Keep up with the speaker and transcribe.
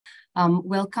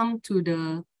Welcome to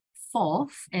the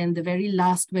fourth and the very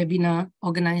last webinar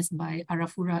organized by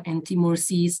Arafura and Timor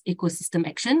Sea's Ecosystem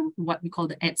Action, what we call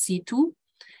the ATSEA-2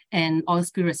 and Oil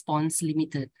Spill Response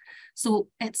Limited. So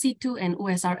ATSEA-2 and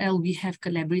OSRL, we have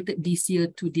collaborated this year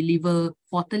to deliver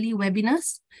quarterly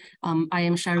webinars. I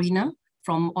am Sharina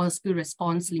from Oil Spill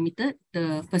Response Limited,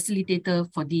 the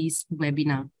facilitator for this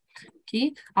webinar.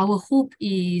 Okay, our hope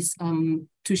is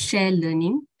to share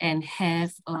learning and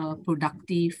have a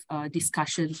productive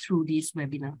discussion through this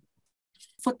webinar.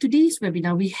 For today's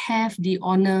webinar, we have the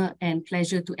honor and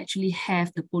pleasure to actually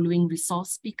have the following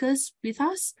resource speakers with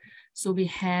us. So we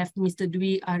have Mr.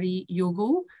 Dwi Ari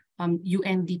Yogo,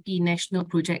 UNDP National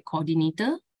Project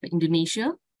Coordinator for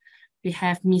Indonesia. We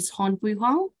have Ms. Hon Pui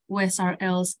Huang,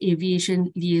 OSRL's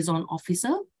Aviation Liaison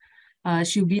Officer.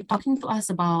 She'll be talking to us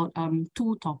about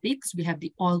two topics. We have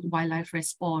the oil wildlife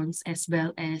response as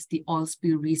well as the oil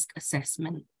spill risk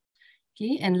assessment.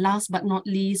 Okay, and last but not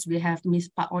least, we have Ms.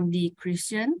 Pak Ondi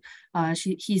Christian.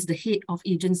 He's the head of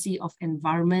Agency of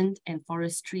Environment and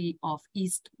Forestry of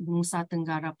East Nusa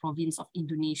Tenggara Province of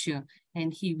Indonesia,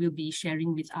 and he will be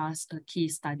sharing with us a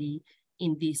case study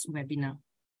in this webinar.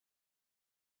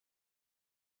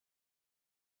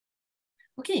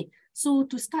 Okay, so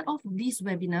to start off this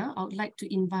webinar, I would like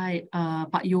to invite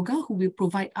Pak Yoga, who will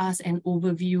provide us an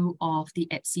overview of the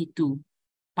ATSEA-2.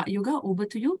 Pak Yoga, over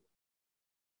to you.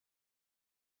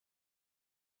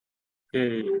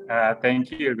 Okay,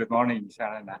 thank you. Good morning,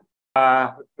 Sharana.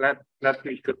 Let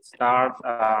me could start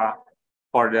I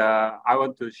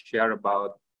want to share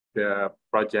about the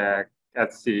project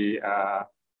ATSEA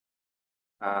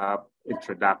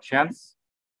introductions.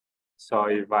 So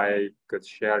if I could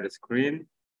share the screen.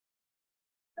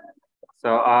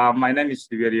 So my name is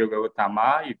Dwi Yoga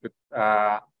Utama. You could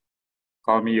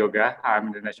call me Yoga.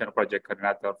 I'm the National Project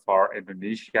Coordinator for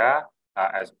Indonesia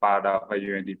as part of a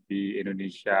UNDP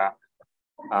Indonesia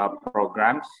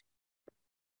programs.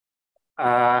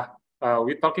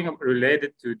 We're talking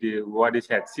related to what is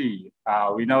ATSEA.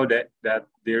 We know that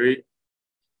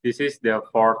this is the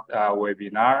fourth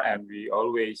webinar, and we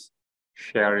always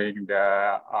sharing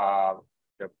the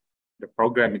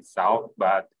program itself.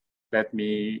 But let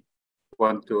me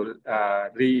want to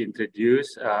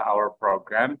reintroduce our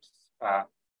programs,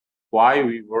 why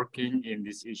we working in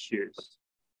these issues.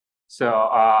 So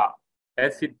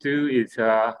ATSEA-2 is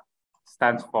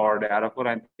stands for the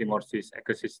Arafura and Timor Sea's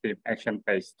Ecosystem Action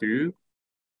Phase 2.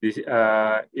 This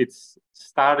it's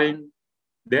starting.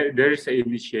 There is an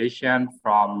initiation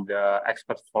from the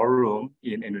expert forum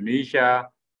in Indonesia,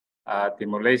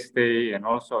 Timor-Leste, and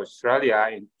also Australia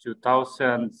in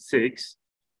 2006.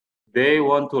 They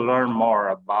want to learn more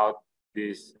about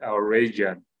this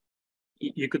region.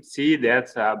 You could see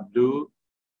that's a blue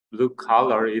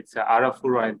color. It's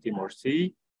Arafura and Timor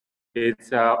Sea. It's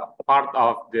part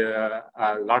of the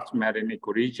large marine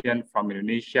ecoregion from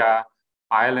Indonesia,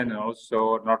 Ireland, and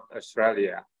also North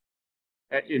Australia.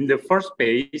 In the first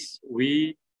phase,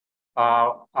 we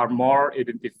are more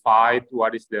identified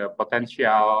what is the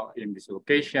potential in these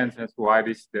locations and what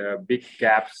is the big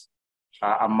gaps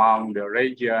among the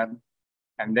region.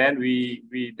 And then we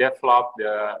developed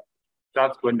the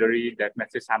transboundary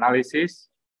diagnosis analysis,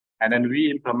 and then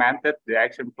we implemented the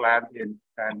action plan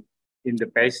in the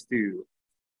phase 2.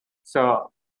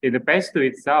 So in the phase 2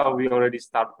 itself, we already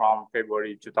start from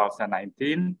February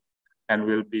 2019 and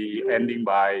will be ending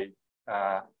by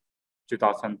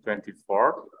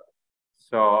 2024.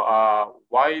 So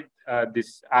why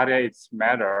this area is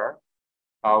matter?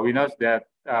 We know that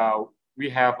we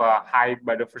have a high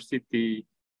biodiversity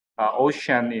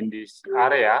ocean in this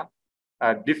area,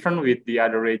 different with the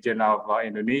other region of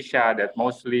Indonesia that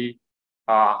mostly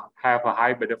have a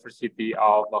high biodiversity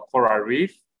of coral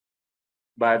reef.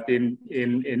 But in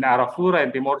Arafura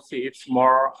and Timor Sea, it's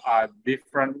more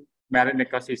different marine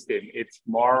ecosystem. It's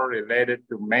more related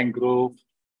to mangrove,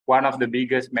 one of the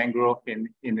biggest mangrove in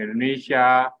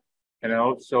Indonesia, and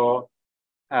also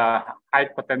high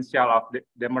potential of the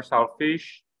demersal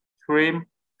fish, shrimp,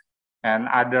 and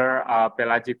other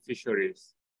pelagic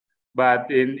fisheries. But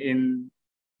in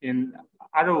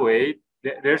other way,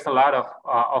 there's a lot of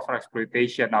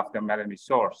overexploitation of the marine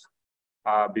resource.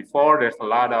 Before, there's a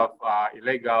lot of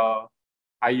illegal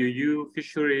IUU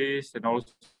fisheries, and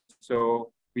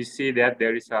also we see that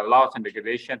there is a loss and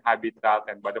degradation habitat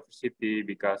and biodiversity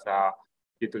because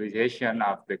utilization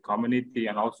of the community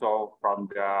and also from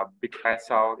the big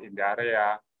vessel in the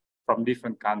area from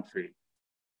different countries.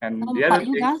 And the other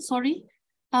thing, sorry.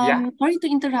 Yeah. Sorry to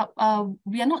interrupt.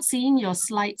 We are not seeing your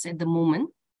slides at the moment.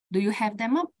 Do you have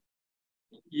them up?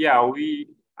 Yeah,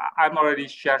 I'm already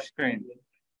share screen.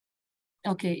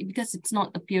 Okay, because it's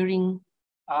not appearing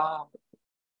on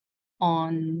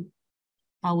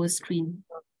our screen?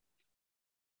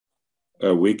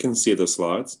 We can see the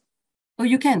slides. Oh,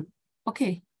 you can.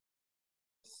 Okay.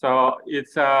 So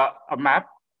it's a map.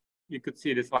 You could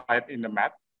see the slide in the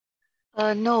map.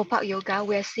 No, Park Yoga,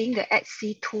 we're seeing the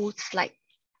ATSEA-2 slide.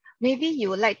 Maybe you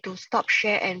would like to stop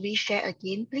share and reshare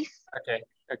again, please? Okay,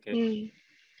 okay. Mm.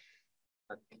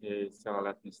 Okay, so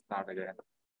let me start again.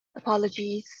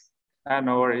 Apologies.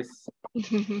 No worries.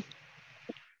 I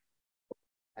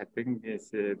think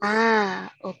this is...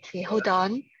 Okay, hold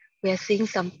on. We're seeing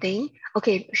something.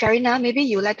 Okay, Sharina, maybe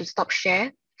you'd like to stop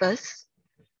share first.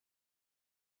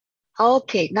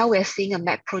 Okay, now we're seeing a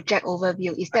map project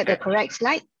overview. Is that the correct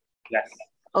slide? Yes.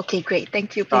 Okay, great.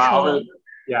 Thank you. So Please hold on.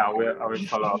 I will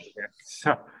follow up again.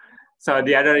 So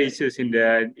the other issues in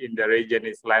the region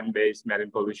is land-based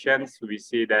marine pollutions. We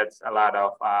see that's a lot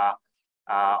of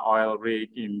oil rig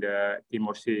in the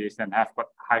Timor Seas and have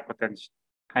high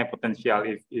potential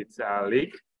if it's a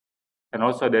leak. And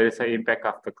also there is an impact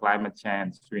of the climate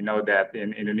change. We know that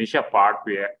in Indonesia part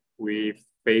we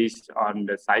faced on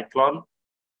the cyclone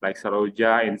like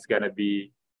Saroja, and it's gonna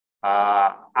be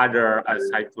other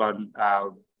cyclone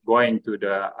going to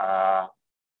the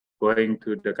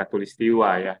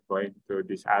Katulistiwa, going to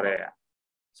this area.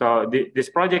 So this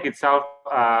project itself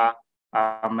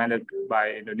managed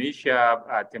by Indonesia,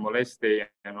 Timor-Leste,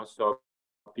 and also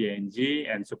PNG,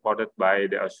 and supported by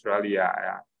the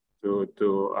Australia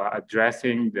to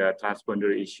addressing the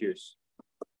transboundary issues.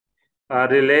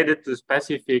 Related to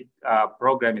specific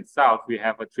program itself, we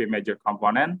have 3 major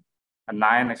components,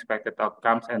 9 expected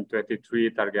outcomes, and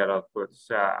 23 target outputs.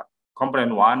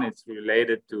 Component 1 is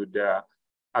related to the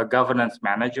governance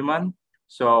management.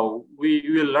 So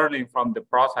we're learning from the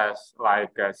process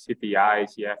like CTI,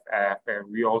 CFF, and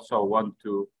we also want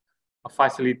to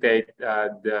facilitate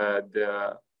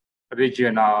the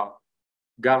regional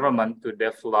government to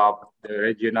develop the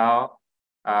regional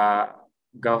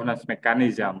governance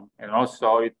mechanism, and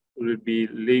also it will be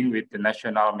linked with the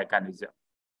national mechanism.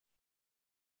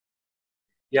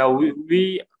 Yeah,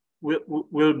 we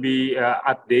will be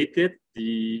updated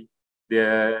the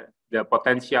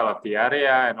potential of the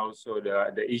area and also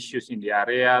the issues in the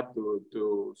area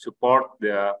to support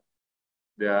the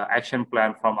action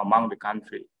plan from among the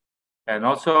country. And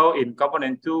also in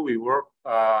component 2, we work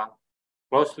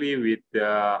closely with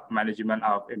the management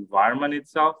of environment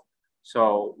itself.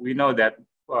 So we know that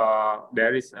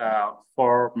there is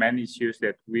 4 main issues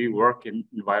that we work in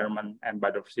environment and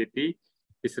biodiversity.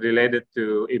 It's related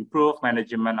to improve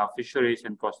management of fisheries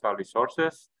and coastal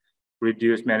resources,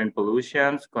 reduce marine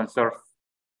pollutions, conserve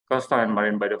coastal and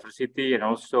marine biodiversity, and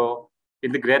also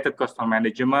integrated coastal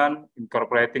management,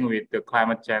 incorporating with the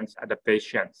climate change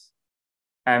adaptations.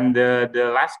 And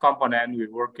the last component,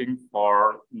 we're working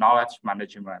for knowledge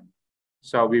management.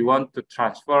 So we want to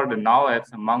transfer the knowledge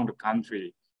among the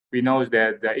country. We know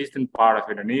that the eastern part of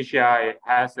Indonesia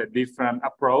has a different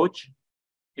approach.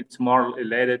 It's more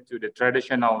related to the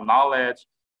traditional knowledge,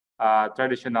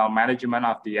 traditional management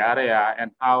of the area,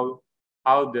 and how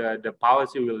the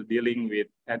policy will dealing with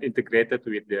and integrated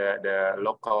with the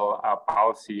local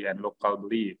policy and local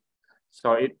belief.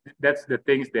 So that's the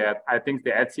things that I think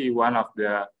the ATSEA one of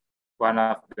the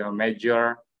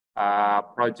major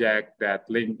project that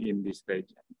link in this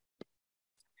region.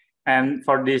 And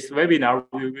for this webinar,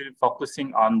 we will be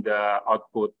focusing on the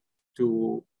output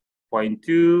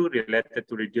 2.2 related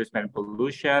to reduce marine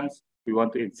pollutions. We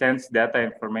want to enhance data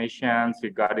information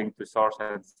regarding to source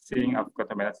and seeing of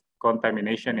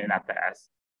contamination in ATS.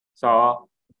 So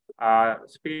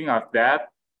speaking of that,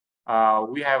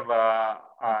 we have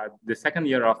the second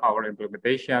year of our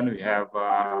implementation. We have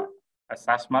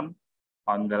assessment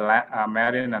on the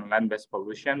marine and land-based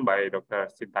pollution by Dr.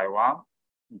 Sintai Wang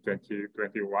in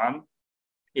 2021.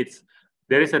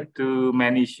 There is 2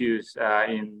 main issues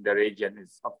in the region.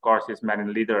 Of course, it's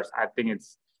marine leaders. I think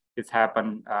it's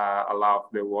happened a lot of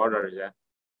the water. Yeah,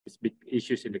 it's big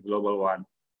issues in the global one.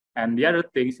 And the other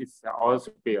things is oil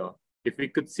spill. If we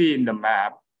could see in the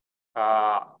map,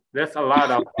 there's a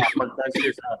lot of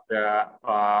consequences of the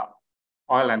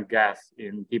oil and gas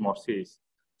in Timor Seas.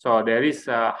 So there is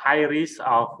a high risk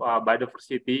of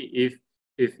biodiversity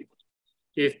if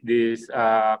this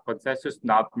consensus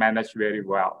not managed very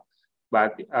well.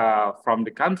 But from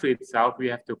the country itself, we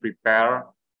have to prepare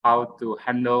how to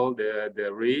handle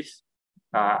the risk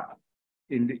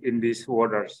in these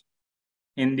waters.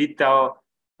 In detail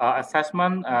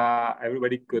assessment,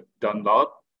 everybody could download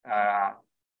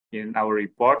in our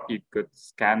report. You could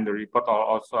scan the report, or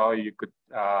also you could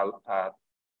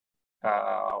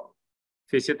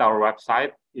visit our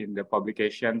website in the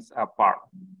publications part.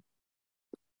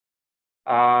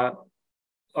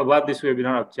 about this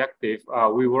webinar objective,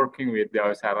 we're working with the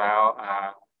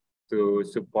OSRL to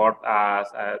support us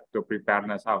to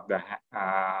preparedness of the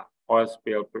oil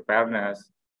spill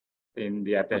preparedness in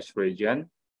the ATSEA region.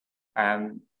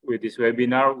 And with this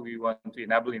webinar, we want to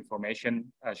enable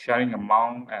information sharing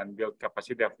among and build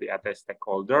capacity of the ATSEA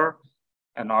stakeholder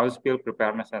and oil spill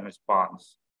preparedness and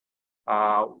response.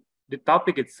 The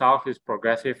topic itself is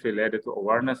progressively related to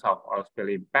awareness of oil spill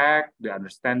impact, the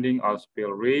understanding oil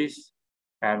spill risk,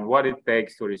 and what it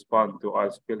takes to respond to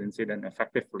oil spill incident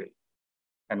effectively.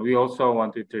 And we also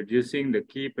want to introducing the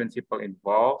key principle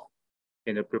involved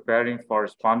in the preparing for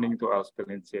responding to oil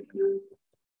spill incident.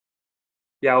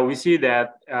 Yeah, we see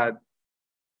that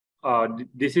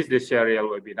this is the serial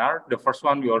webinar. The first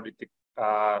one we already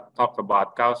talked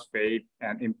about cause, fate,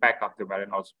 and impact of the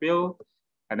marine oil spill.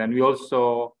 And then we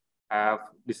also have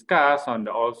discussed on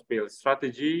the oil spill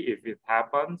strategy if it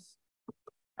happens.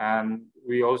 And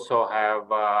we also have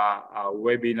a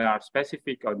webinar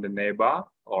specific on the NEBA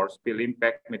or spill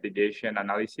impact mitigation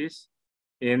analysis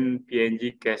in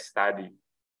PNG case study.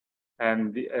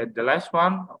 And the last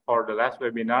one, for the last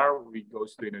webinar, we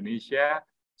goes to Indonesia.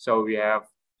 So we have,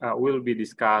 will be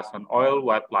discussed on oil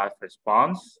wildlife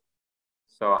response.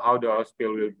 So how the oil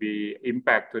spill will be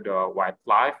impact to the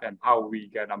wildlife and how we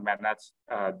gonna manage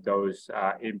those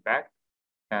impact,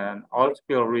 and oil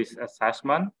spill risk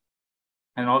assessment.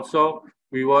 And also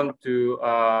we want to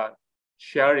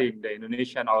sharing the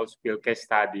Indonesian oil spill case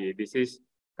study. This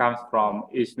comes from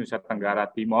East Nusa Tenggara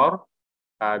Timor.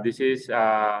 This is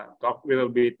we'll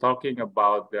be talking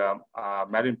about the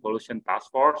Marine Pollution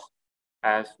Task Force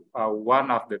as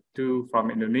one of the two from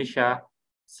Indonesia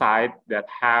side that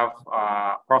have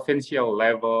provincial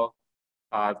level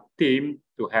team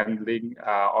to handling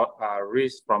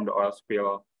risk from the oil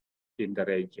spill in the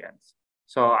regions.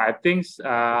 So I think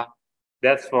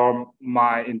that's from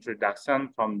my introduction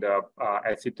from the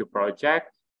ATSEA-2 project.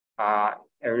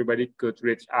 Everybody could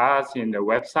reach us in the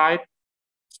website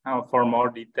for more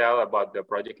detail about the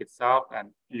project itself,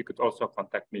 and you could also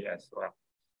contact me as well.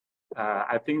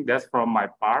 I think that's from my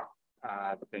part.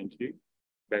 Thank you.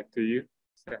 Back to you,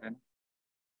 Stephen.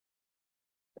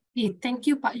 Okay, thank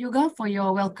you, Pak Yoga, for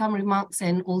your welcome remarks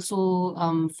and also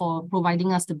for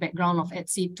providing us the background of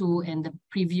ATSEA-2 and the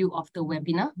preview of the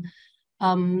webinar.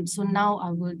 So now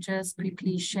I will just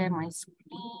quickly share my screen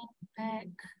back.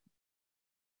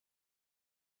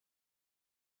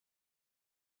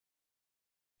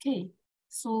 Okay,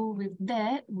 so with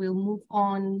that, we'll move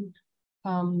on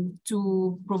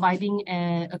to providing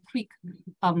a quick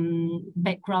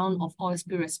background of oil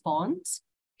spill response.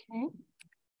 Okay.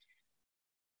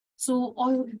 So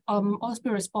oil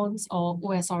spill response, or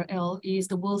OSRL, is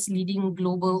the world's leading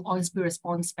global oil spill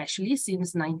response specialist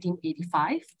since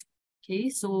 1985. Okay,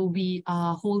 so we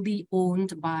are wholly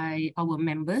owned by our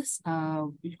members,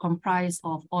 which comprise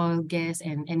of oil, gas,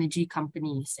 and energy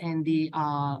companies, and they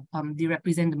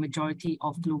represent the majority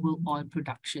of global oil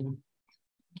production.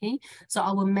 Okay, so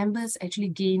our members actually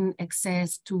gain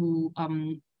access to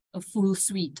a full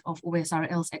suite of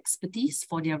OSRL's expertise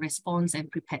for their response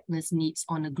and preparedness needs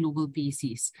on a global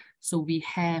basis. So we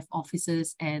have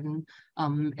offices and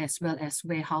as well as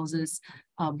warehouses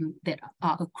that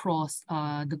are across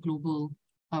the global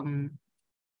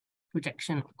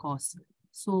projection, of course.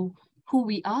 So who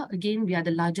we are, again, we are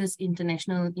the largest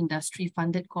international industry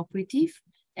funded cooperative,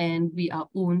 and we are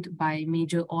owned by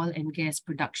major oil and gas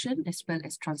production as well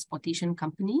as transportation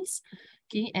companies.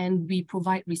 Okay, and we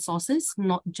provide resources,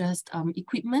 not just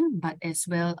equipment, but as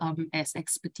well as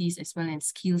expertise, as well as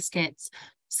skill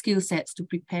sets to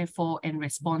prepare for and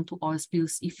respond to oil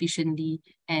spills efficiently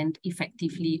and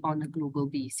effectively on a global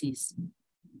basis.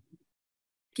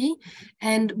 Okay,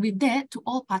 and with that, to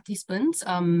all participants,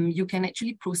 you can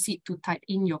actually proceed to type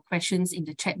in your questions in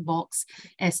the chat box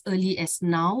as early as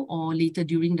now or later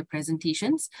during the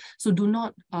presentations. So do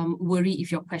not worry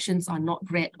if your questions are not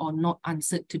read or not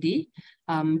answered today.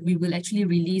 We will actually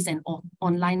release an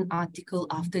online article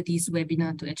after this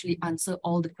webinar to actually answer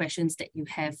all the questions that you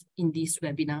have in this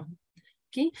webinar.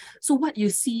 Okay, so what you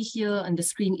see here on the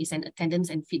screen is an attendance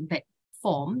and feedback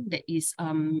form that is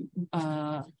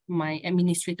my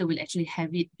administrator will actually have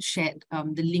it shared.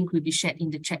 The link will be shared in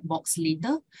the chat box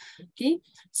later. Okay,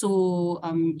 so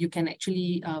you can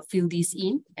actually fill this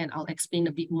in and I'll explain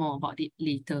a bit more about it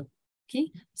later. Okay,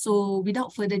 so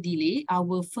without further delay,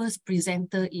 our first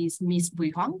presenter is Ms.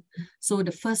 Pui Huang. So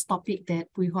the first topic that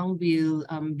Pui Huang will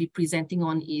be presenting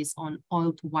on is on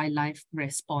oil to wildlife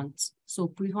response. So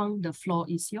Pui Huang, the floor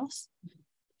is yours.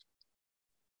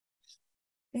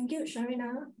 Thank you,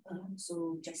 Sharina.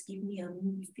 So just give me a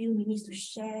few minutes to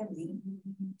share the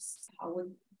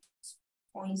PowerPoint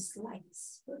point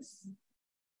slides first.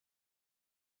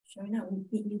 Sharina, we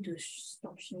need you to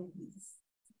stop sharing this.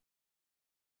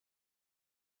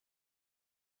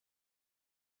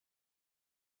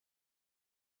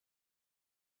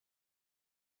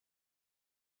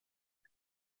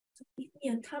 So give me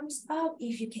a thumbs up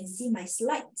if you can see my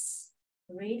slides.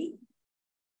 Ready?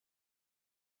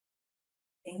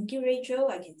 Thank you, Rachel.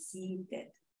 I can see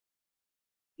that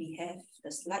we have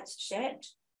the slides shared.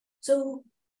 So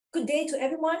good day to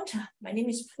everyone. My name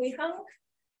is Pui Hang.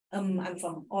 I'm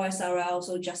from OSRL,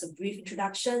 so just a brief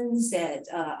introduction that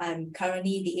I'm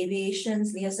currently the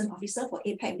Aviation's Liaison Officer for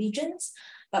APAC regions.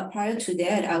 But prior to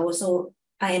that, I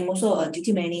am also a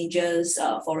duty manager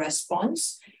for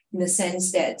response, in the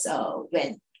sense that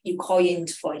when you call in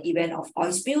for an event of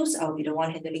oil spills, I'll be the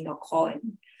one handling your call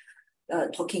and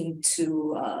talking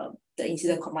to the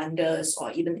incident commanders,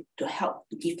 or even to help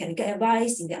to give technical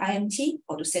advice in the IMT,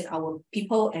 or to send our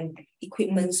people and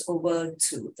equipments over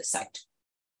to the site.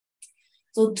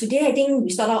 So today, I think we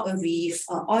start out with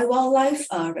oil wildlife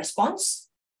response.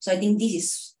 So I think this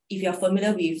is, if you're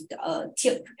familiar with the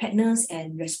tiered preparedness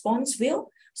and response wheel,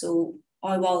 so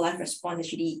oil wildlife response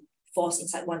actually falls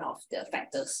inside one of the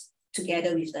factors,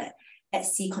 together with the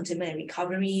at-sea containment and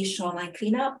recovery, shoreline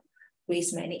cleanup,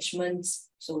 waste management.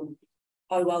 So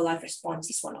oil wildlife response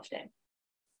is one of them.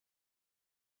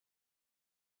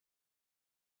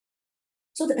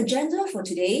 So the agenda for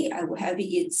today, I will have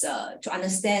it to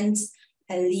understand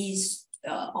at least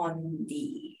on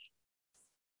the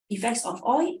effects of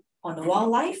oil on the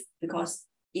wildlife, because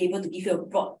able to give you a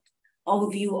broad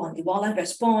overview on the wildlife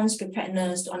response,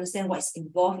 preparedness, to understand what's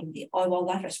involved in the oil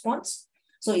wildlife response.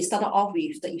 So it started off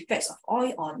with the effects of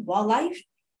oil on wildlife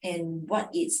and what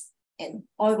is an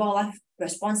oil wildlife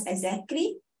response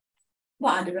exactly,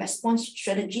 what are the response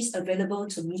strategies available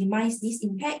to minimize these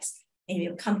impacts, and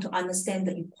we'll come to understand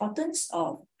the importance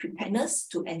of preparedness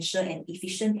to ensure an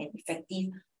efficient and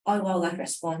effective oil wildlife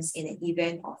response in an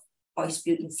event of oil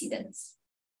spill incidents.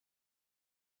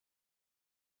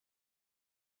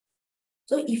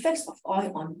 So effects of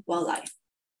oil on wildlife.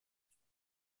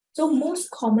 So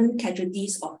most common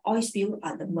casualties of oil spill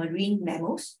are the marine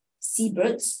mammals,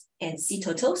 seabirds, and sea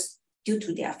turtles due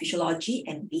to their physiology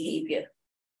and behavior.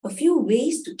 A few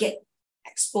ways to get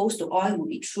exposed to oil will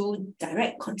be through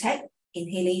direct contact,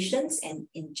 inhalations, and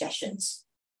ingestions.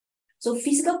 So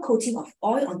physical coating of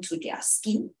oil onto their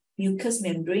skin, mucous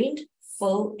membrane,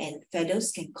 fur, and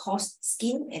feathers can cause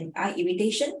skin and eye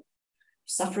irritation,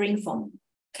 suffering from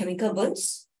chemical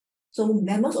burns. So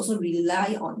mammals also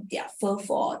rely on their fur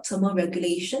for thermal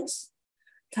regulations.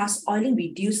 Thus, oiling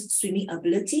reduces swimming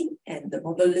ability and the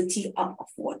mobility out of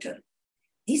water.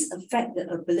 This affects the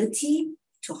ability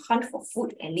to hunt for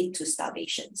food and lead to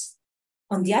starvations.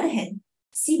 On the other hand,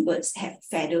 seabirds have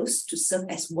feathers to serve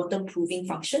as waterproofing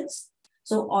functions.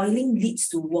 So oiling leads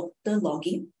to water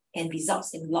logging and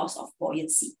results in loss of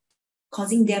buoyancy,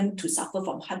 causing them to suffer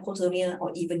from hypothermia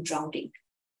or even drowning.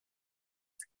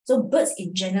 So birds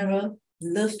in general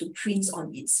love to print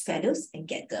on its feathers and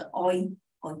get the oil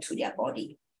onto their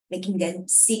body, making them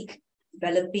sick,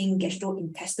 developing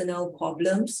gastrointestinal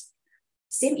problems.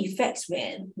 Same effects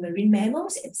when marine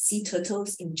mammals and sea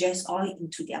turtles ingest oil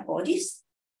into their bodies.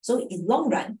 So in long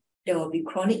run, there will be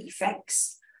chronic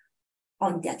effects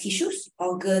on their tissues,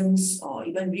 organs, or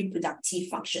even reproductive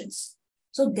functions.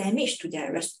 So damage to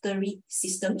their respiratory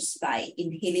systems by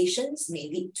inhalations may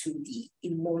lead to the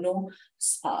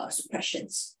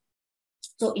immunosuppressions.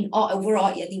 So in all, overall,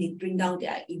 I think it bring down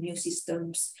their immune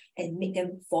systems and make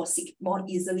them fall sick more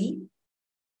easily.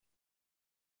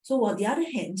 So on the other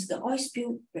hand, the oil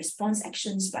spill response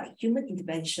actions by human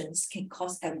interventions can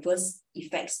cause adverse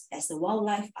effects as the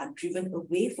wildlife are driven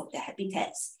away from their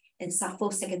habitats and suffer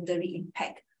secondary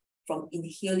impact from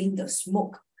inhaling the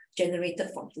smoke generated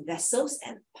from the vessels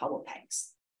and power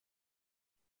packs.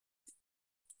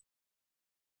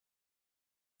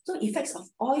 So effects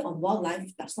of oil on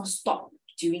wildlife does not stop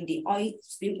during the oil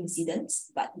spill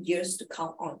incidents, but years to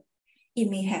count on. It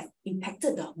may have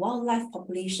impacted the wildlife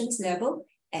populations level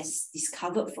as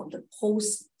discovered from the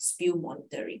post-spill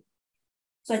monitoring.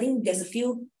 So I think there's a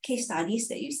few case studies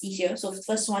that you see here. So the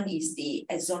first one is the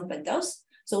Exxon Valdez.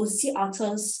 So sea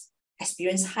otters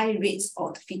experience high rates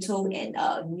of fetal and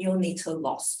neonatal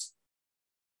loss.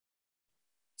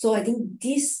 So I think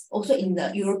this also in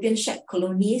the European Czech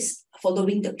colonies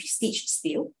following the Prestige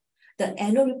spill, the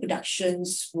annual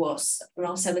reproductions was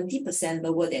around 70%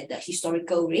 lower than the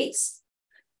historical rates,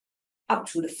 up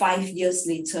to the 5 years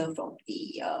later from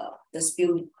the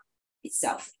spill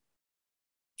itself.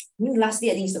 And lastly,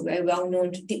 I think it's the very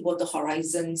well-known deep water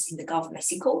horizons in the Gulf of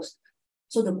Mexico.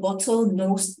 So the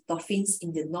bottlenose dolphins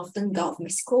in the northern Gulf of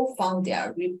Mexico found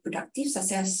their reproductive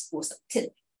success was a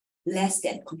tip less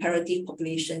than comparative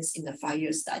populations in the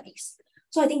 5-year studies.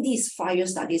 So I think these 5-year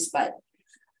studies, but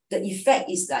the effect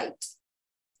is like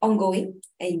ongoing,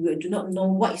 and we do not know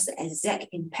what is the exact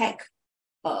impact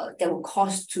that will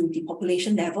cause to the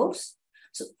population levels.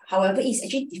 So, however, it's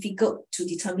actually difficult to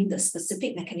determine the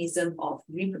specific mechanism of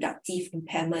reproductive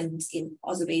impairment in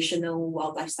observational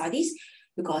wildlife studies,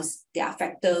 because there are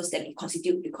factors that may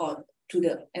contribute to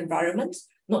the environment,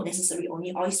 not necessarily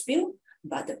only oil spill,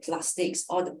 but the plastics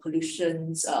or the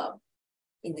pollutions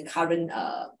in the current,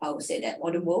 I would say that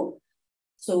modern world.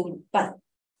 So, but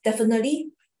definitely,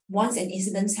 once an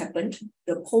incident happened,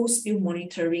 the post-spill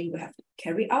monitoring will have to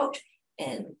carry out,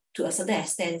 and to a certain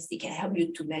extent, they can help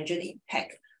you to measure the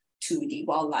impact to the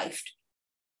wildlife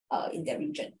in that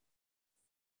region.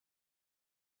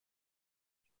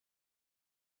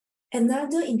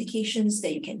 Another indications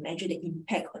that you can measure the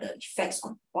impact or the effects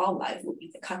on wildlife would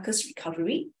be the carcass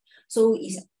recovery. So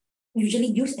it's usually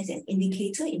used as an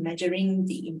indicator in measuring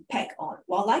the impact on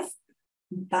wildlife,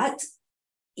 but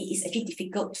it is actually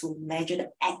difficult to measure the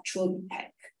actual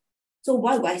impact. So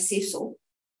why would I say so?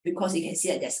 Because you can see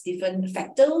that there's different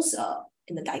factors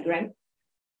in the diagram.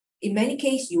 In many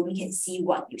cases, you only can see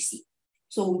what you see.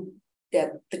 So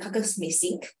the carcass may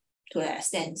sink to an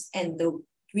extent, and the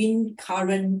wind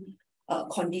current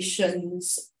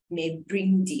conditions may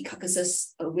bring the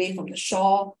carcasses away from the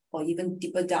shore or even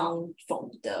deeper down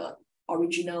from the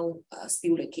original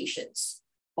spill locations,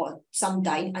 or some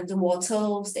dying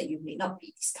underwater that you may not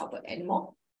be discovered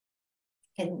anymore.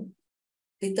 And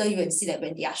later you can see that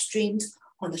when they are strained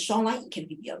on the shoreline, it can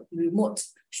be a remote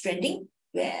stranding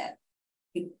where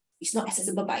it's not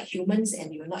accessible by humans,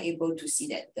 and you're not able to see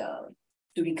that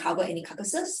to recover any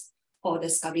carcasses, or the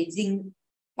scavenging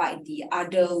by the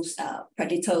other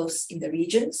predators in the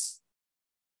regions.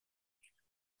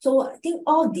 So I think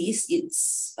all this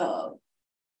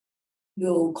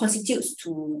will constitute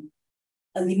to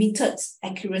a limited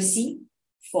accuracy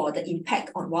for the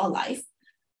impact on wildlife,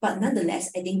 but nonetheless,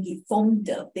 I think it formed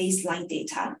the baseline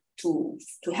data to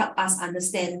help us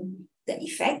understand the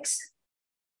effects.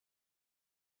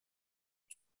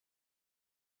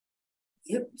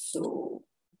 Yep, so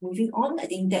moving on, I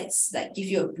think that's like give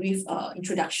you a brief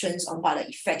introductions on what are the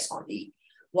effects on the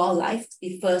wildlife.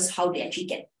 The first, how they actually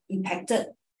get impacted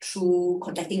through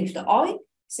contacting with the oil.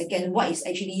 Second, what is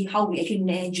actually how we actually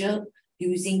measure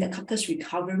using the carcass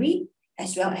recovery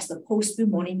as well as the post-spill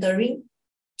monitoring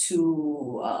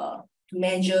to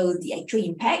measure the actual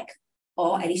impact,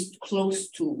 or at least close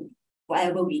to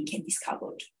whatever we can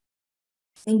discover.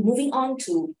 And moving on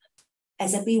to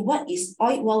exactly what is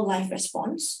oil wildlife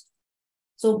response.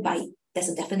 So there's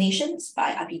a definitions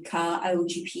by APICA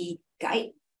IOGP guide.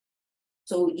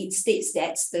 So it states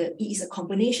that it is a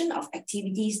combination of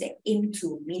activities that aim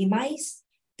to minimize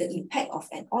the impact of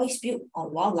an oil spill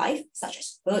on wildlife, such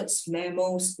as birds,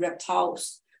 mammals,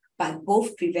 reptiles, by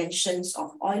both preventions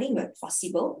of oiling when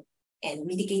possible and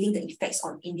mitigating the effects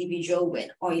on individual when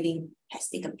oiling has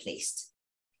taken place.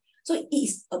 So it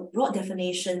is a broad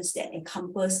definition that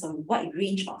encompasses a wide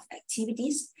range of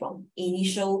activities, from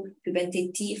initial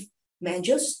preventative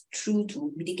measures through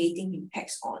to mitigating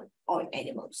impacts on oil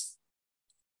animals.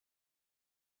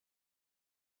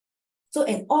 So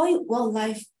an oil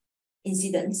wildlife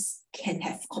incidents can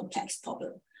have complex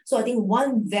problems. So I think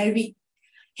one very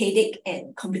headache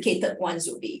and complicated ones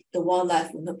will be the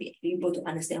wildlife will not be able to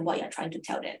understand what you're trying to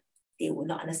tell them. They will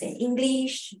not understand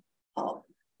English or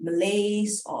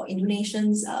Malays or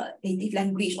Indonesians, native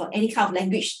language, or any kind of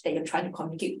language that you're trying to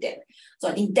communicate with them. So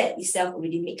I think that itself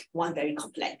already make one very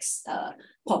complex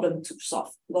problem to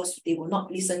solve, because they will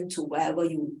not listen to whatever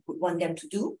you would want them to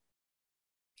do.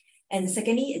 And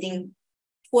secondly, I think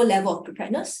poor level of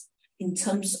preparedness in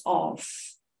terms of,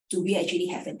 do we actually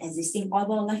have an existing oil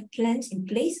wildlife plans in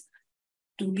place?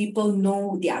 Do people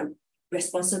know their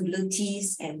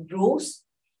responsibilities and roles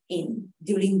in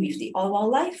dealing with the oil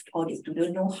wildlife, or they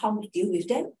don't know how to deal with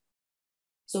them?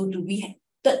 So do we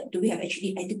have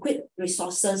actually adequate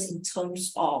resources in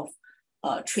terms of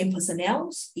trained personnel,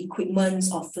 equipment,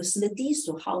 or facilities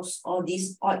to house all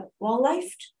these oil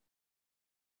wildlife?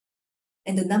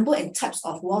 And the number and types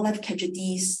of wildlife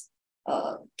casualties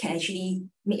can actually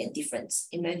make a difference.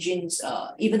 Imagine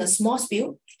even a small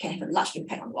spill can have a large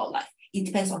impact on wildlife. It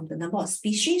depends on the number of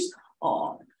species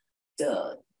or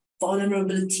the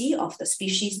vulnerability of the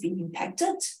species being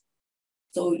impacted.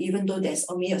 So even though there's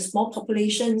only a small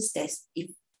populations,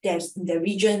 if there's in the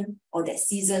region or that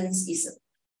seasons is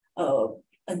a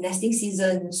nesting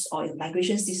seasons or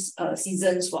migration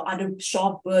seasons for other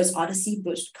shorebirds or other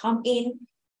seabirds to come in.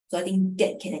 So I think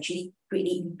that can actually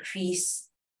greatly increase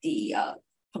the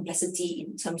complexity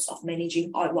in terms of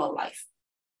managing oil wildlife.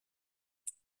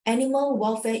 Animal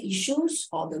welfare issues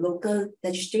or the local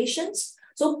legislations.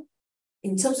 So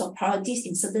in terms of priorities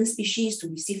in certain species to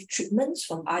receive treatments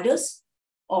from others,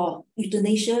 or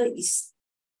euthanasia is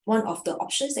one of the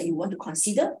options that you want to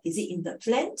consider. Is it in the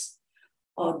plans?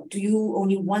 Or do you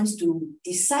only want to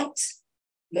decide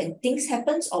when things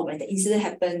happen or when the incident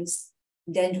happens,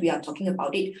 then we are talking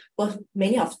about it? But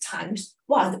many of times,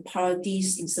 what are the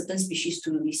priorities in certain species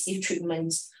to receive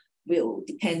treatments will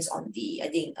depend on the, I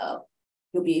think,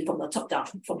 will be from the top down,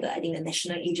 from the, I think, the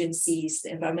national agencies,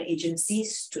 the environment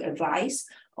agencies to advise,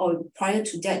 or prior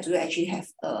to that, do you actually have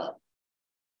a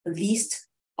list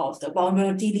of the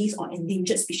vulnerability list or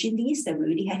endangered species list that we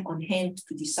already have on hand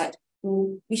to decide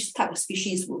which type of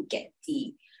species will get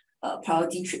the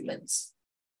priority treatments.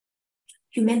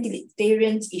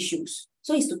 Humanitarian issues.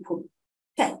 So it's to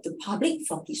protect the public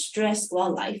from distressed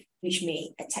wildlife, which may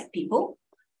attack people,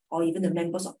 or even the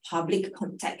members of public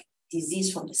contact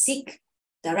disease from the sick,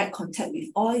 direct contact with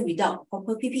oil without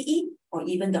proper PPE, or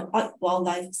even the oil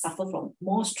wildlife suffer from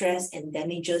more stress and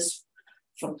damages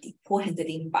from the poor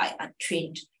handling by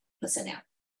untrained personnel.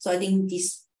 So I think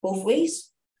these both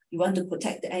ways, you want to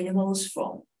protect the animals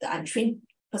from the untrained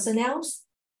personnel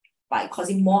by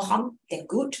causing more harm than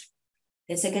good.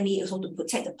 And secondly, also to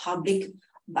protect the public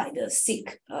by the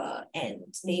sick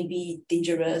and maybe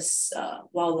dangerous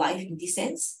wildlife in this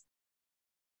sense.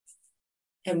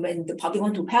 And when the public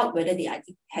want to help, whether they are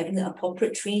having the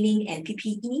appropriate training and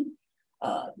PPE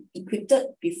equipped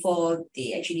before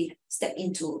they actually step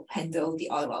in to handle the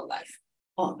oil wildlife,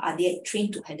 or are they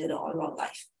trained to handle the oil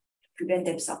wildlife to prevent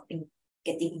themselves from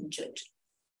getting injured.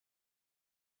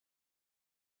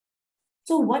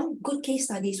 So one good case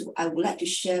study I would like to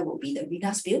share will be the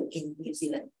Rena spill in New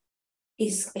Zealand.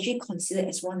 It's actually considered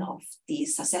as one of the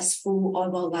successful oil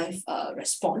wildlife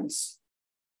response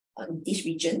in these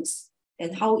regions.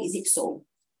 And how is it so?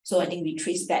 So I think we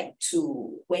trace back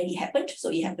to when it happened. So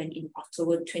it happened in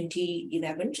October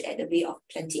 2011 at the Bay of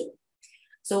Plenty.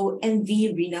 So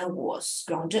MV Rena was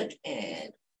grounded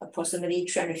and approximately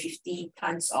 350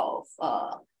 tons of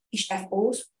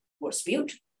HFOs were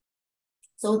spilled.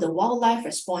 So the wildlife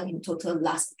response in total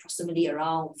lasts approximately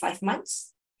around 5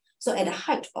 months. So at the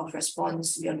height of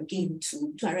response, we are looking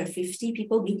into 250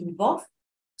 people being involved.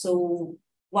 So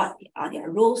what are their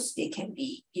roles? They can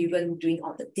be even doing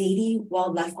all the daily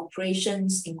wildlife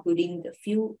operations, including the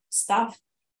field staff,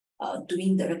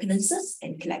 doing the reconnaissance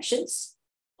and collections,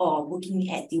 or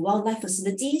working at the wildlife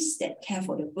facilities that care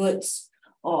for the birds,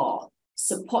 or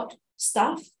support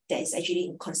staff that is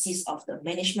actually consists of the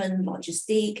management,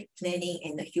 logistic, planning,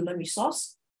 and the human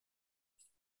resource.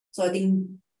 So I think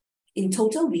in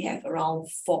total, we have around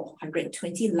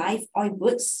 420 live oil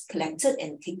birds collected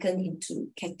and taken into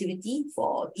captivity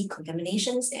for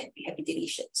decontaminations and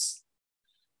rehabilitations.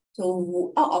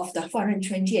 So out of the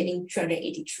 420, I think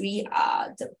 383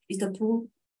 are the little blue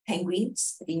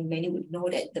penguins. I think many would know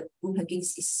that the blue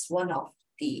penguins is one of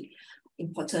the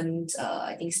important,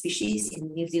 I think, species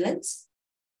in New Zealand.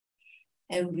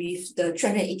 And with the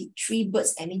 383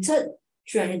 birds emitted,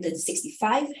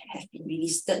 365 have been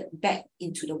released back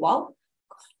into the wild,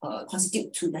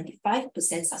 constitute to 95%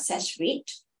 success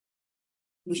rate,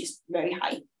 which is very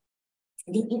high.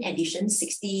 In addition,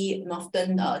 60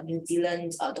 northern New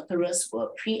Zealand doctorals were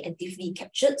preemptively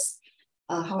captured.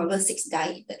 However, 6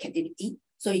 died in the captivity.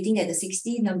 So you think that the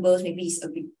 60 numbers maybe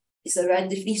is a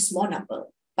relatively small number,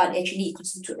 but actually it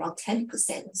constitutes around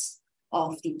 10%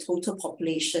 of the total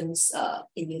populations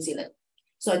in New Zealand.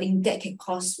 So I think that can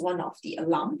cause one of the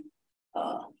alarm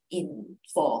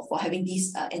for having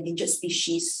these endangered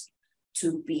species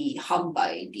to be harmed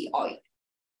by the oil.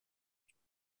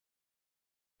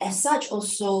 As such,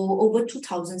 also over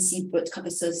 2,000 seabird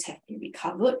carcasses have been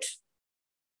recovered.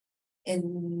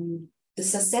 And the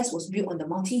success was built on the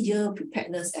multi-year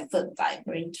preparedness effort by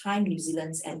Maritime New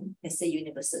Zealand and ATSEA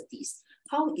universities.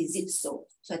 How is it so?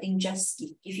 So I think just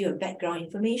give you a background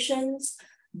information.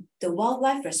 The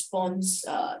wildlife response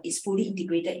is fully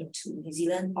integrated into New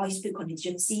Zealand oil spill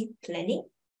contingency planning.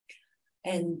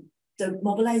 And the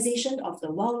mobilization of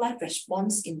the wildlife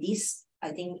response in this, I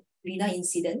think, Rena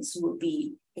incidents will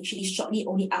be actually shortly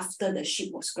only after the ship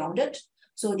was grounded.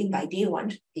 So I think by day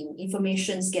one, the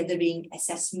information gathering,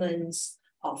 assessments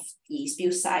of the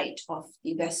spill site, of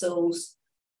the vessels,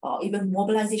 or even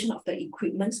mobilization of the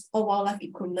equipment or wildlife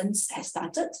equipment has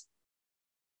started.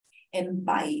 And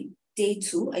by day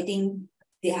 2, I think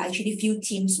there are actually few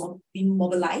teams being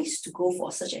mobilized to go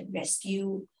for search and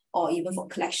rescue, or even for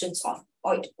collections of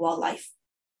oiled wildlife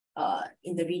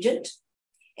in the region.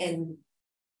 And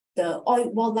the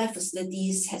wildlife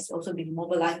facilities has also been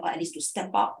mobilized, or at least to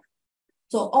step up.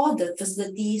 So all the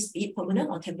facilities, be it permanent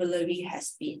or temporary,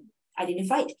 has been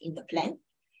identified in the plan.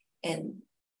 And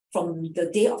from the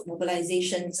day of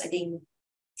mobilizations, I think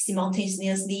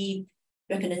simultaneously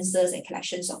reconnaissance and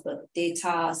collections of the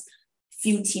data,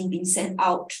 field team being sent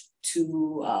out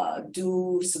to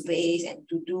do surveys and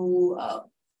to do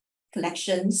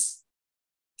collections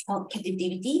of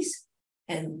captivities,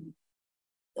 and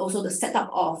also the setup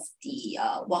of the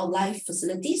wildlife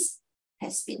facilities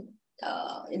has been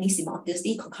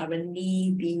simultaneously,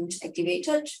 concurrently being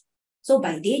activated. So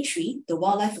by day 3, the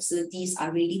wildlife facilities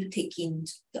are ready to take in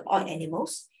the odd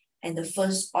animals, and the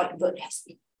first odd bird has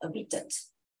been emitted.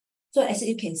 So as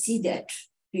you can see that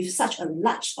with such a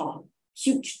large or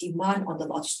huge demand on the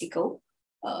logistical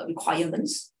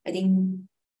requirements, I think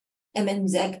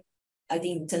MNZ, I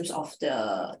think in terms of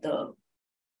the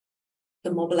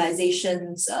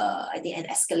mobilizations, I think, and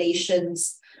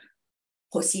escalations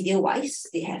procedure-wise,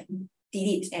 they have did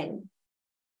it and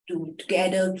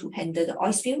together to handle the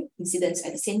oil spill incidents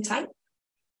at the same time.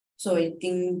 So I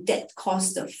think that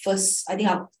caused the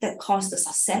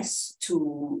success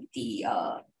to the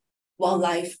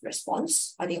wildlife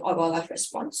response, oil wildlife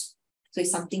response. So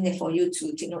it's something that for you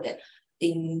to take note that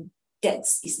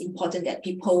it's important that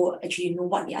people actually know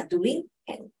what they are doing,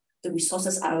 and the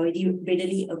resources are already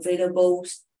readily available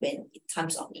when in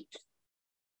times of need.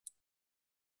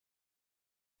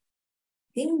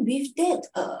 Then with that,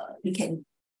 we can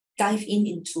dive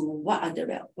into what are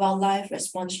the wildlife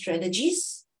response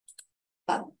strategies.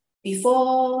 But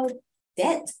before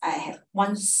that, I have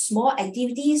one small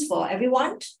activities for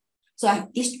everyone. So I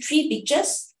have these 3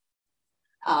 pictures.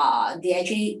 They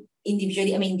actually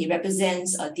individually, they represent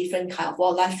different kind of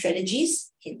wildlife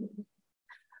strategies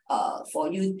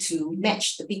for you to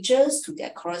match the pictures to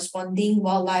their corresponding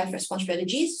wildlife response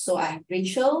strategies. So I have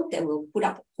Rachel that will put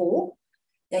up a poll.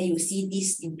 Then you see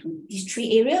this into these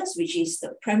 3 areas, which is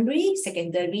the primary,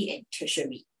 secondary, and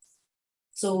tertiary.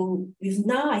 So with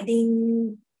now, I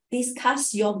think please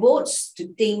cast your votes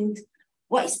to think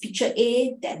what is picture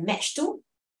A that match to.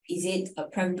 Is it a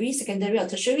primary, secondary, or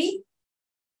tertiary?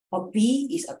 Or B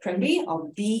is a primary,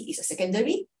 or B is a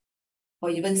secondary? Or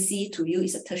even C to you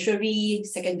is a tertiary,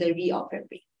 secondary, or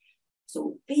primary?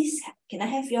 So please, can I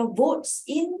have your votes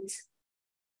in?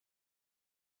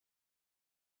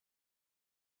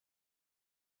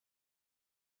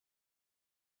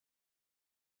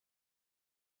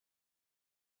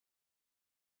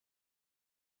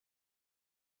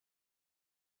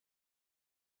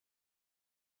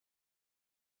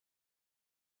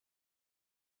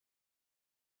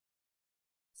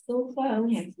 So far, I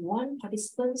only have 1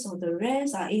 participant, so the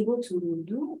rest are able to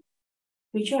do.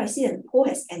 Rachel, I see that the poll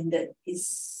has ended.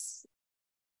 Is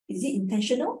it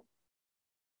intentional?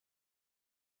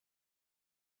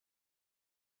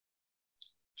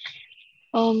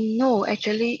 No,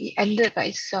 actually it ended by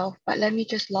itself, but let me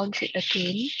just launch it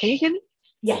again. Can you hear me?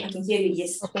 Yeah, I can hear you,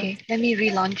 yes. Okay, let me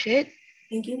relaunch it.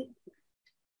 Thank you.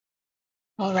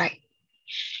 All right.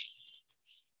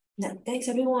 Now, thanks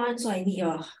everyone. So I need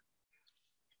your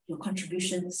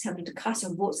contributions. Help me to cast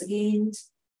your votes again.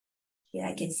 Yeah,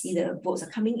 I can see the votes are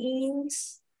coming in.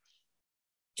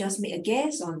 Just make a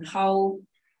guess on how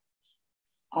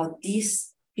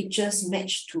these pictures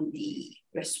match to the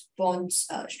response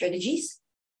strategies.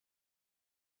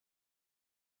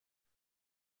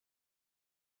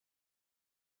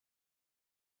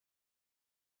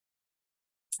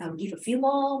 I'll give a few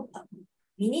more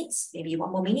minutes, maybe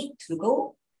 1 more minute to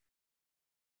go.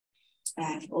 I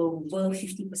have over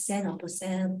 50%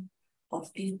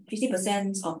 of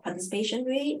 50% of participation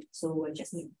rate, so I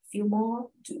just need a few more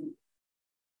to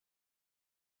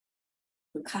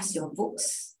cast your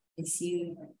votes and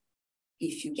see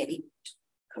if you get it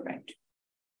correct.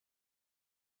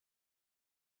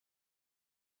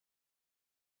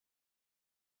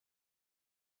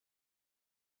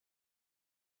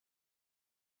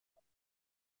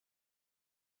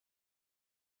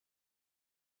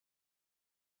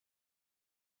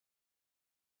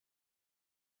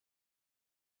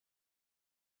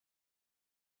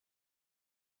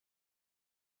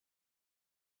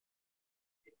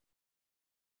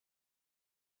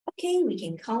 Okay, we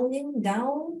can count them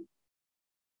down.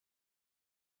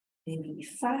 Maybe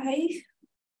 5,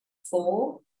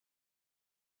 4,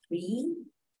 3,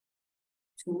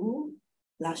 2.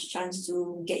 Last chance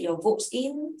to get your votes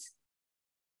in.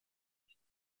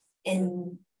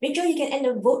 And Rachel, you can end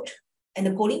the vote and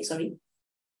the polling, sorry.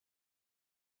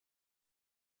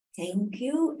 Thank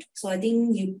you. So I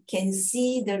think you can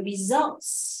see the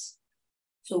results.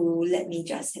 So let me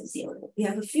just see. We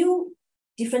have a few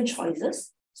different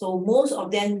choices. So most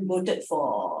of them voted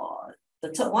for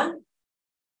the third one,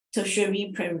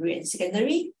 tertiary, primary, and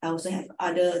secondary. I also have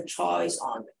other choice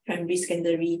on primary,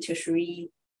 secondary, tertiary,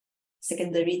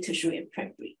 and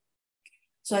primary.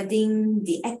 So I think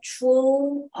the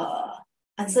actual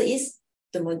answer is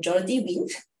the majority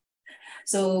wins.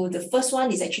 So the first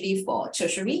one is actually for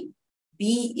tertiary,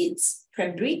 B it's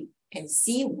primary, and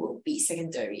C will be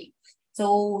secondary.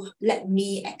 So let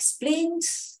me explain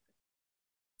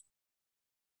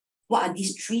what are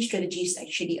these three strategies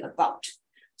actually about.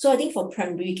 So I think for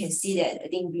primary, you can see that I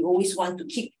think we always want to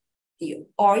keep the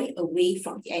oil away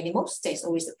from the animals. That's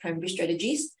always the primary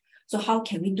strategies. So how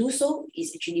can we do so?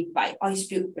 It's actually by oil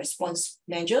spill response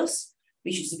measures,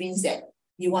 which means that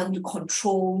you want to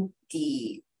control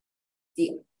the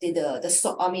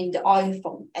oil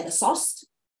from at the source.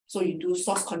 So you do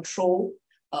source control,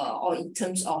 or in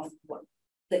terms of what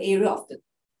the area of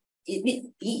it may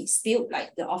be spilled,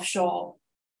 like the offshore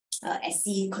at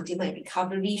sea containment and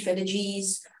recovery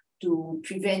strategies to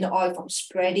prevent the oil from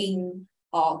spreading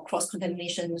or cross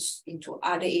contaminations into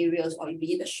other areas or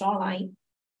be it the shoreline.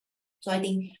 So I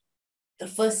think the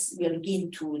first we're looking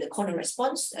into the corner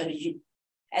response, which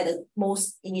at the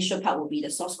most initial part will be the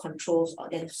source controls, or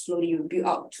then slowly you build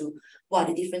out to what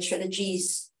are the different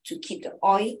strategies to keep the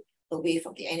oil away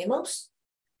from the animals.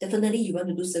 Definitely you want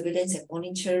to do surveillance and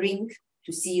monitoring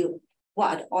to see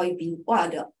what are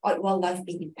the oil wildlife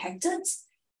being impacted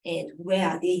and where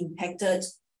are they impacted.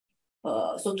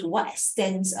 So to what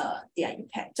extent they are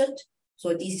impacted.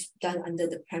 So this is done under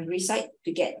the primary side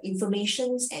to get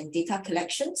informations and data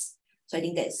collections. So I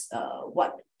think that's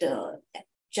what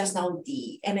just now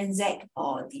the MNZ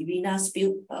or the RENA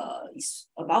spill is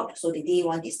about. So the day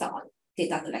one they start on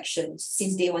data collections.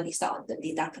 Since day one they start on the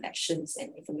data collections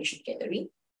and information gathering.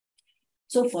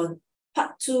 So for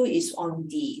part two is on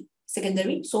the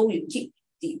secondary. So you keep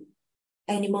the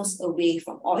animals away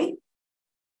from oil.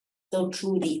 So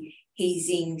through the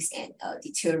hazings and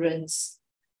deterrents,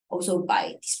 also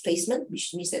by displacement,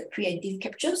 which means that preemptive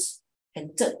captures.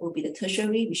 And third will be the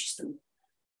tertiary, which is to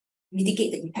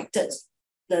mitigate the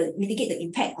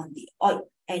impact on the oil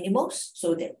animals,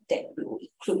 so that will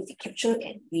include the capture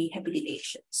and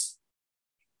rehabilitations.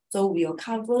 So we will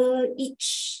cover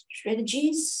each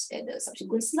strategies in the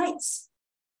subsequent slides.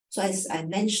 So as I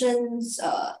mentioned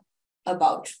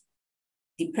about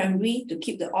the primary to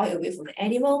keep the oil away from the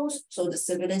animals, so the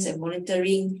surveillance and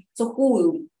monitoring. So who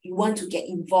will you want to get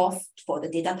involved for the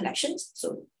data collections?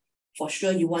 So for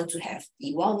sure you want to have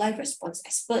the wildlife response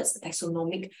experts, the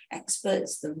taxonomic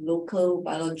experts, the local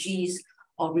biologists,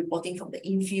 or reporting from the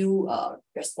infield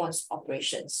response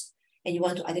operations. And you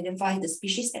want to identify the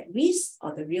species at risk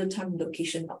or the real-time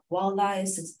location of wildlife,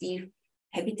 sensitive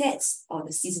habitats, or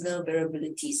the seasonal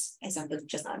variabilities. Example,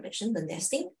 just now I mentioned the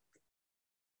nesting.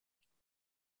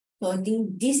 So I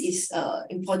think this is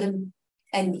important,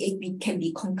 and it can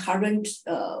be concurrent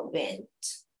when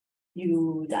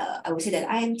I would say that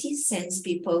IMT sends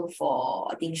people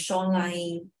for, I think,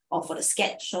 shoreline or for the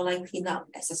SCAT shoreline cleanup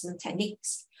assessment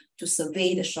techniques to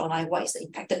survey the shoreline, what is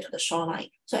impacted to the shoreline.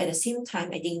 So at the same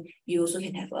time, I think you also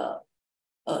can have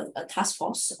a task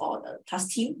force or a task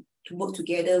team to work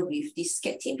together with these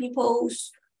SCAT team people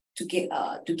to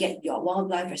get your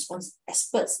wildlife response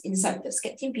experts inside the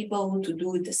SCAT team people to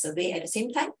do the survey at the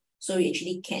same time. So you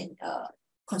actually can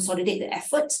consolidate the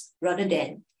efforts rather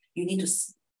than you need to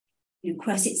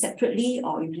request it separately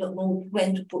or you don't know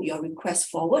when to put your request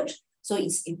forward. So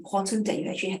it's important that you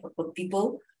actually have a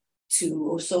people to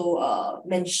also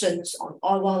mention on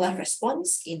all wildlife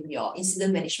response in your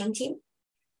incident management team.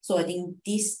 So I think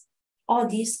all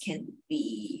these can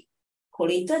be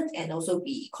collated and also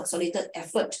be consolidated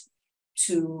effort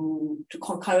to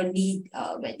concurrently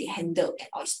when they handle an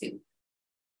oil spill.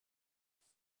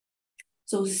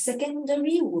 So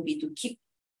secondary will be to keep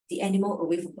the animal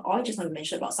away from the oil. Just now we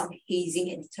mentioned about some hazing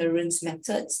and deterrence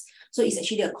methods. So it's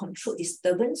actually a controlled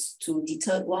disturbance to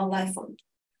deter wildlife from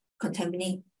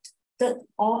contaminated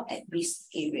or at-risk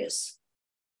areas.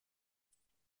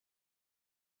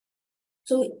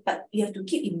 So, but you have to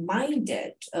keep in mind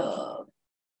that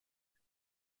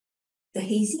the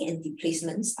hazing and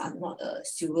displacements are not a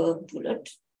silver bullet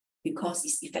because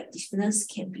its effectiveness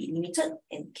can be limited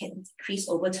and can decrease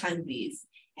over time with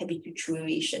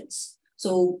habituations.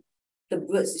 So the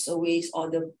birds is always, or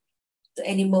the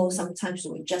animals sometimes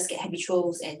will just get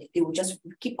habituals and they will just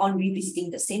keep on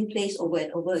revisiting the same place over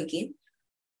and over again.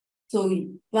 So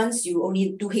once you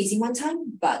only do hazing one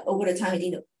time, but over the time, I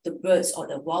think the birds or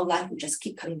the wildlife will just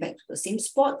keep coming back to the same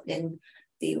spot, then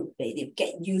they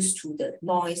get used to the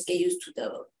noise, get used to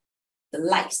the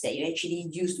lights that you actually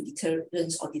use to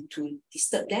deterrence or to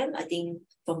disturb them, I think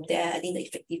from there, I think the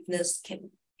effectiveness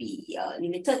can be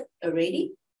limited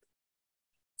already.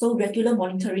 So regular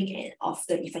monitoring of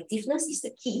the effectiveness is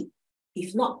the key.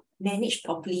 If not managed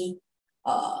properly,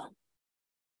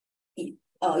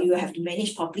 you have to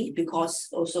manage properly, because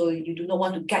also you do not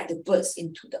want to guide the birds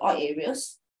into the oil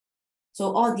areas.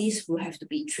 So all these will have to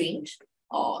be trained,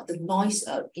 or the noise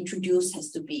introduced has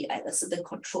to be at a certain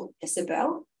controlled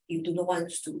decibel. You do not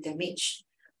want to damage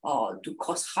or to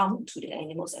cause harm to the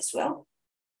animals as well.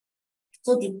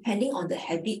 So depending on the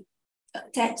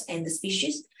habitat and the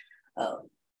species,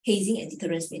 hazing and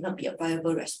deterrence may not be a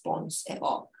viable response at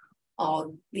all.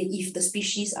 Or if the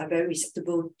species are very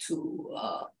susceptible to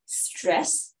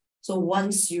stress, so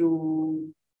once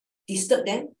you disturb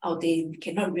them or they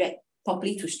cannot react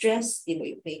properly to stress,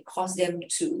 it may cause them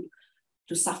to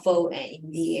suffer and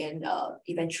in the end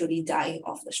eventually die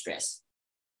of the stress.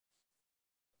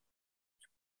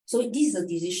 So these are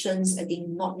decisions I think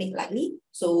not made lightly.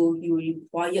 So you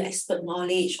require expert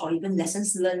knowledge or even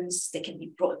lessons learned that can be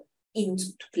brought into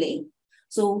play.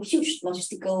 So huge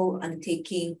logistical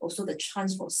undertaking, also the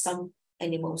chance for some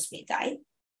animals may die.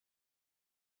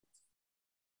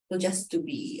 So just to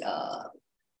be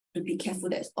careful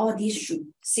that all these should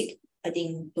seek, I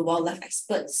think, the wildlife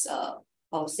experts,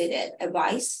 I'll say that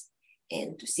advice,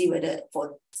 and to see whether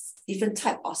for different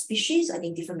type of species, I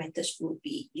think different methods will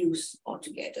be used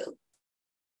altogether.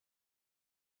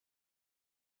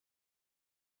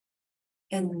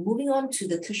 And moving on to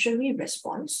the tertiary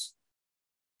response.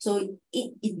 So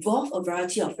it involved a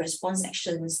variety of response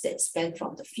actions that span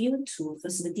from the field to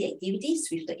facility activities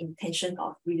with the intention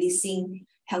of releasing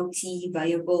healthy,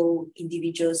 viable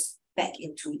individuals back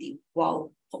into the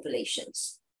wild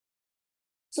populations.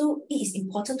 So it is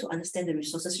important to understand the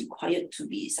resources required to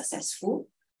be successful.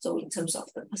 So in terms of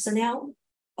the personnel,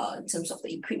 in terms of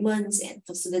the equipment and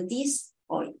facilities,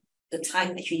 or the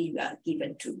time actually you are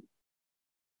given to.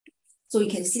 So you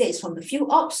can see that it's from the field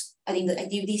ops. I think the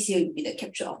activities here will be the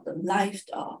capture of the live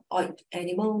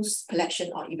animals,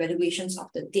 collection or evaluations of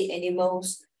the dead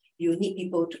animals. You need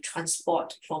people to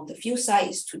transport from the field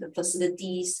sites to the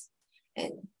facilities,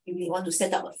 and you may want to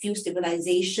set up a few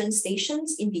stabilization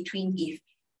stations in between if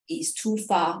it is too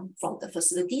far from the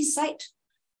facility site.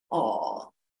 Or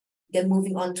then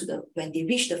moving on to when they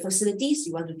reach the facilities,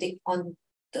 you want to take on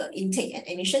the intake and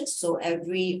emissions. So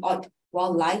every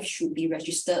wildlife should be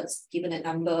registered, given a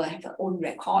number, have their own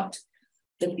record,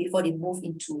 then before they move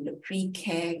into the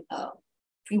pre-care,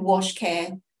 pre-wash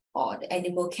care or the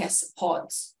animal care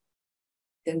supports.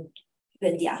 Then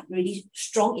when they are really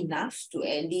strong enough to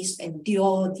at least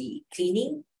endure the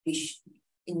cleaning, which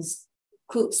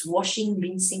includes washing,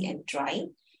 rinsing, and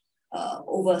drying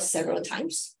over several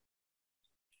times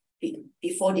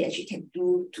before they actually can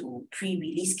do to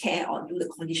pre-release care or do the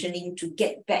conditioning to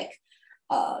get back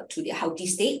to their healthy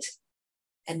state.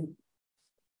 And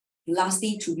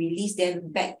lastly, to release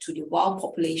them back to the wild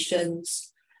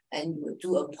populations, and we'll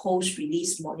do a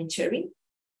post-release monitoring.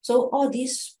 So all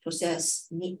this process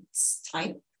needs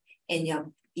time, and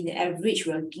in the average,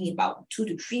 we're looking about 2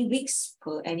 to 3 weeks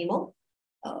per animal.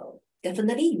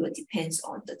 Definitely, it will depend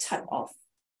on the type of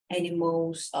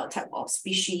animals, type of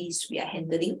species we are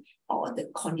handling, or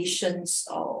the conditions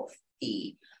of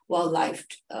the wildlife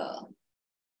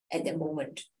at that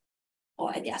moment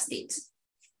or at their state.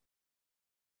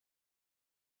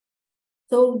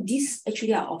 So these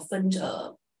actually are often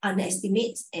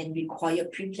underestimated and require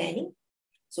pre-planning.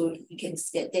 So you can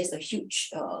see that there's a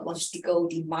huge logistical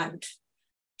demand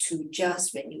to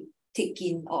just when you take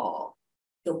in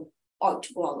the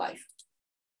wildlife.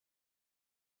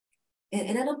 And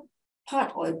another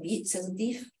part or a bit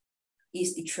sensitive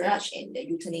is the triage and the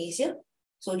euthanasia.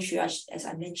 So triage, as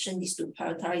I mentioned, is to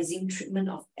prioritizing treatment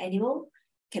of animal,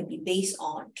 can be based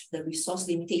on the resource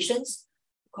limitations,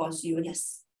 because you have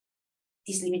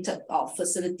these limited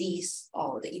facilities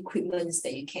or the equipments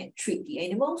that you can treat the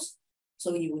animals.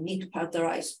 So you will need to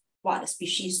prioritize what are the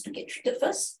species to get treated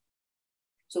first.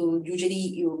 So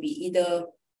usually it will be either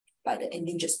by the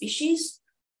endangered species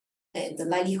and the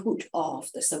livelihood of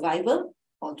the survivor,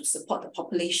 or to support the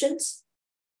populations.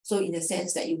 So in the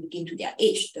sense that you look into their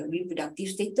age, the reproductive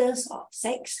status or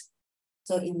sex.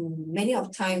 So in many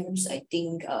of times, I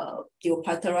think they will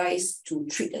prioritize to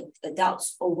treat the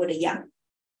adults over the young,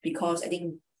 because I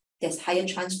think there's higher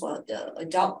chance for the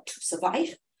adult to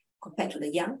survive compared to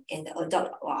the young, and the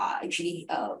adult are actually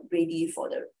ready for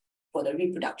the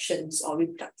reproductions or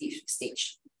reproductive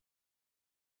stage.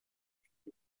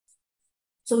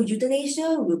 So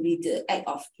euthanasia will be the act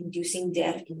of inducing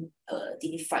death in a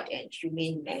dignified and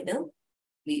humane manner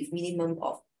with minimum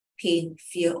of pain,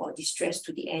 fear, or distress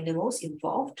to the animals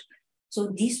involved.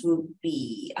 So this will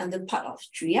be under part of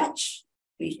triage,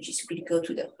 which is critical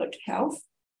to the herd health.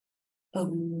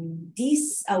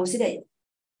 This, I would say that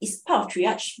it's part of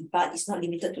triage, but it's not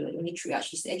limited to only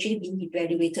triage. It's actually being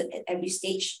evaluated at every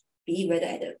stage, be it whether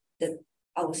at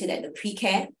I would say that the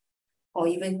pre-care, or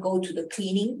even go to the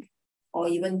cleaning, or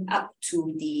even up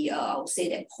to the, I would say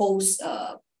that post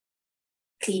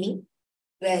cleaning,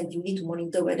 where you need to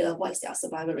monitor whether what is their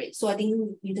survival rate. So I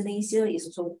think euthanasia is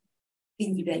also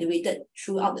being evaluated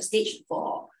throughout the stage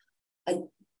for, I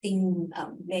think,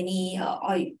 many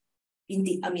I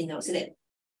would say that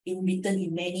been written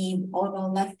in many all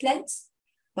wildlife plans,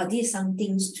 but these are some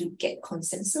things to get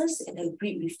consensus and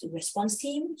agree with the response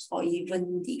teams or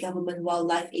even the government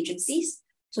wildlife agencies.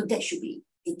 So that should be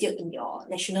detailed in your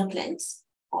national plans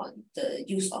on the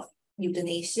use of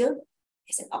euthanasia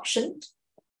as an option.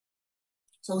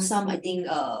 So some, I think,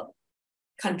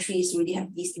 countries already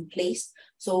have this in place.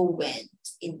 So when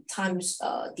in times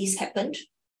this happened,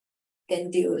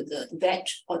 then the vet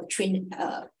or the trained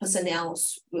personnel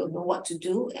will know what to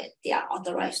do and they are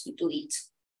authorized to do it.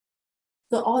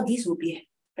 So all these will be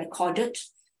recorded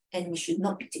and should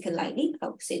not be taken lightly, I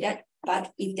would say that.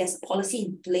 But if there's a policy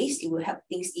in place, it will help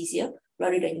things easier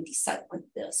rather than you decide on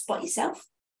the spot itself.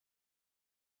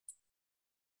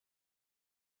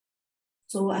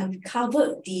 So I've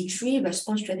covered the 3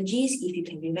 response strategies, if you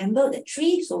can remember the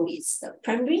 3. So it's the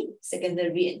primary,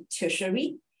 secondary, and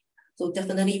tertiary. So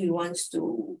definitely we want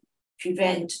to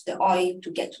prevent the oil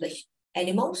to get to the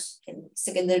animals. And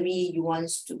secondary, you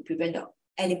want to prevent the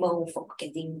animal from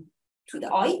getting to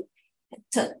the oil. And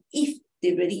third, if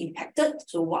they're really impacted,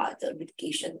 so what are the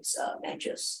mitigation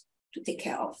measures to take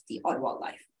care of the oil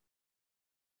wildlife?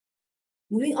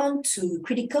 Moving on to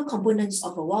critical components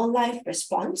of a wildlife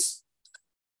response.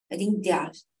 I think there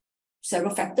are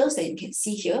several factors that you can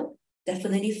see here.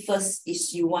 Definitely first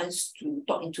is you want to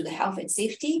talk into the health and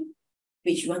safety,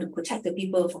 which you want to protect the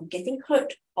people from getting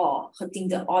hurt or hurting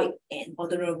the oil and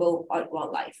vulnerable oil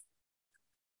wildlife.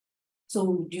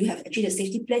 So do you have actually the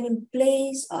safety plan in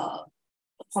place?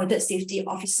 Appointed safety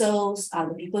officers, are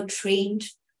the people trained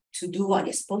to do what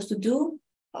they're supposed to do?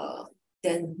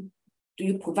 Then do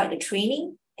you provide the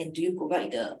training and do you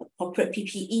provide the appropriate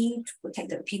PPE to protect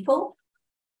the people?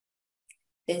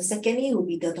 Then secondly will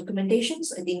be the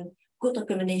documentations. I think good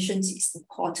documentations is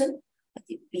important,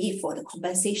 be it for the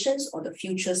compensations or the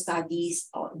future studies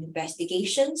or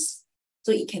investigations.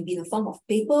 So it can be in the form of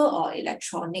paper or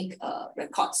electronic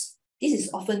records. This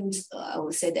is often, I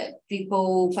would say that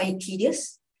people find it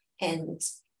tedious,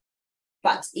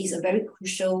 but it's a very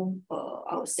crucial,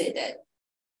 I would say that,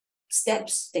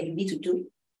 steps that you need to do,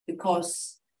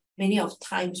 because many of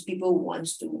times people want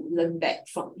to learn back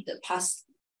from the past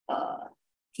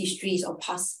histories or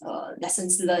past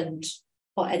lessons learned,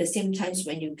 or at the same time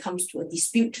when it comes to a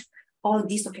dispute, all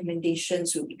these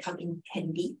documentations will become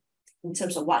handy in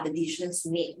terms of what the decisions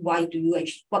made, why do you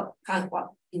actually,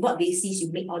 in what basis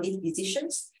you make all these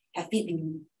decisions, have it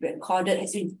been recorded,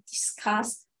 has it been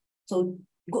discussed? So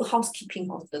good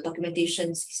housekeeping of the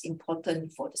documentations is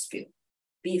important for dispute,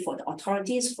 be it for the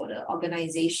authorities, for the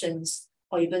organizations,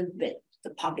 or even with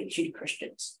the public actually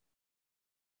questions.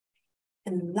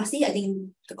 And lastly, I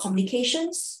think the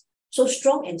communications. So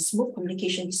strong and smooth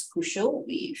communication is crucial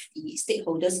with the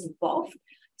stakeholders involved.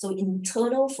 So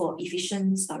internal for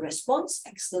efficient response,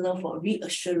 external for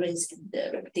reassurance and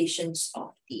the reputations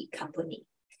of the company.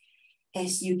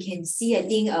 As you can see, I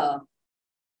think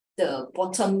the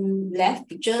bottom left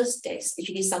pictures, there's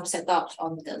actually some setups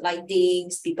on the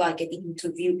lightings, people are getting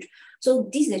interviewed. So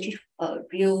this is actually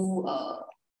real,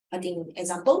 I think,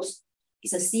 examples.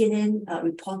 It's a CNN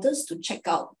reporters to check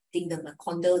out, I think, the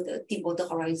Macondo, the Deepwater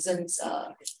Horizons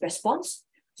response.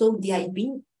 So they are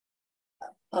being,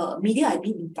 media are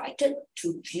being invited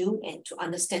to view and to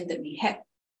understand the rehab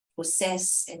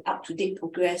process and up-to-date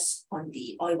progress on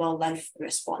the oil wildlife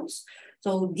response.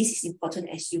 So this is important,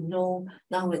 as you know,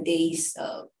 nowadays,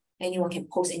 anyone can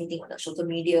post anything on the social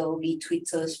media, be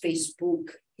Twitter, Facebook,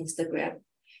 Instagram,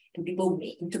 and people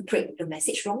may interpret the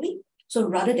message wrongly. So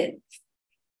rather than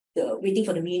waiting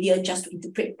for the media just to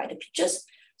interpret by the pictures,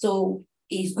 so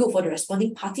it's good for the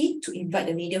responding party to invite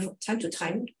the media from time to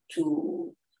time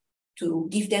to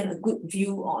give them a good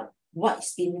view on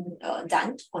what's been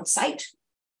done on site.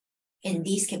 And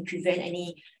these can prevent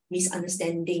any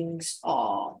misunderstandings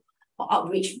or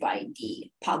outrage by the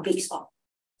publics or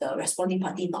the responding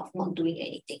party not doing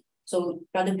anything. So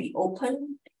rather be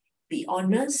open, be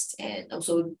honest, and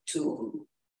also to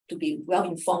be well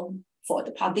informed for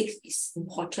the public is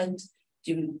important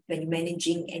when you're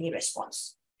managing any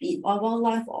response, be it on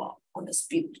wildlife or on the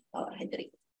dispute handling.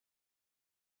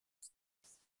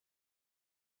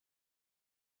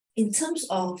 In terms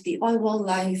of the oil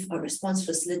wildlife response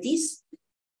facilities,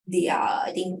 there are,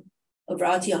 I think, a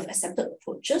variety of accepted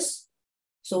approaches.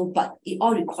 So, but it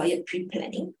all required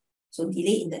pre-planning. So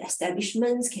delay in the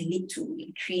establishments can lead to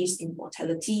increase in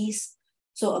mortalities.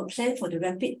 So a plan for the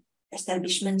rapid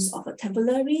establishments of a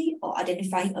temporary or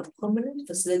identifying a permanent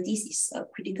facilities is a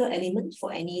critical element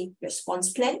for any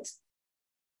response plan.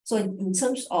 So in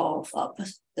terms of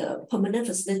the permanent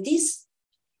facilities,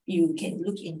 you can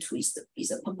look into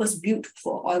is a purpose built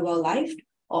for oil wildlife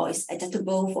or is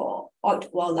adaptable for oil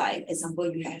wildlife.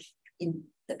 Example, you have in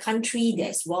the country,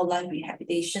 there's wildlife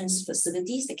rehabilitation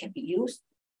facilities that can be used.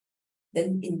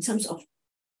 Then in terms of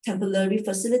temporary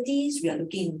facilities, we are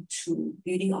looking into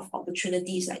building of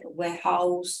opportunities like the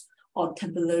warehouse or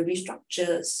temporary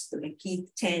structures, the recce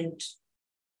tent.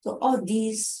 So all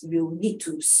these will need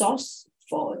to source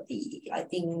for I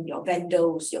think, your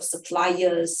vendors, your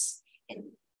suppliers, and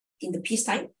in the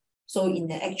peacetime. So in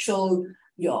the actual,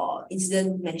 your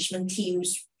incident management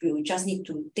teams will just need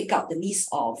to take out the list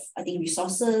of, I think,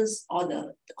 resources or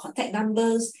the contact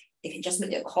numbers. They can just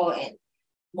make their call and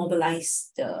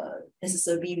mobilize the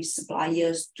necessary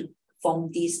suppliers to form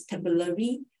these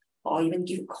temporary or even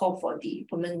give a call for the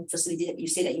permanent facility that you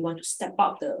say that you want to step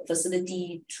up the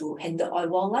facility to handle oil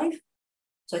wildlife.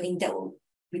 So I think that will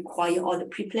require all the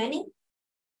pre-planning.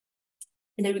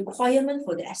 And the requirement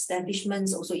for the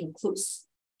establishments also includes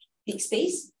big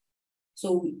space.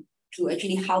 So to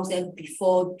actually house them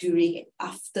before, during, and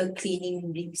after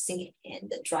cleaning, rinsing, and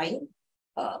the drying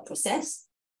process.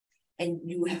 And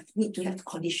you need to have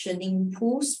conditioning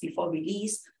pools before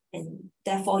release, and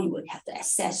therefore you will have the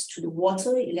access to the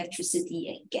water, electricity,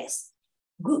 and gas.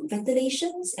 Good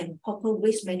ventilations and proper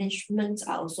waste management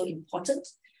are also important.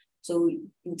 So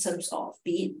in terms of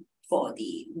be it for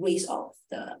the waste of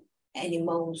the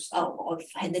animals or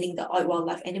handling the oil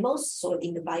wildlife animals, so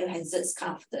in the biohazards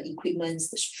kind of the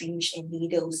equipments, the syringe and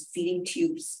needles, feeding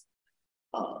tubes,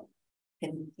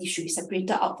 and it should be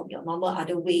separated out from your normal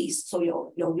other waste. So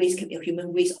your waste can be a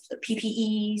human waste of the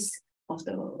PPEs, of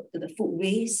the food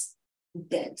waste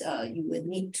that you will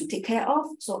need to take care of.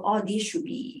 So all these should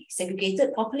be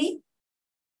segregated properly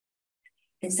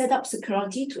and set up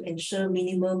security to ensure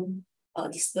minimum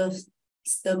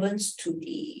disturbance to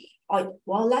the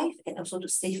wildlife and also to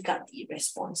safeguard the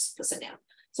response personnel.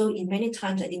 So in many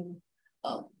times, I think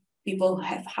people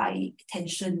have high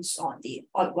tensions on the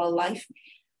wildlife.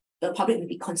 The public may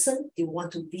be concerned, they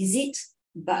want to visit,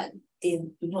 but they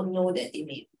do not know that they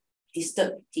may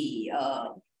disturb the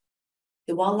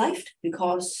wildlife,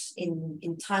 because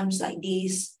in times like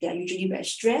these, they are usually very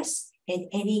stressed, and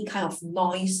any kind of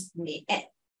noise may add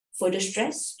further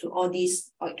stress to all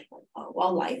these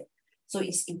wildlife. So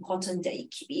it's important that you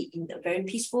keep it in a very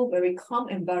peaceful, very calm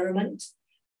environment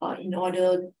in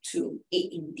order to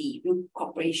aid in the root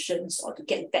corporations or to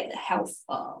get back the health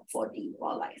for the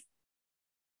wildlife.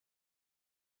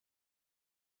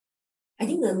 I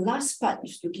think the last part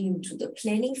is looking into the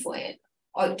planning for an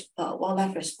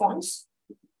wildlife response.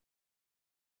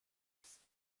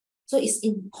 So it's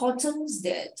important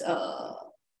that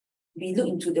we look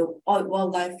into the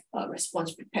wildlife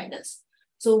response preparedness.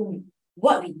 So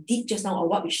what we did just now, or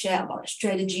what we share about the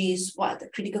strategies, what are the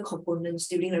critical components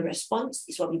during the response,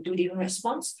 is what we do during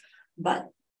response. But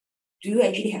do you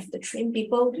actually have the trained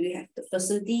people? Do you have the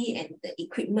facility and the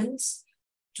equipments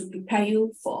to prepare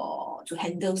you to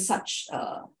handle such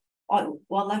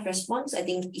wildlife response? I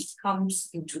think it comes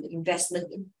into the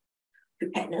investment in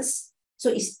preparedness. So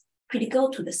it's critical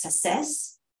to the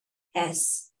success,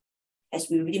 as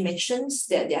we already mentioned,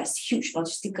 that there's huge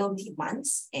logistical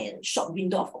demands and short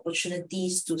window of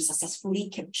opportunities to successfully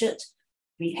capture,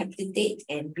 rehabilitate,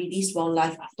 and release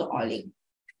wildlife after oiling.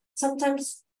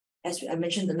 Sometimes, as I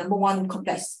mentioned, the number one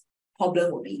complex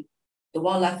problem will be the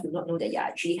wildlife do not know that you're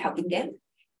actually helping them.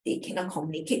 They cannot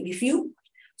communicate with you.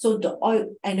 So the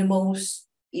oil animals,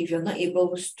 if you're not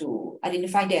able to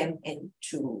identify them and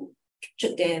to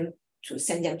capture them, to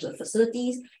send them to the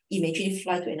facilities, it may actually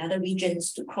fly to another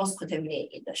regions to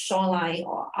cross-contaminate in the shoreline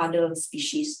or other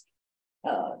species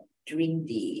during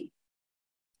the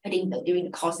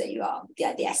course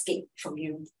that they escape from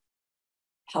you.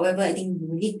 However, I think you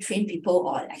need trained people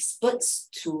or experts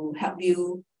to help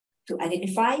you to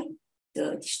identify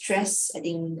the distress, I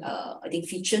think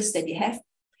features that they have.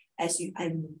 As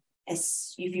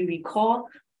if you recall,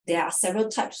 there are several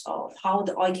types of how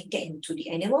the oil can get into the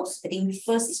animals. I think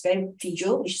first is very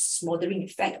visual, which is smothering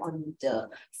effect on the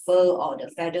fur or the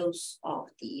feathers of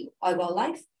the oil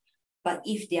wildlife. But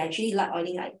if they actually like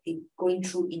oiling, like they going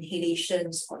through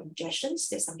inhalations or ingestions,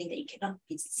 there's something that you cannot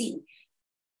be seen,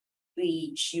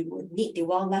 which you would need the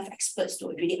wildlife experts to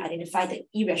really identify the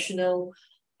irrational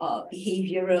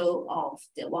behavioral of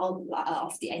the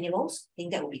of the animals. I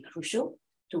think that will be crucial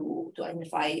to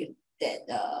identify that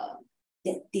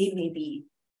that they may be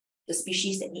the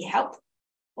species that need help,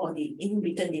 or in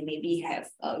return they maybe have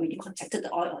really contacted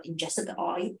the oil or ingested the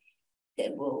oil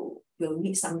that will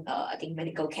need some I think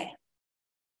medical care.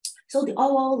 So the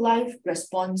all wildlife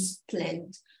response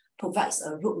plan provides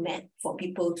a roadmap for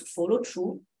people to follow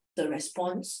through the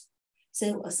response.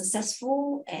 So a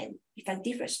successful and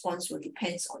effective response will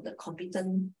depend on the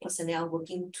competent personnel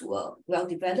working to a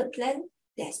well-developed plan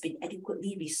that has been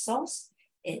adequately resourced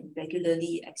and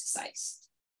regularly exercised.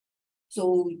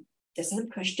 So there's some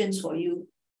questions for you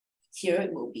here.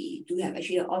 It will be, do you have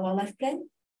actually an all wildlife plan?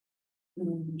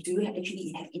 Do you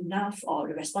actually have enough or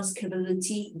the response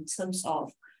capability in terms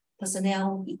of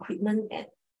personnel, equipment, and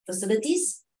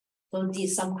facilities? So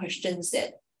these are some questions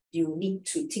that you need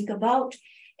to think about.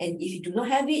 And if you do not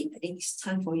have it, I think it's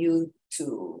time for you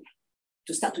to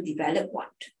start to develop one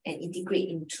and integrate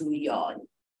into your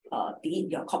be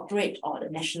it your corporate or the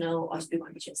national oil spill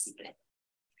contingency plan.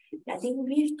 I think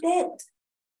with that,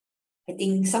 I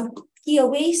think some key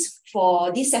takeaways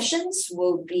for these sessions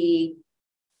will be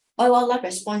oil wildlife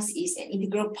response is an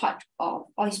integral part of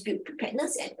oil spill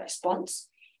preparedness and response.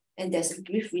 And there's a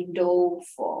brief window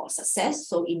for success,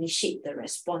 so initiate the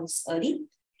response early.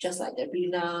 Just like the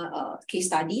RINA case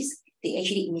studies, they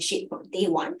actually initiate from day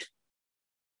one.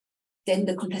 Then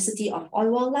the complexity of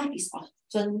oil wildlife is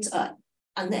often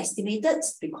underestimated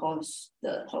because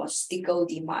the logistical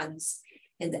demands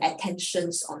and the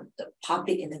attentions on the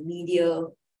public and the media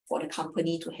for the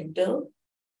company to handle.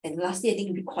 And lastly, I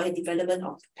think require development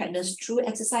of preparedness through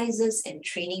exercises and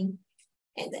training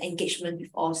and the engagement with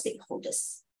all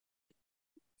stakeholders.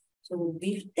 So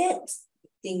with that, I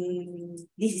think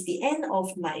this is the end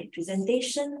of my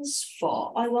presentations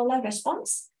for oil wildlife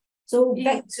response. So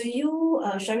back to you,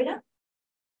 Sharina.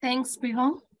 Thanks,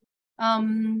 Prihong.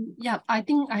 Yeah, I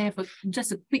think I have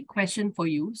just a quick question for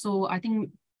you. So I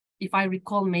think if I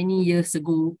recall many years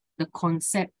ago, the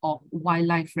concept of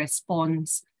wildlife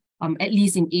response, at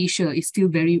least in Asia,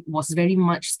 was very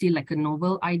much still like a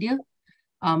novel idea.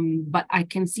 But I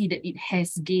can see that it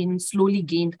has slowly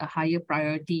gained a higher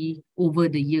priority over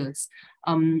the years.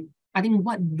 I think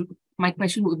my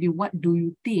question would be, what do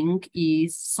you think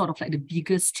is sort of like the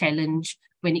biggest challenge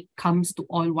when it comes to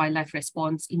oil wildlife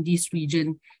response in this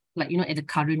region, like, at the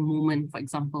current moment, for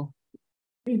example?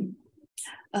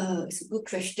 It's a good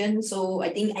question. So I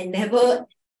think I never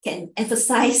can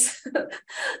emphasize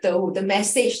the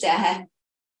message that I have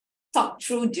talked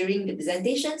through during the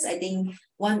presentations. I think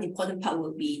one important part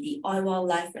will be the oil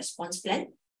wildlife response plan.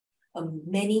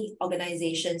 Many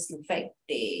organizations, in fact,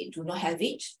 they do not have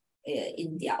it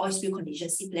in their oil spill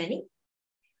contingency planning.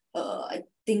 I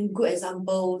think good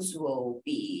examples will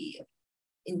be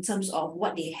in terms of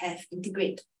what they have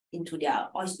integrated into their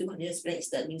oil spill contingency plan is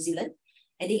the New Zealand.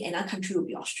 I think another country will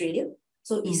be Australia.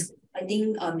 So it's, I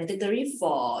think, mandatory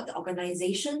for the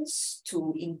organizations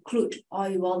to include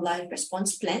oil wildlife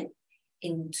response plan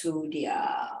into their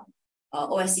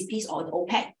OSCPs or the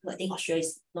OPEC. I think Australia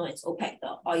is known as OPEC,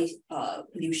 the Oil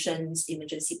Pollution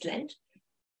Emergency Plan.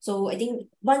 So I think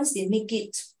once they make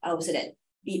it, I would say that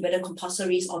be whether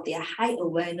compulsories or their high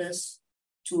awareness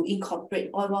to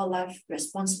incorporate oil wildlife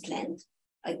response plan,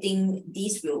 I think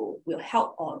these will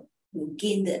help or will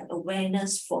gain the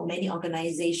awareness for many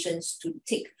organizations to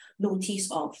take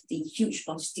notice of the huge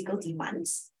logistical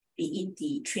demands, be it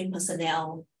the trained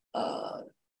personnel,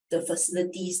 the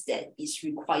facilities that is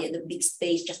required, the big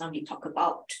space just now we talk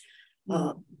about,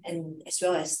 and as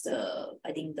well as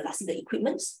lastly the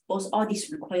equipments. All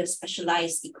these require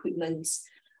specialized equipments,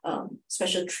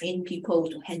 special trained people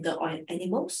to handle oil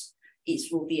animals. It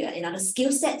will be another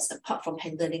skill set apart from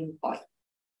handling oil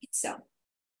itself.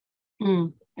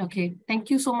 Okay, thank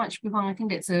you so much, Prihong. I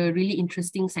think that's a really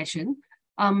interesting session.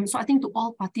 So I think to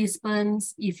all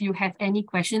participants, if you have any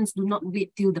questions, do not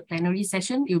wait till the plenary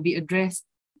session. It will be addressed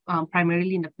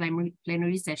primarily in the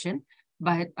plenary session,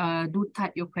 but do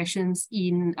type your questions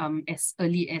in as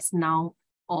early as now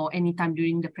or anytime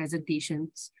during the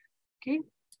presentations. Okay.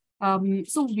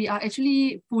 So we are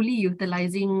actually fully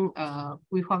utilizing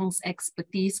Prihong's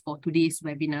expertise for today's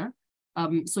webinar.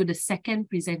 So the second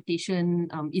presentation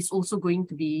is also going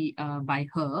to be by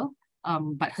her,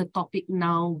 but her topic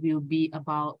now will be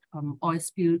about oil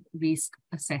spill risk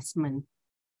assessment.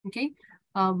 Okay,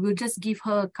 we'll just give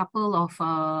her a couple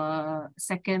of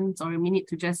seconds or a minute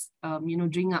to just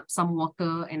drink up some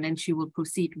water, and then she will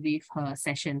proceed with her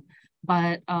session.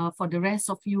 But for the rest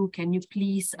of you, can you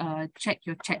please check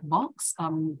your chat box?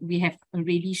 We have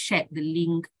already shared the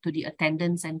link to the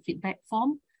attendance and feedback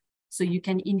form. So you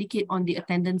can indicate on the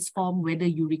attendance form whether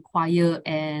you require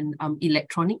an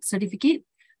electronic certificate.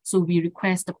 So we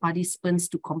request the participants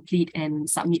to complete and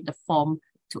submit the form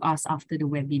to us after the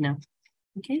webinar.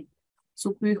 Okay,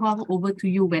 so Pui Huang, over to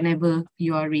you whenever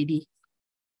you are ready.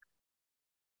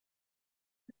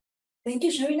 Thank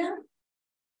you, Sharina.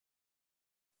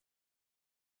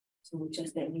 So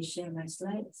just let me share my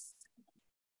slides.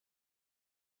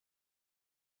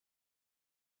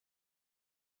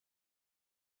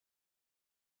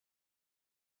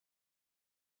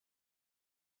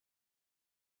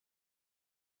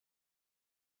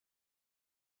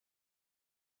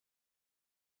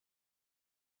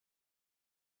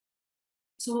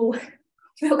 So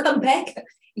welcome back.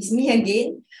 It's me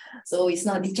again. So it's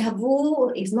not deja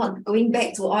vu, it's not going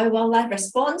back to oil wildlife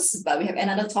response, but we have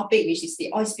another topic, which is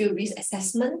the oil spill risk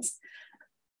assessment.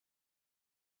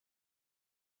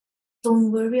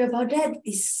 Don't worry about that.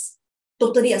 It's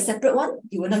totally a separate one.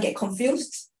 You will not get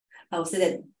confused. I will say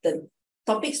that the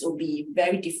topics will be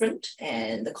very different,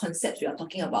 and the concepts we are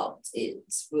talking about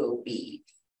will be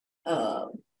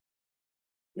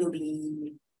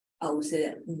I would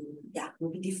say that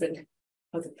will be different.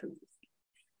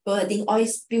 But I think oil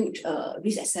spill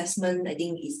risk assessment, I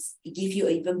think it gives you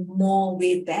even more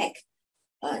way back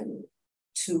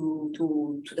to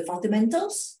the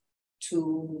fundamentals,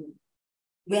 to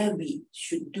where we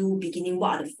should do beginning,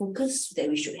 what are the focus that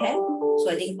we should have. So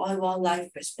I think oil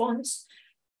wildlife response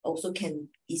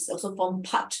is also form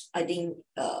part, I think,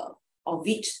 of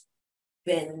it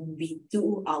when we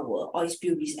do our oil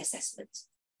spill risk assessment.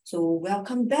 So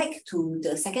welcome back to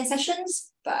the second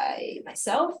sessions by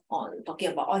myself on talking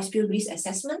about oil spill risk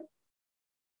assessment.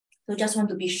 So just want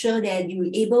to be sure that you're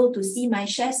able to see my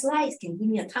share slides. Can give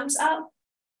me a thumbs up.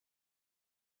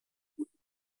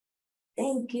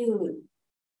 Thank you.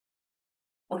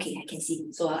 Okay, I can see.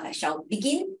 So I shall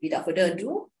begin without further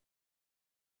ado.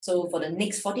 So for the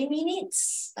next 40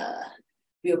 minutes,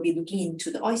 we'll be looking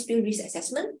into the oil spill risk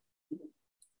assessment.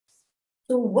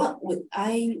 So what would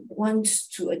I want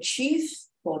to achieve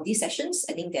for these sessions?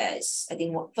 I think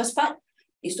first part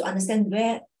is to understand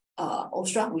where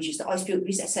OSTRA, which is the oil spill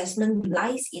risk assessment,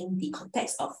 lies in the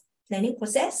context of planning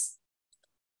process.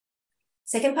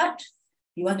 Second part,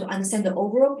 you want to understand the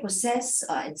overall process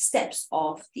and steps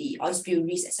of the oil spill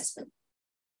risk assessment.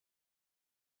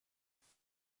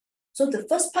 So the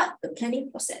first part, the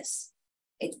planning process,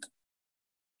 it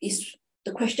is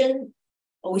the question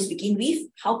always begin with,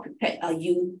 how prepared are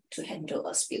you to handle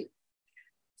a spill?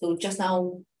 So just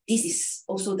now, this is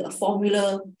also the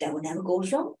formula that will never go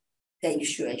wrong, that you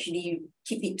should actually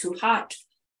keep it to heart,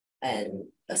 and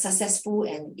a successful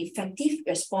and effective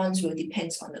response will depend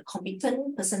on the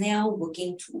competent personnel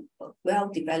working to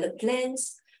well-developed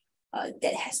plans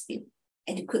that has been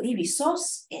adequately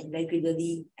resourced and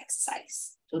regularly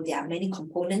exercised. So there are many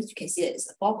components. You can see that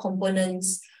it's 4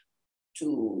 components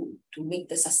to make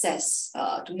the success,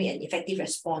 to make an effective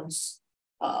response,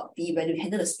 be whether you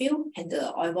handle the spill and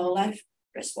the oil wildlife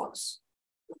response.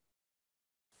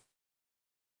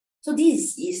 So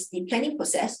this is the planning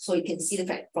process. So you can see the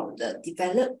fact from the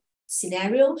develop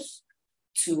scenarios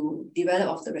to develop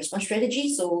of the response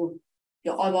strategy. So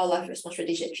your oil wildlife response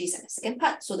strategy actually is the second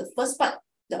part. So the first part,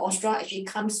 the OSTRA actually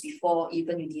comes before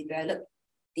even you develop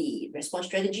the response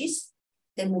strategies.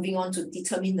 Then moving on to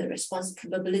determine the response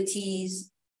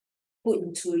capabilities, put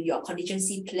into your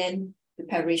contingency plan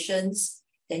preparations.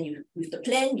 Then with the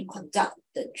plan, you conduct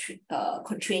the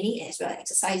training as well as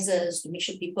exercises to make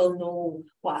sure people know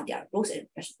what are their roles and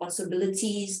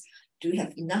responsibilities. Do you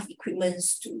have enough equipment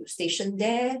to station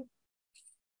there?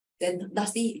 Then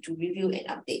lastly, to review and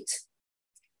update.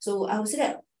 So I would say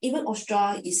that even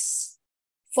OSTRA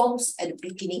forms at the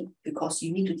beginning because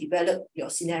you need to develop your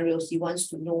scenarios. You want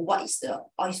to know what is the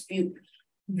oil spill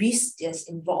risk that's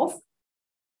involved.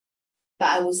 But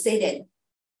I would say that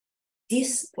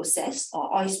this process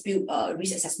or oil spill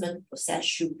risk assessment process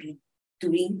should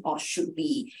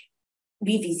be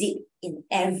revisit in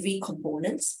every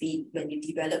component, be when you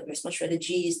develop response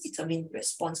strategies, determine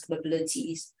response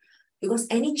capabilities. Because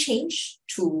any change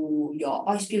to your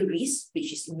oil spill risk,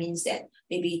 which means that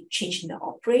maybe change in the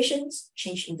operations,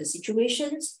 change in the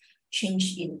situations,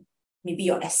 change in maybe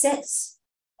your assets,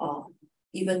 or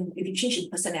even if you change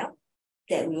in personnel,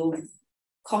 that will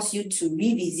cause you to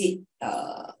revisit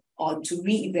or to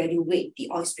reevaluate the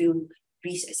oil spill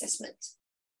risk assessment.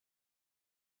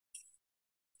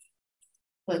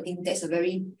 So I think that's a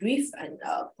very brief and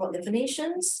broad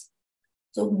definitions.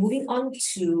 So moving on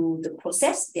to the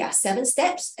process, there are 7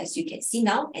 steps, as you can see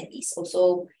now, and it's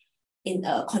also in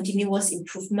a continuous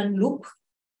improvement loop.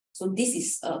 So this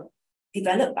is a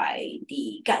developed by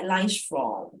the guidelines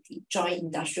from the Joint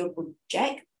Industrial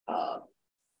Project.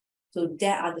 So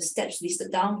there are the steps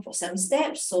listed down for 7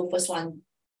 steps. So first one,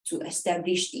 to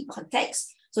establish the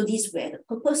context. So these were the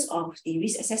purpose of the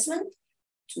risk assessment,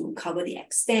 to cover the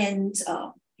extent,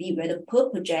 be whether per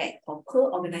project or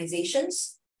per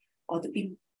organizations, or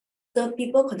the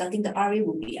people conducting the RA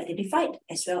will be identified,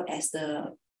 as well as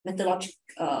the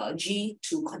methodology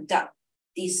to conduct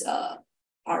this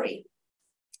RA.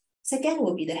 Second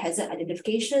will be the hazard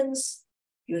identifications.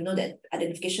 You know that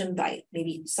identification by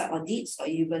maybe site audits or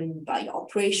even by your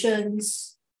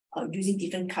operations, using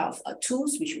different kind of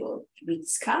tools, which we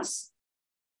discuss.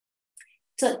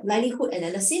 Third, livelihood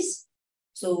analysis.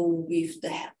 So with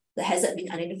the hazard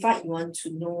being identified, you want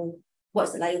to know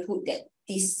what's the likelihood that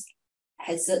these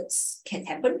hazards can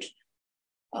happen.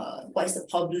 What is the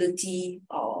probability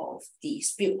of the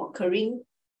spill occurring?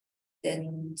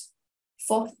 Then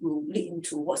fourth will lead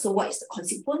into what is the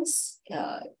consequence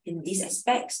in these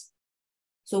aspects.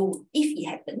 So if it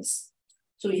happens,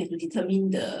 so you have to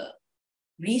determine the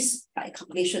risk by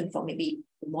calculation for maybe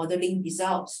the modeling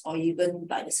results, or even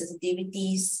by the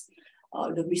sensitivities,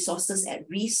 the resources at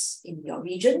risk in your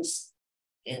regions,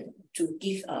 and to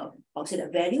give also the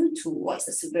value to what is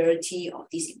the severity of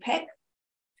this impact.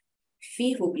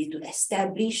 Fifth will be to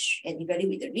establish and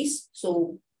evaluate the risk.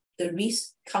 So the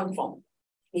risk come from,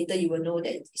 later you will know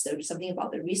that it's something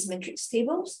about the risk matrix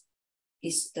tables.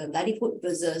 Is the likelihood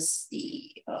versus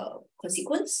the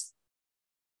consequence.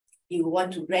 You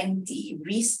want to rank the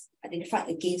risk identified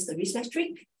against the risk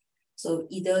metric. So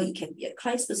either it can be a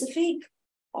client specific,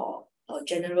 or a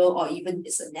general, or even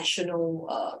it's a national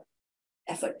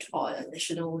effort or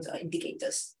national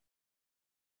indicators.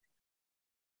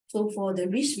 So for the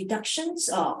risk reductions,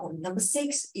 on number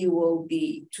 6, it will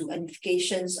be to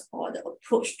identifications or the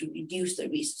approach to reduce the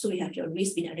risk. So you have your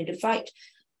risk being identified,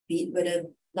 be it whether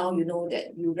now you know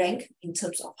that you rank in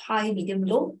terms of high, medium,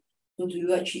 low. So do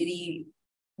you actually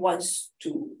want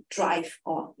to drive,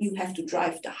 or you have to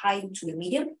drive the high to the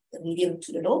medium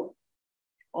to the low,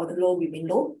 or the low remain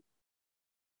low?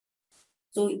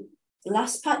 So the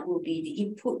last part will be the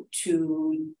input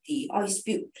to the oil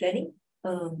spill planning.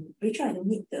 Rachel, I don't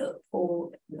need the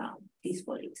poll now, please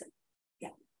for later. Yeah.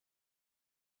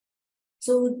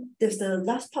 So there's the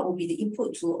last part will be the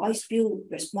input to oil spill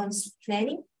response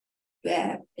planning,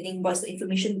 where I think what's the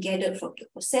information gathered from the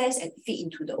process and feed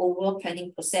into the overall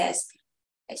planning process.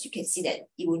 As you can see that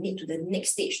it will need to the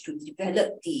next stage to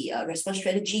develop the response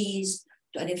strategies,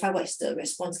 to identify what is the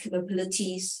response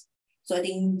capabilities. So I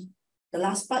think the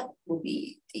last part will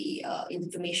be the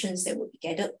information that will be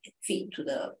gathered and feed into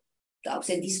the I would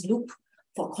say this loop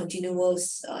for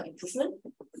continuous improvement.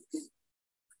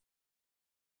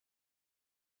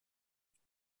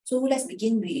 So let's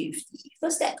begin with the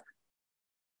first step.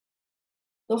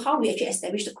 So how we actually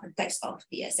establish the context of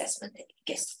the assessment. I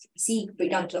guess see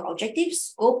breakdown to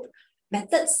objectives, scope,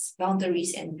 methods,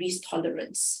 boundaries, and risk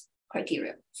tolerance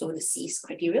criteria. So the C's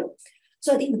criteria.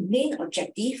 So I think the main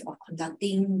objective of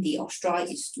conducting the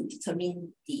OSTRA is to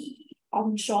determine the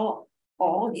onshore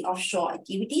or the offshore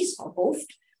activities, or both.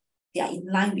 They are in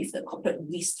line with the corporate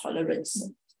risk tolerance.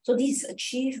 So this is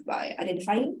achieved by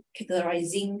identifying,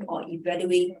 categorizing, or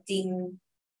evaluating,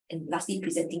 and lastly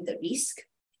presenting the risk.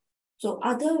 So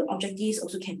other objectives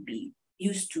also can be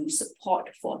used to support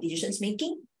for decisions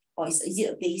making, or is it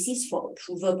a basis for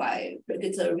approval by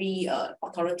regulatory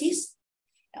authorities,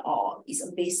 or is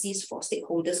a basis for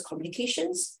stakeholders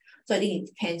communications. So I think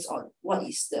it depends on what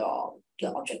is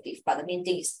your objective, but the main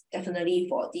thing is definitely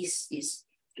for this is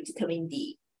to determine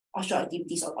the offshore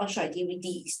activities or onshore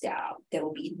activities that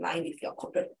will be in line with your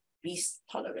corporate risk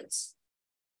tolerance.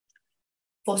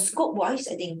 For scope wise,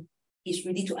 I think it's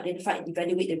really to identify and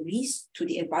evaluate the risk to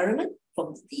the environment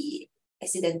from the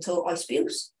accidental oil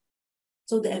spills.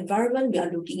 So the environment, we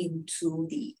are looking into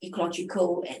the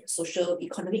ecological and social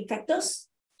economic factors.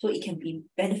 So it can be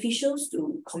beneficial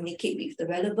to communicate with the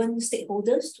relevant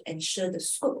stakeholders to ensure the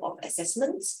scope of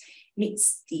assessments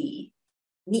meets the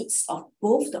needs of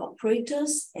both the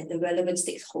operators and the relevant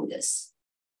stakeholders.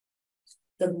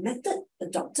 The method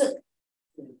adopted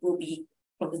will be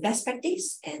from the best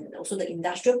practice and also the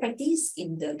industrial practice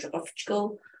in the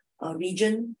geographical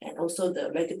region and also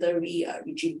the regulatory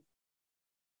regime.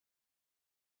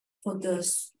 For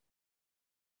this,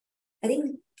 I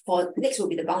think for next will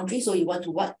be the boundary. So you want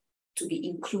what to be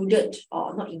included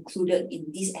or not included in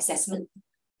this assessment.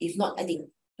 If not, I think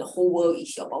the whole world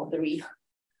is your boundary.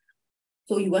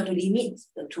 So you want to limit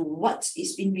to what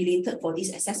is being related for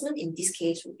this assessment. In this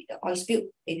case, will be the oil spill,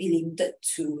 maybe limited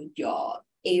to your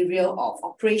area of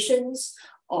operations,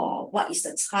 or what is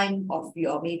the time of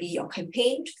your maybe your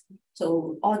campaign.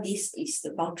 So all this is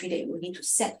the boundary that you will need to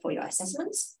set for your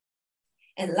assessments.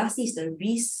 And lastly is the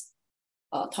risk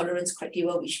tolerance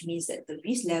criteria, which means that the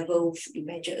risk level should be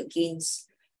measured against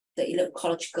the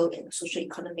ecological and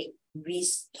socio-economic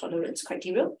risk tolerance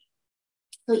criteria.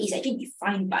 So it's actually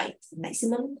defined by the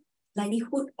maximum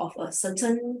likelihood of a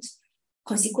certain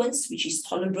consequence which is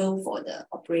tolerable for the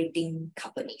operating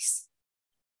companies.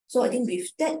 So I think with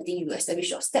that, I think you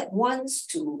establish your step ones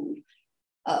to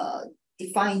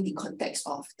define the context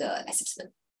of the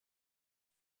assessment.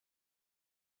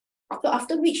 So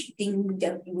after which, I think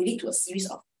that will lead to a series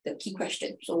of the key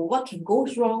questions. So what can go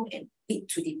wrong and lead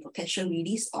to the potential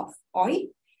release of oil?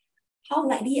 How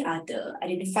likely are the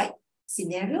identified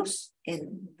scenarios?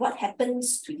 And what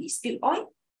happens to the spilled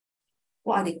oil?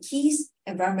 What are the key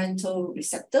environmental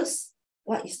receptors?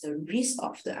 What is the risk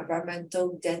of the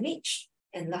environmental damage?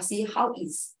 And lastly, how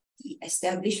is the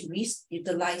established risk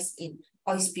utilized in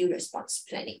oil spill response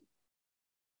planning?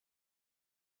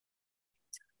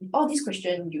 With all these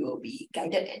questions, you will be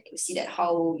guided and you'll see that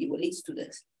how it will lead to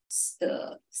the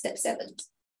step 7.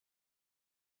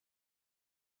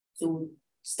 So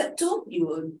step 2, you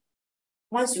will,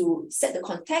 once you set the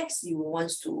context, you will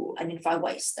want to identify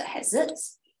what is the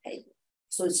hazards. Okay?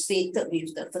 So it's stated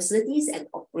with the facilities and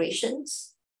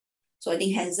operations. So I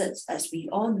think hazards, as we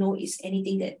all know, is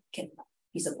anything that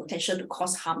is a potential to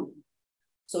cause harm.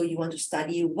 So you want to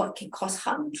study what can cause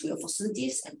harm to your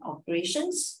facilities and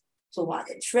operations. So what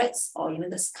are the threats or even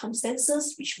the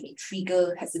circumstances which may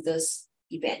trigger hazardous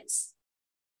events?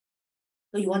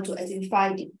 So you want to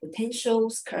identify the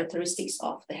potential characteristics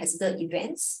of the hazardous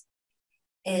events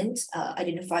and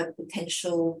identify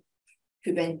potential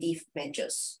preventive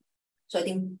measures. So I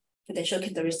think potential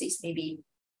characteristics may be,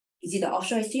 is it the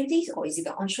offshore activities or is it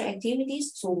the onshore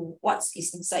activities? So what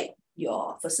is inside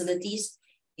your facilities?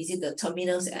 Is it the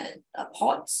terminals and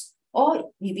ports?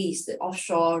 Or maybe it's the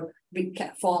offshore rig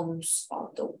platforms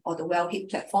or the wellhead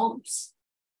platforms.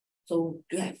 So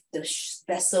do you have the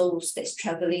vessels that's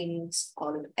traveling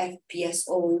or the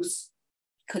FPSOs,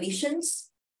 collisions,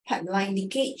 pipeline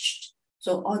leakage?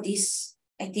 So all these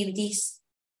activities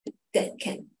that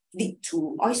can lead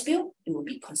to oil spill, it will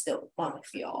be considered one of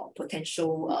your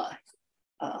potential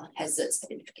hazards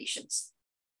identifications.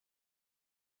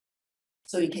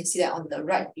 So you can see that on the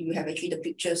right, you have actually the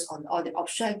pictures on all the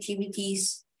offshore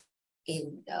activities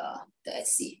in the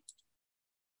ATSEA.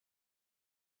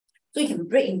 So you can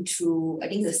break into, I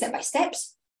think, the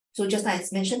step-by-steps. So just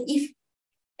as mentioned, if,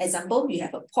 example, you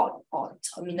have a port or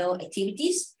terminal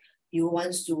activities, you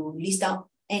want to list out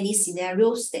any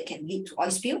scenarios that can lead to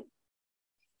oil spill.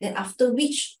 Then after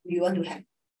which, you want to have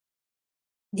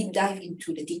deep dive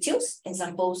into the details.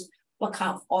 Examples, what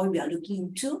kind of oil we are looking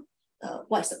into,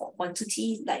 what is the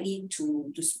quantity likely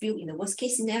to spill in the worst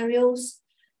case scenarios,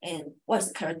 and what is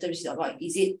the characteristics of oil?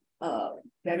 Is it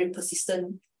very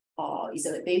persistent or is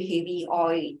it a very heavy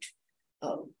oil?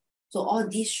 So all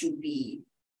this should be,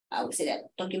 I would say that,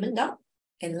 document down.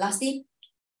 And lastly,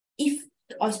 if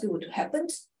the oil spill were to happen,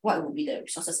 what will be the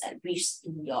resources at risk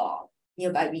in your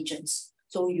nearby regions?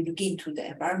 So you look into the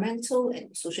environmental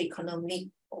and socio-economic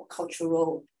or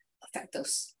cultural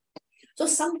factors. So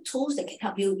some tools that can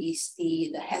help you is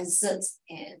the hazards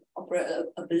and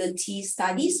operability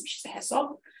studies, which is the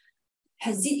HAZOP,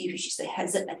 which is the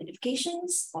hazard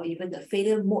identifications, or even the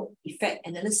failure mode effect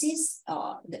analysis,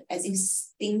 the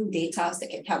existing data that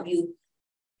can help you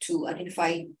to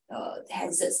identify the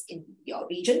hazards in your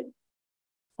region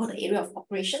or the area of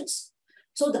operations.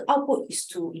 So the output is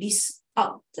to list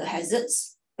out the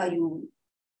hazards, but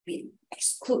we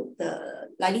exclude the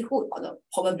likelihood or the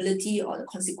probability or the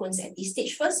consequence at this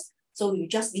stage first. So you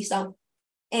just list out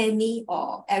any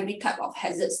or every type of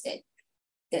hazards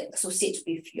that associates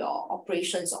with your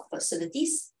operations or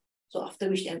facilities. So after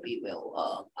which then we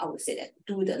will, I would say that,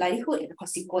 do the likelihood and the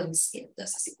consequence in the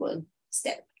subsequent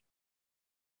step.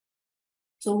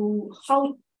 So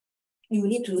how you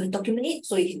need to document it,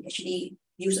 so you can actually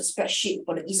use a spreadsheet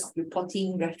for the ease of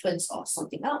reporting, reference, or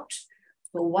sorting out.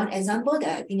 So one example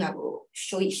that I think I will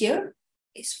show it here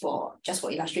is just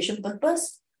for illustration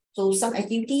purpose. So some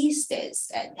activities that's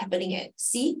happening at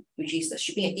sea, which is the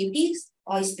shipping activities,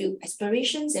 oil spill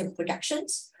explorations and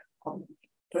productions.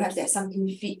 Perhaps there are some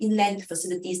inland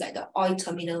facilities like the oil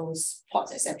terminals,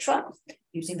 ports, etc.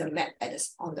 Using the map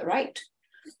on the right.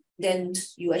 Then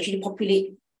you actually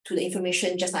populate to the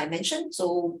information just like I mentioned.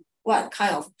 So what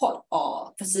kind of port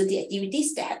or facility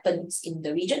activities that happens in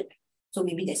the region. So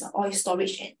maybe there's an oil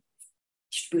storage and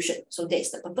distribution. So that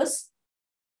is the purpose.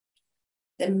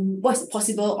 Then what's the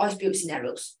possible oil spill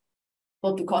scenarios?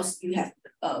 Well, because you have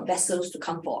vessels to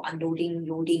come for unloading,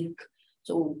 loading.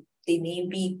 So they may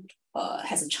be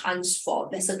has a chance for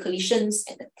vessel collisions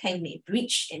and the tank may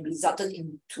breach and resulted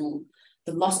into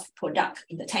the loss of product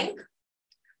in the tank.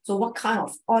 So what kind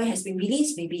of oil has been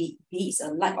released? Maybe it's a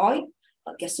light oil,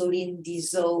 gasoline,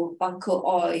 diesel, bunker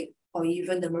oil, or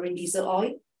even the marine diesel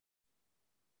oil.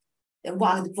 Then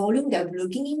what are the volume that we're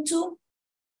looking into?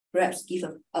 Perhaps give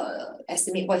an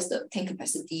estimate what is the tank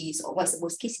capacities or what's the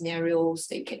worst case scenarios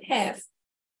they can have.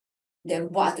 Then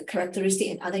what are the characteristics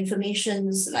and other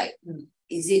informations, like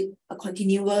is it a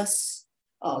continuous,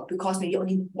 because maybe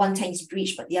only one tank is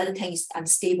breached, but the other tank is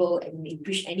unstable and may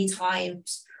breach any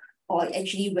times, or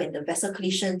actually when the vessel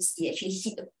collisions, it actually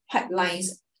hit the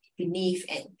pipelines beneath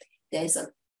and there's a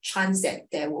chance that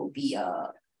there will be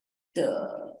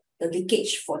the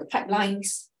leakage for the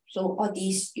pipelines. So all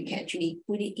these you can actually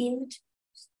put it in.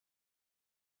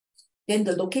 Then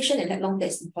the location and that long,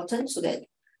 that's important so that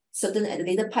certain at a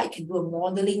later part can do a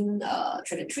modeling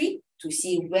trajectory to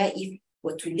see where if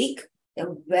were to leak,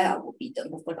 then where will be the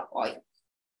movement of oil.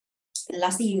 And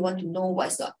lastly, you want to know what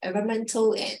is the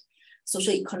environmental and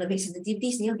social economic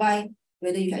sensitivities nearby,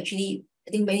 whether you actually,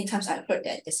 I think many times I've heard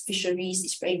that this fisheries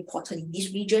is very important in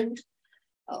this region.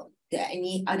 There are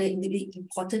any other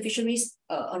important fisheries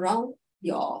around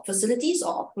your facilities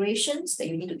or operations that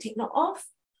you need to take note of,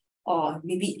 or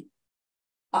maybe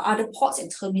other ports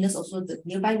and terminals, also the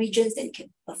nearby regions that can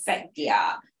affect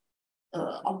their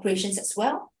operations as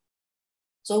well.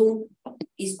 So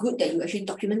it's good that you actually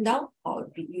document down or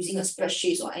be using a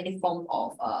spreadsheet or any form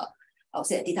of I'll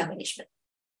say data management.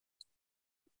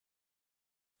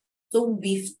 So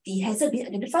with the hazard being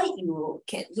identified, you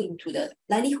can look into the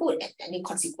likelihood and any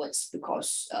consequence,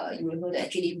 because you will know that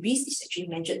actually risk is actually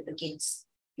measured against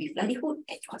with likelihood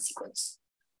and consequence.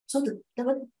 So the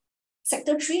number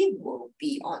sector 3 will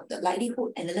be on the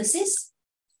likelihood analysis.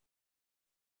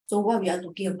 So what we are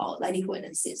talking about likelihood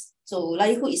analysis. So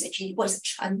likelihood is actually what is the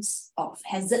chance of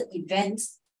hazard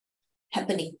events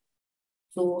happening.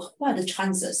 So what are the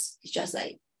chances? It's just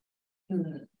like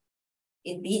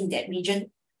in being in that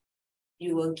region,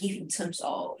 you will give in terms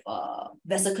of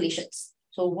vessel collisions.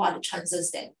 So what are the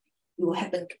chances that you will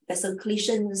happen vessel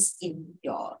collisions in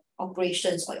your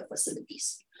operations or your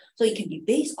facilities? So it can be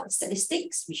based on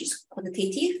statistics, which is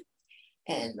quantitative,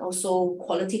 and also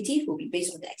qualitative will be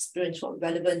based on the experience from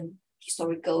relevant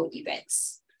historical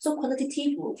events. So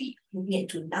quantitative will be looking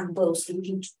into numbers,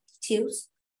 looking into details.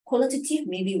 Qualitative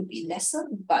maybe will be lesser,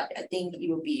 but I think it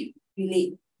will be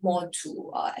related more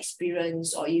to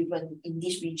experience, or even in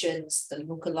these regions, the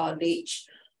local knowledge,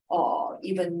 or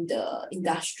even the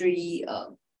industry,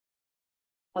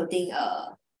 I think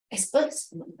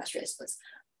experts, not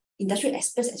industry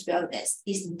experts as well as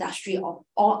this industry or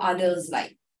all others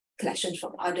like collections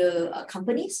from other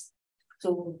companies.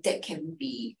 So that can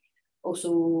be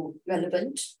also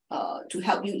relevant to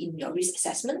help you in your risk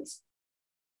assessments.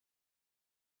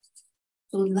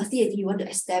 So lastly, I think you want to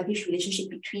establish relationship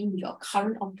between your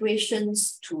current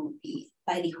operations to the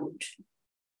livelihood.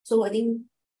 So I think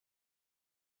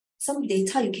some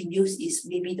data you can use is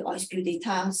maybe the oil spill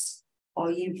data,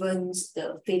 or even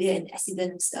the failure and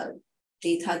accidents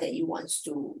data that you want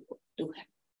to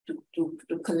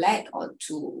collect or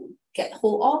to get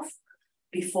hold of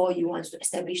before you want to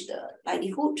establish the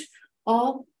livelihood,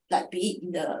 or like be it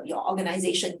in your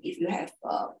organization. If you have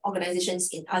organizations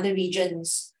in other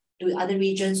regions, do other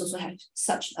regions also have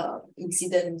such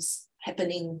incidents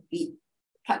happening, be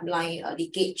pipeline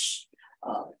leakage,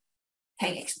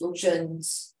 tank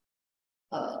explosions,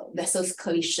 vessels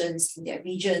collisions in their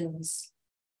regions?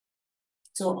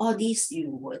 So all these you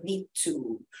will need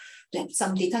to have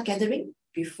some data gathering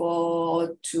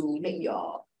before to make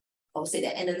your, I would say,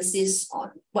 the analysis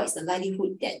on what is the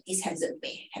likelihood that this hazard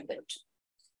may happen.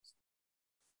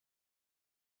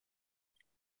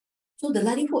 So the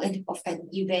likelihood of an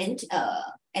event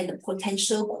and the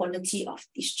potential quantity of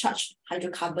discharged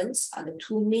hydrocarbons are the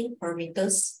two main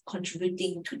parameters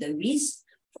contributing to the risk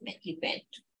from an event.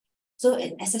 So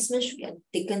an assessment should be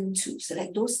taken to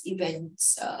select those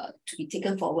events to be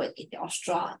taken forward in the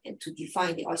OSTRA and to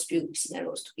define the oil spill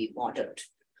scenarios to be modeled.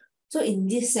 So in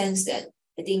this sense that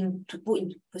I think to put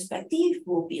into perspective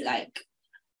will be like,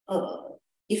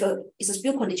 if it's a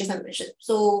spill condition I mentioned,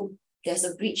 so there's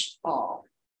a breach or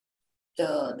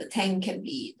the tank can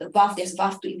be, there's a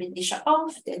valve to immediately shut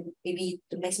off, then maybe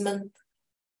the maximum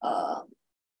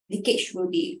leakage will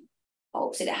be, I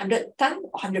would say, 100 ton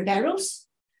or 100 barrels,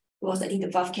 because I think the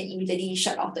valve can immediately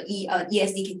shut off, the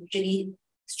ESD can usually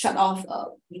shut off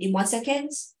within 1 second,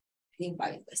 I think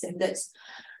by the standards.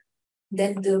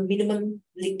 Then the minimum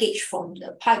leakage from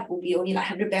the pipe will be only like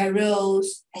 100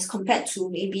 barrels, as compared to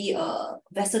maybe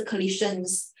vessel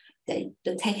collisions that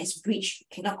the tank has breached,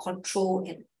 cannot control,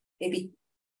 and maybe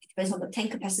it depends on the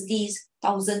tank capacities,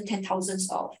 1,000, 10,000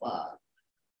 of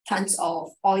tons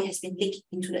of oil has been leaked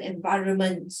into the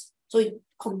environment. So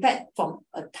compared from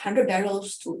 100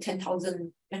 barrels to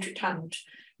 10,000 metric tons,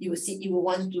 you will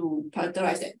want to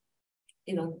prioritize that,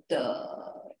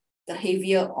 the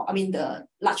heavier, the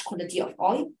large quantity of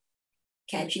oil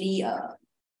can actually,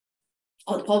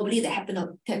 or probably the happen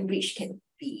of Thames Bridge can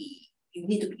be, you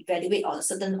need to evaluate on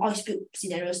certain oil spill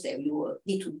scenarios that you will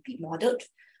need to be modeled.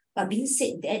 But being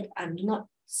said that, I'm not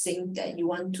saying that you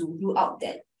want to rule out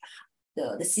that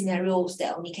the scenarios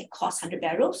that only can cost 100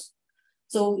 barrels.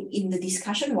 So in the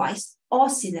discussion wise, all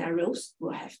scenarios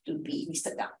will have to be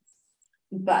listed down.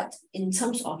 But in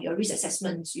terms of your risk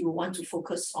assessments, you want to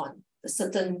focus on the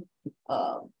certain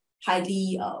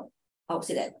highly, I would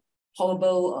say that,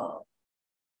 probable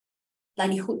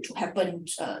likelihood to happen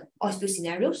oil spill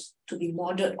scenarios to be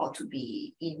modeled or to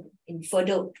be in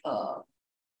further,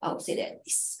 I would say that,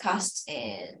 discussed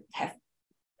and have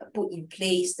put in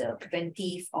place the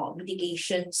preventive or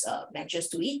mitigations measures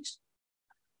to it.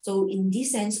 So in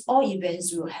this sense, all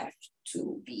events will have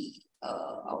to be,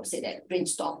 I would say that,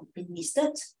 brainstormed and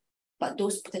listed, but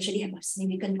those potentially have a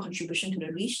significant contribution to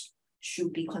the risk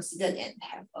should be considered and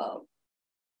have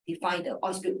defined the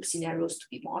oil spill scenarios to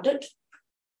be modeled.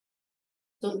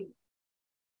 So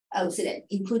I would say that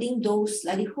including those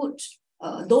likelihood,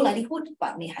 low likelihood,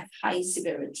 but may have high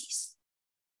severities.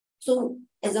 So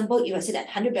example, if I say that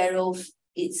 100 barrels,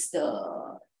 it's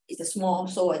the small,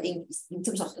 so I think in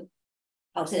terms of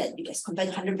I would say that you can compare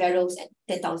 100 barrels and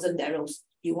 10,000 barrels,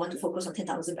 you want to focus on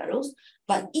 10,000 barrels.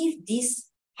 But if this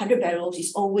 100 barrels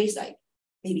is always like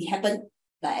maybe happen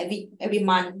like every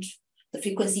month, the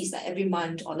frequency is like every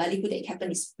month, or likelihood that it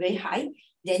happen is very high,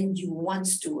 then you want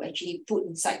to actually put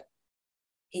inside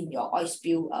in your oil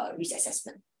spill risk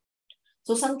assessment.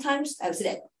 So sometimes I would say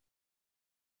that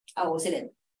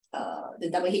the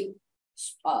double edged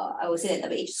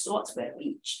swords, where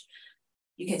which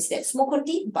you can see that small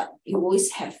quantity, but you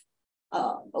always have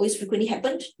always frequently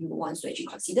happened, you want to actually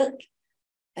consider.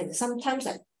 And sometimes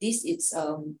like this, it's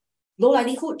low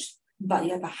likelihood, but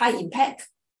you have a high impact.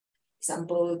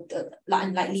 Example,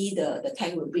 unlikely the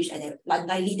tank will breach, and then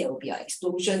unlikely there will be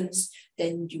explosions,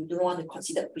 then you don't want to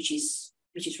consider, which is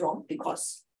wrong,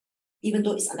 because even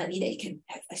though it's unlikely that you can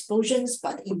have explosions,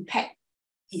 but the impact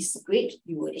is great,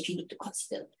 you would actually need to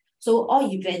consider. So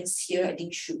all events here, I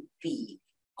think, should be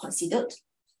considered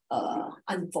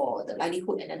and for the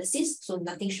likelihood analysis. So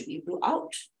nothing should be ruled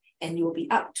out, and it will be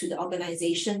up to the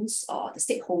organizations or the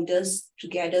stakeholders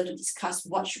together to discuss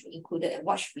what should be included and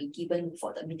what should be given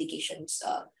for the mitigations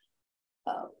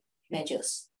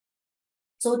measures.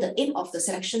 So the aim of the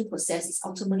selection process is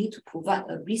ultimately to provide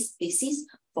a risk basis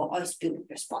for oil spill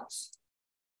response.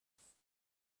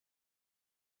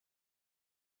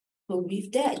 So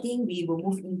with that, I think we will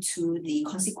move into the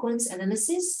consequence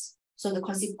analysis. So the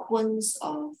consequence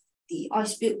of the oil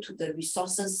spill to the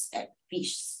resources at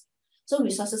risk. So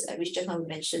resources at risk, just now we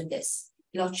mentioned there's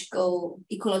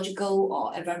ecological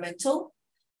or environmental.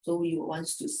 So you want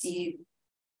to see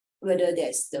whether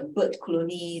there's the bird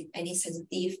colony, any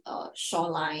sensitive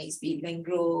shorelines, be it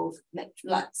mangrove, mud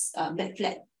flats,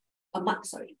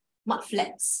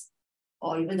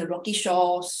 or even the rocky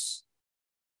shores.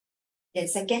 Then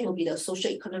second will be the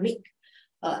social economic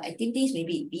activities,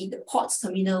 maybe be it the ports,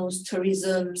 terminals,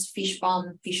 tourism, fish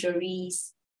farm,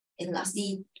 fisheries. And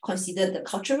lastly, consider the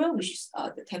cultural, which is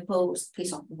the temples,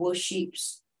 place of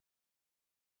worships.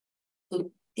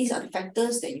 So these are the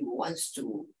factors that you want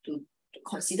to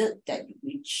consider, that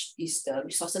which is the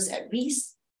resources at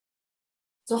risk.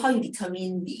 So how you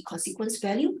determine the consequence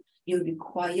value? You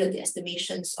require the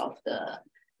estimations of the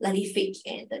likely fate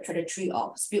and the trajectory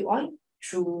of spilled oil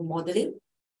through modeling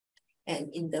and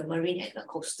in the marine and the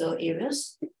coastal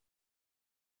areas.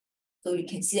 So you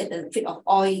can see that the fate of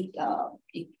oil,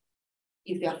 if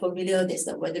you are familiar, there's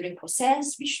the weathering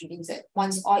process, which means that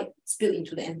once oil spilled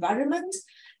into the environment,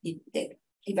 the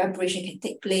evaporation can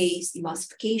take place,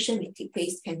 emulsification may take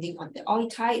place depending on the oil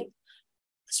type,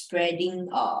 spreading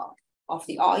of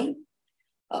the oil,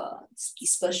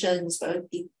 dispersions,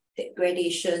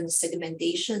 degradations,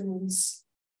 sedimentations,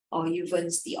 or even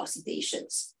the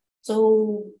oxidations.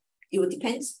 So it will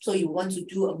depend. So you want to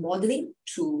do a modeling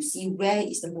to see where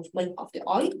is the movement of the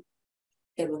oil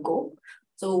that will go.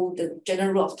 So the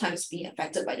general rule of time is being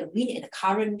affected by the wind and the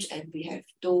current, and we have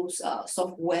those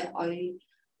software,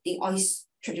 the oil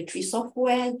trajectory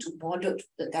software to model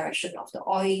the direction of the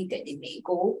oil that they may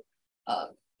go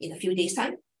in a few days'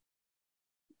 time.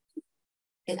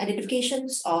 And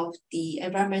identifications of the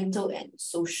environmental and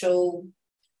social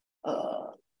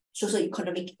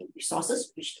economic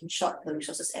resources, which in short, the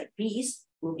resources at risk.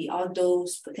 will be all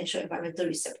those potential environmental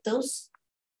receptors.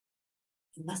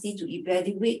 And lastly, to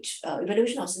evaluate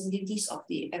evaluation of sensitivities of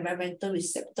the environmental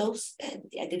receptors and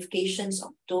the identifications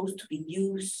of those to be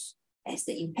used as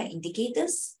the impact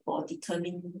indicators for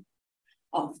determining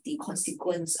of the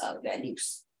consequence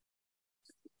values.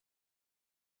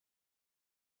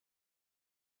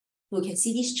 We can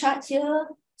see this chart here.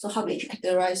 So how we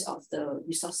categorize of the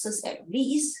resources at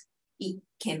risk. It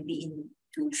can be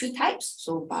into 3 types.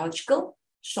 So biological,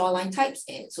 shoreline types,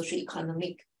 and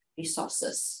socioeconomic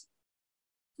resources.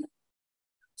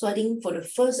 So I think for the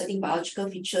first, I think biological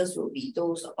features will be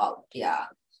those about the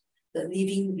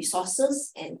living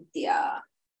resources and their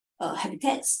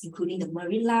habitats, including the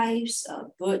marine lives,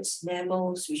 birds,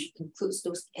 mammals, which includes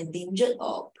those endangered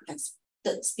or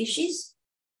protected species.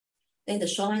 Then the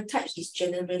shoreline types is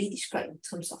generally described in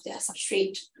terms of their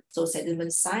substrate, so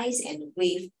sediment size and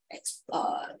wave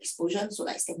exposure, so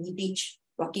like sandy beach,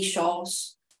 rocky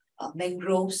shores,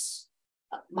 mangroves,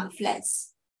 mud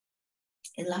flats.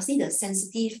 And lastly, the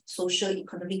sensitive social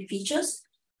economic features.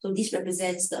 So this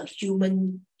represents the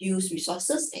human use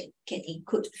resources and can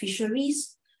include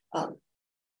fisheries, and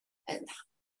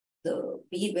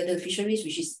whether the fisheries,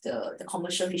 which is the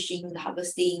commercial fishing, the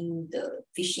harvesting, the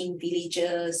fishing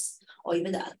villages, or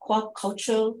even the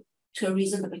aquaculture,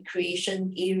 tourism, and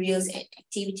recreation areas and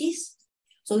activities.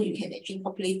 So you can actually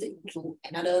populate it into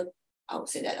another, I would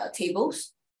say that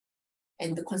tables,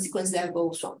 and the consequence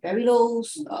levels from very low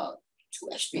to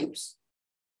extremes.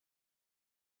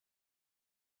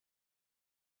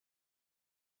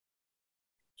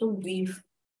 So with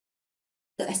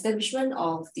the establishment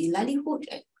of the livelihood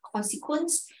and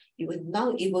consequence, you will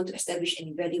now able to establish and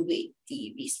evaluate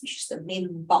the risk, which is the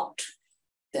main bulk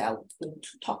that I'm going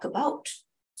to talk about.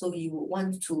 So you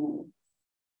want to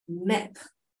map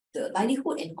the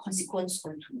livelihood and consequence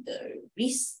onto the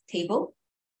risk table.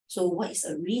 So what is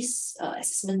a risk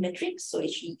assessment matrix? So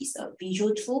actually it's a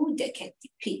visual tool that can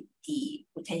depict the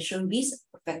potential risk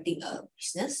affecting a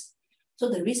business. So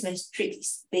the risk matrix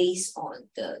is based on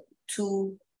the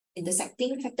 2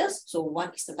 intersecting factors. So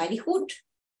one is the livelihood,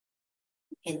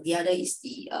 and the other is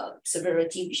the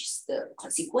severity, which is the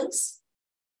consequence.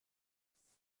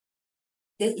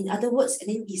 Then in other words, and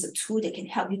then it's a tool that can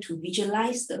help you to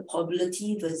visualize the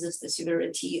probability versus the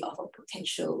severity of a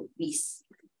potential risk.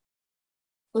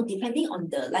 So depending on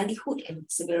the livelihood and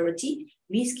severity,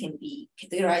 risk can be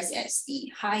categorized as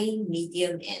the high,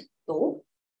 medium, and low.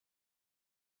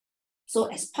 So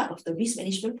as part of the risk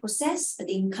management process, I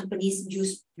think companies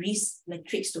use risk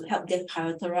metrics to help them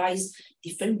prioritize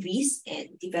different risks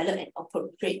and develop and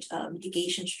appropriate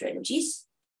mitigation strategies.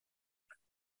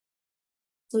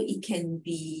 So it can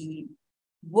be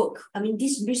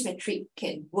this risk metric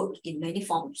can work in many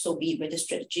forms. So be it whether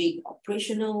strategic,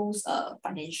 operationals,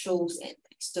 financials, and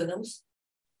externals.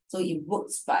 So it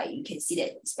works by, you can see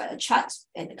that it's by a chart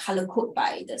and the color code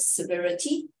by the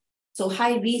severity. So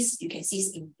high risk, you can see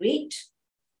is in red.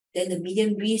 Then the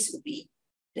medium risk would be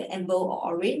the amber or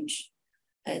orange.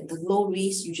 And the low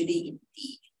risk usually in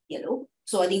the yellow.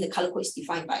 So I think the color code is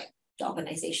defined by the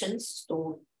organizations.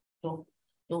 So no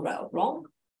right or wrong.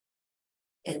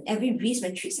 And every risk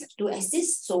matrix has 2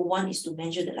 axes. So one is to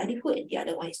measure the livelihood and the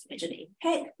other one is to measure the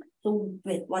impact. So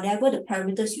whatever the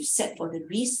parameters you set for the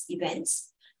risk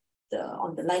events,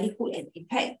 on the livelihood and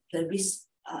impact, the risk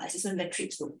assessment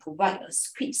metrics will provide a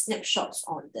quick snapshots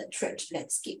on the threat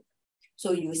landscape.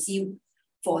 So you see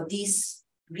for these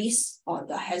risks or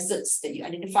the hazards that you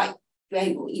identified,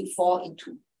 where will it fall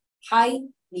into high,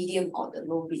 medium, or the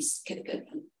low risk category.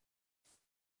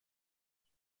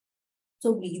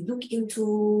 So we look into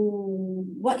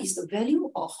what is the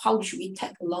value or how should we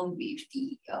tag along with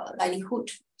the livelihood.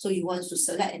 So you want to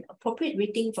select an appropriate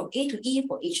rating from A to E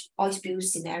for each oil spill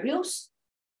scenarios.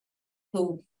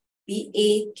 So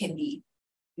A can be,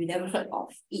 you never heard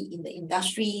of it in the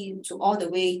industry, to all the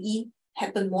way E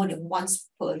happen more than once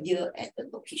per year at the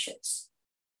locations.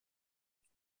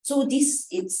 So this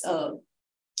is you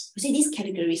see these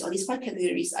categories or these 5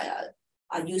 categories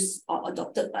are used or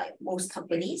adopted by most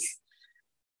companies.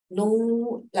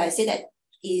 No, like I said, that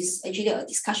is actually a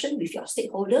discussion with your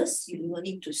stakeholders. You don't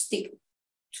need to stick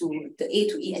to the A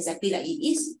to E exactly like it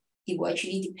is. It will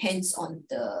actually depends on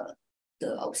the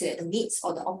I would say the needs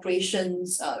or the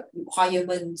operations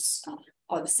requirements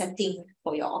or the setting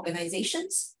for your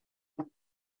organizations.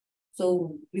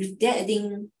 So with that, I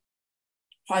think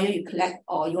prior you collect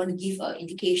or you want to give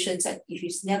indications that if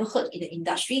you've never heard in the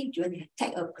industry, do you want to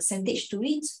tag a percentage to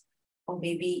it? Or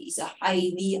maybe it's a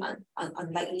highly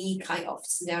unlikely kind of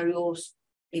scenarios,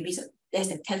 maybe it's a less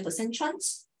than 10%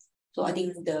 chance. So I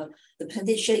think the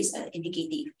percentage share is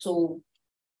indicative. So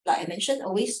like I mentioned,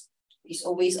 always is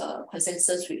always a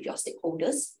consensus with your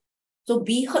stakeholders. So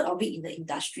be heard of it in the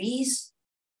industries,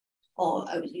 or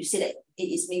you say that it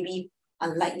is maybe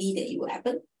unlikely that it will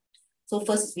happen. So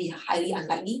first, be highly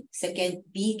unlikely. Second,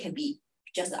 B can be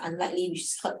just unlikely, which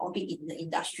is heard of it in the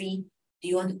industry. Do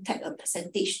you want to tag a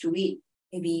percentage to it?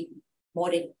 Maybe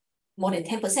more than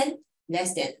 10%,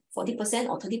 less than 40%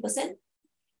 or 30%.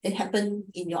 That happen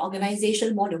in your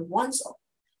organization more than once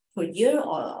per year,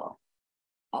 or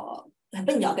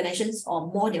happen in your organizations or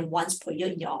more than once per year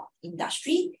in your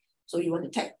industry. So you want to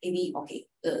tag maybe, okay,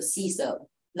 C is the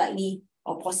likely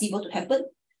or possible to happen.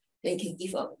 Then you can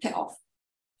give a tag of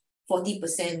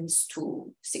 40%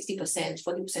 to 60%,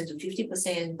 40% to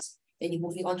 50%. Then you're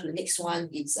moving on to the next one.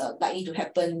 It's likely to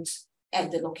happen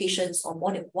at the locations or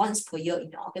more than once per year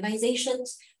in your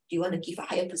organizations. Do you want to give a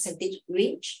higher percentage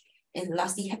range? And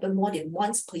lastly, happen more than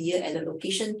once per year at a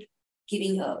location,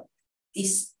 giving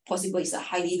this possible is a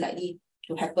highly likely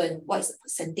to happen. What is the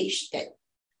percentage that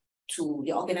to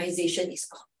your organization is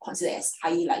considered as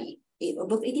highly likely?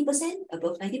 Above 80%,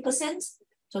 above 90%.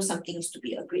 So something is to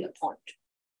be agreed upon.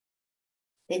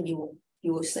 Then you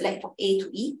will select from A to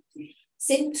E.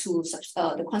 Same to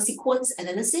the consequence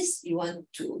analysis. You want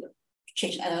to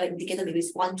change another indicator, maybe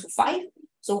it's 1 to 5.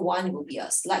 So 1 will be a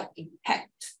slight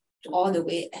impact to all the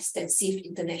way extensive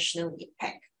international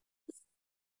impact.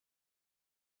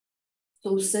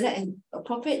 So select an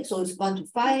appropriate, so it's 1 to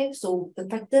 5. So the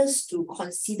factors to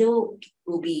consider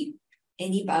will be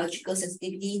any biological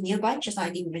sensitivity nearby. Just like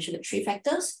I didn't mention the 3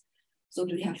 factors. So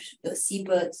do we have the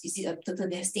seabirds? Is it a turtle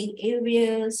nesting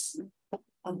areas?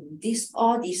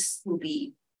 All these will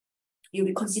be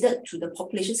considered to the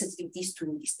population sensitivities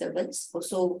to disturbance.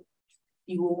 Also,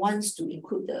 you will want to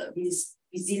include the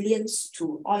resilience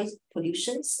to oil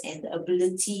pollutions and the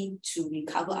ability to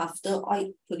recover after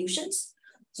oil pollutions.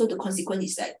 So the consequence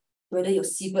is that whether your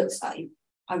seabirds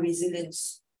are resilient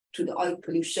to the oil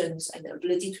pollutions and the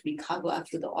ability to recover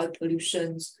after the oil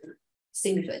pollutions.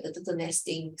 Same with the turtle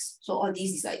nestings. So all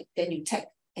these is like, then you tag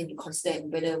and you consider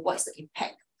whether what is the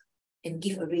impact and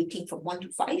give a rating from 1 to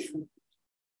 5.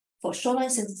 For shoreline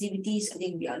sensitivities, I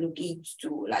think we are looking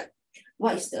to like,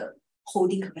 what is the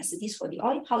holding capacities for the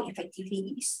oil? How effectively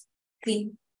it is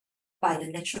cleaned by the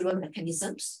natural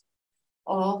mechanisms?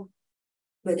 Or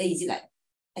whether is it like,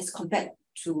 as compared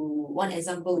to one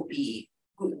example would be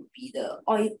the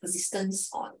oil persistence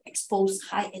on exposed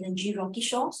high energy rocky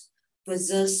shores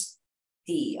versus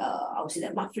the I would say the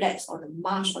mudflats or the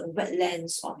marsh or the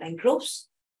wetlands or mangroves.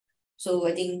 So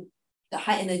I think the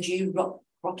high energy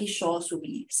rocky shores will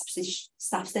be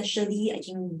substantially, I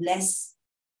think, less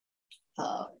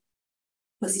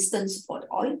persistence for the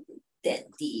oil than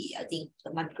the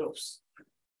mangroves.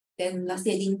 Then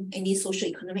lastly, I think any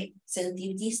socio-economic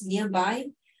sensitivities nearby,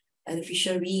 and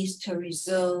fisheries,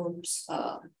 tourism,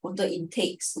 water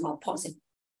intakes or ports and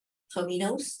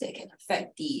terminals that can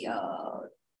affect the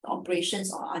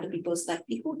operations or other people's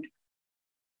livelihood.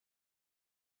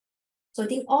 So I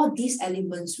think all these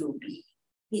elements will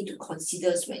need to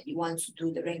consider when you want to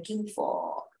do the ranking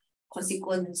for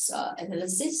consequence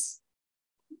analysis.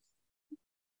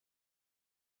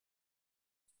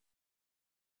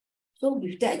 So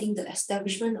with that, I think the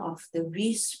establishment of the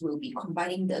risk will be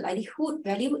combining the likelihood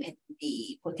value and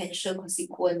the potential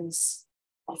consequence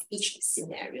of each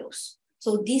scenarios.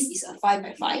 So this is a 5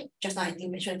 by 5. Just now I think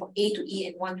mentioned from A to E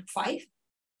and 1 to 5.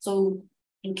 So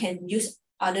you can use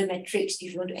other metrics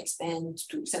if you want to expand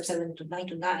to 7 to 9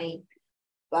 to 9.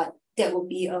 But that will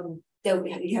be you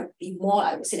have to be more,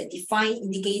 I would say, that defined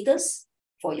indicators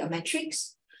for your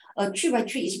metrics. 3 by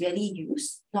 3 is rarely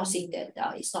used, not saying that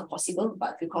it's not possible,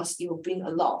 but because it will bring a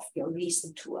lot of your risk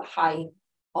into a high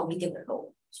or medium and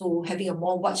low. So having a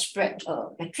more widespread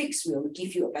metrics will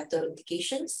give you a better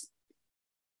indications.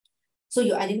 So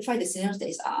you identify the scenarios that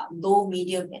is low,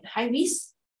 medium, and high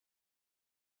risk,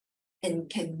 and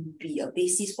can be a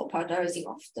basis for prioritizing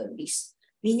of the risk.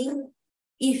 Meaning,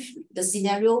 if the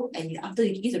scenario and after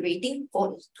you give the rating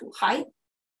falls to high,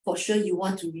 for sure you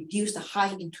want to reduce the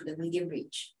high into the medium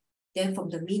range. Then from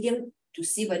the medium to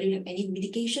see whether you have any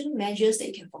mitigation measures that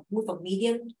you can move from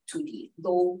medium to the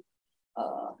low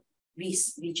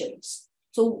risk regions.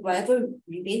 So whatever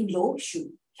remain low should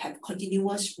have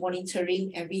continuous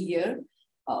monitoring every year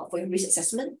for your risk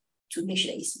assessment to make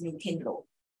sure that it's maintained low.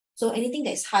 So anything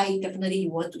that's high, definitely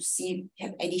you want to see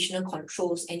have additional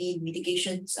controls, any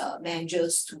mitigations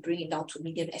measures to bring it down to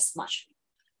medium as much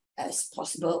as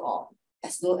possible or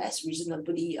as low as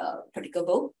reasonably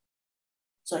practicable.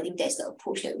 So I think that's the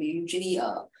approach that we usually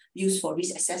use for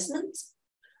risk assessment.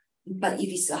 But if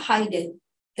it's a high, then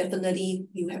definitely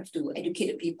you have to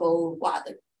educate the people what are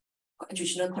the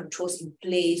additional controls in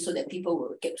place so that people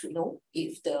will get to know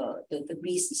if the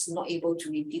risk is not able to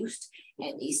reduce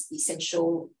and is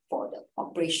essential for the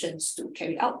operations to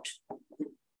carry out.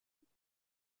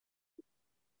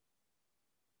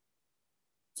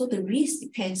 So the risk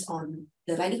depends on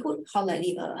the likelihood, how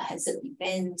likely a hazard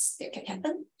events that can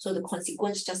happen. So the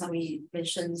consequence, just like we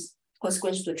mentioned,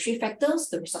 consequence to the 3 factors,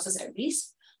 the resources at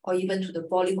risk, or even to the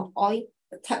volume of oil,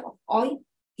 the type of oil.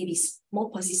 If it's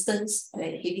more persistent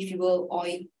than heavy fuel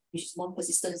oil, which is more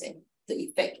persistent, and the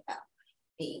effect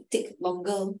may take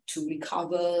longer to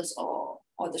recover, or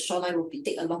the shoreline will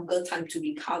take a longer time to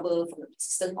recover from the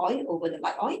persistent oil over the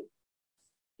light oil.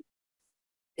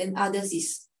 Then others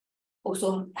is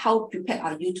also how prepared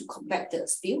are you to combat the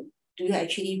spill? Do you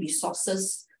actually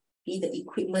resources, be the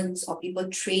equipment or people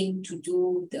trained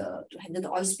to handle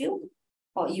the oil spill?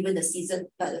 Or even the season,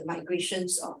 the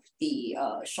migrations of the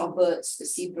shorebirds, the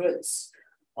seabirds,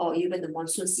 or even the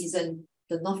monsoon season,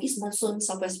 the northeast monsoon,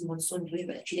 southwest monsoon, do you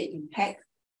have actually an impact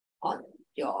on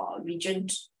your region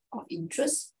of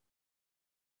interest?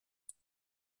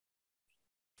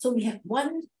 So we have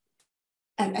one,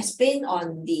 I've explained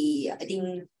on the, I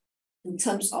think, in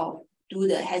terms of do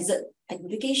the hazard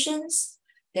identifications.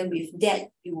 Then with that,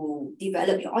 you will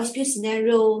develop your oil spill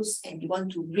scenarios and you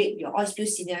want to rate your oil spill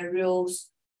scenarios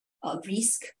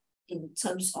risk in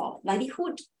terms of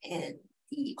likelihood and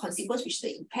the consequence, which is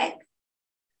the impact.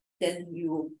 Then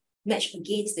you match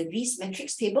against the risk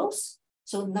matrix tables.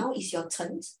 So now is your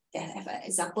turn. I have an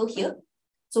example here.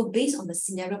 So based on the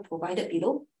scenario provided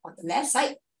below on the left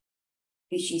side,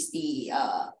 which is the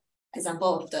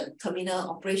example of the terminal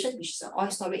operation, which is the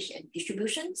oil storage and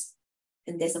distributions.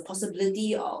 And there's a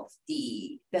possibility of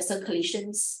the vessel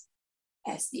collisions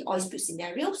as the oil spill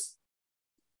scenarios.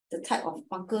 The type of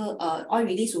bunker oil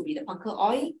release will be the bunker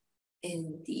oil,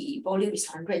 and the volume is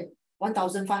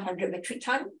 1,500 metric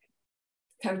ton.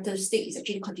 Characteristic is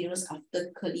actually continuous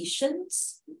after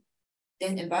collisions.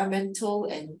 Then environmental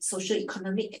and social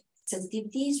economic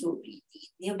sensitivities will be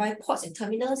the nearby ports and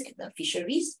terminals and the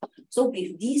fisheries. So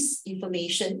with this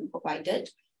information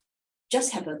provided,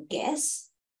 just have a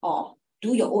guess or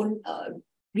do your own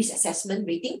risk assessment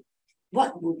rating.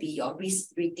 What will be your risk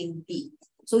rating be?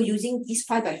 So using this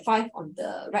 5 by 5 on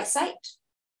the right side,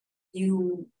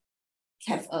 you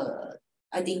have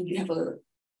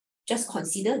just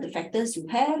consider the factors you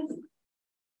have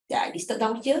that I listed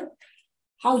down here.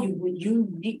 How would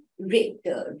you rate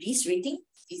the risk rating?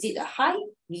 Is it a high,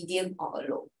 medium, or a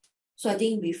low? So I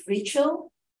think with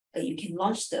Rachel, you can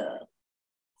launch the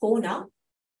poll now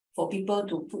for people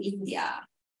to put in their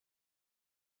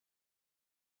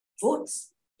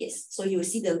votes. Yes, so you will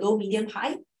see the low, medium,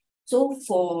 high. So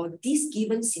for these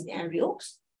given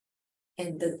scenarios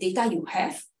and the data you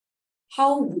have,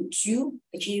 how would you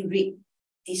actually rate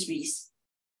this risk?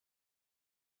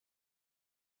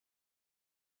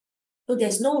 So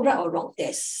there's no right or wrong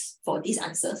test for these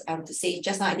answers. I want to say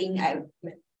just now, I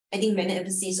think many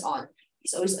emphasis on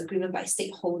it's always agreement by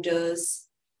stakeholders.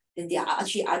 Then there are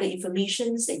actually other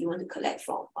informations that you want to collect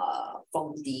from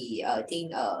the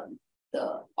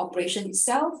operation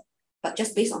itself. But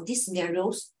just based on these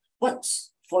scenarios, what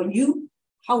for you,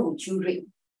 how would you rate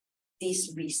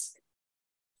this risk?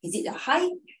 Is it a high,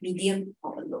 medium,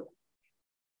 or a low?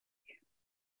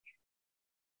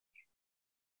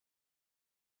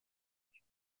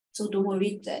 So don't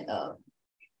worry that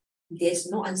there's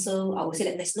no answer. I would say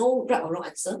that there's no right or wrong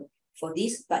answer for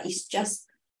this, but it's just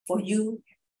for you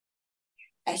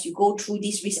as you go through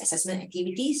these risk assessment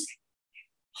activities,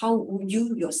 how would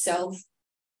you yourself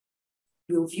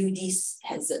will view these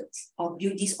hazards or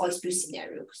view these oil spill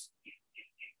scenarios?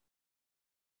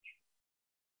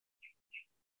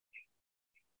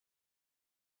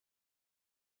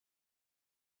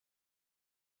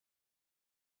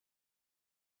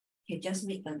 You can just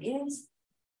make a guess.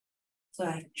 So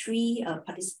I have 3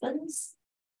 participants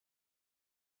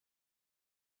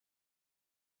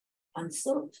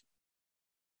answered.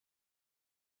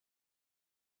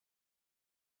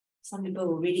 Some people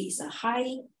will read it as a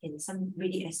high and some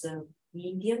read it as a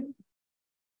medium.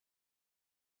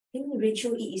 I think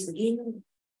Rachel, it is again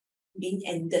being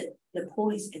ended. The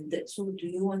poll is ended. So do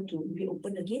you want to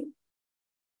reopen again?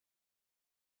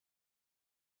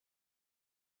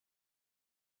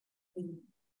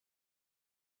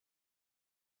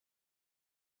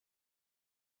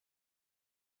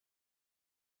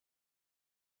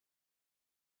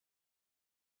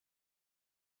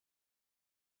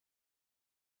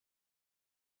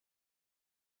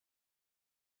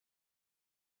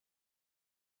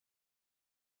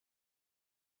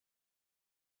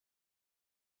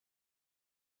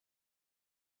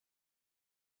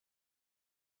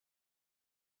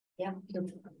 Yeah,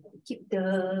 keep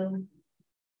the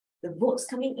votes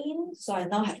coming in. So I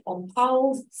now have on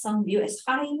pause, some view as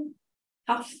high,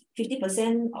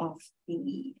 50% of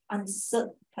the answered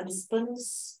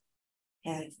participants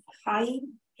have high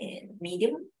and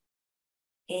medium.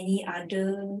 Any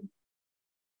other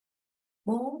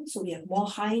more? So we have more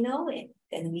high now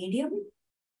than medium.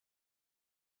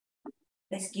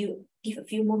 Let's give a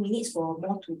few more minutes for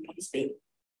more to participate.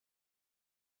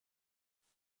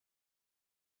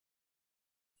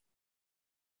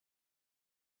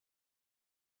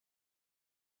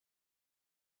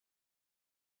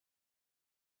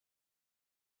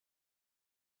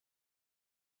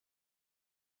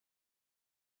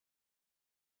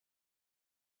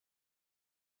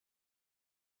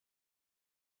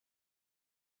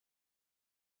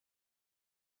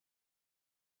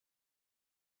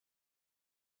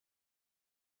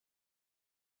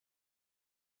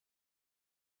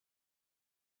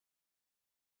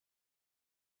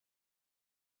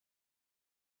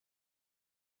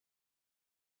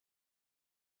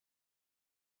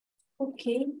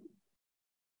 Okay.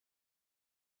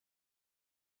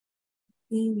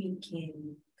 Then we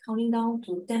can counting down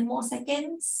to 10 more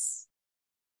seconds.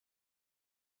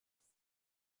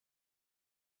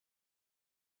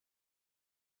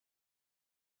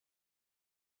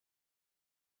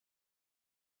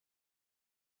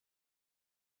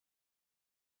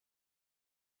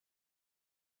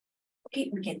 Okay,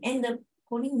 we can end the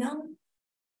polling now.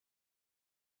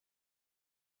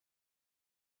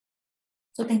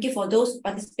 So thank you for those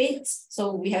participants.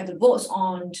 So we have the votes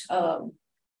on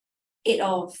 8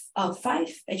 of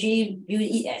 5 actually view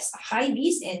it as a high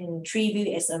risk and 3 view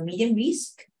it as a medium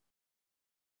risk.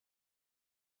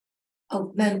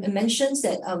 It mentions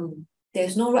that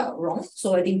there's no right or wrong.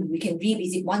 So I think we can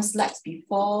revisit one slide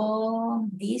before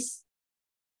this.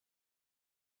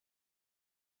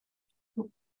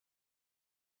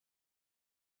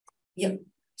 Yep.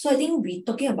 So I think we're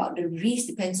talking about the risk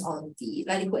depends on the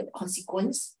likelihood and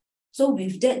consequence. So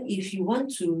with that, if you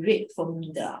want to rate from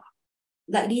the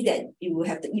likely that you will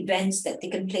have the events that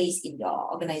taken place in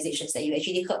your organizations that you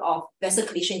actually heard of, vessel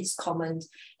collision is common,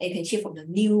 and you can hear from the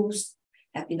news,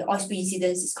 have been the oil spill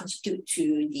incidents is constitute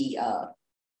to the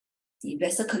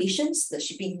vessel collisions, the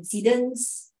shipping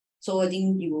incidents. So I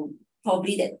think you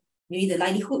probably that maybe the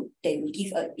likelihood that you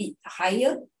give a bit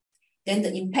higher. Then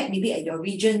the impact maybe at your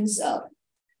regions,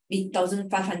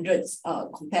 1,500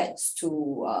 compared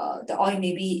to the oil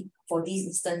maybe for this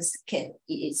instance it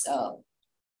is a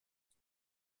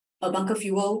bunker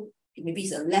fuel, maybe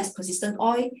it's a less persistent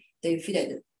oil, then you feel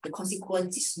that the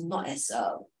consequence is not as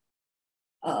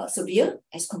severe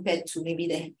as compared to maybe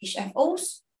the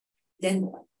HFOs. Then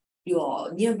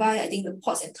you're nearby, I think the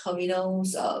ports and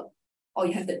terminals, or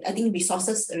you have the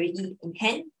resources already in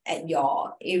hand at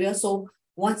your area. So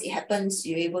once it happens,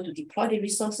 you're able to deploy the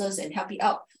resources and help it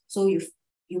out. So you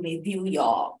may view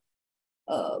your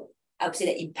I would say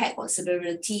the impact on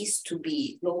severities to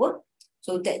be lower.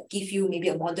 So that give you maybe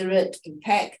a moderate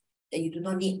impact that you do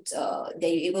not need that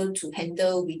you're able to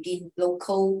handle within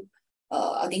local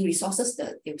resources.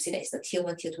 They would say that it's the tier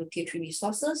 1, tier 2, tier 3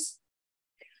 resources.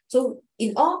 So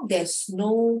in all, there's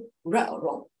no right or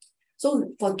wrong.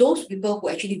 So for those people who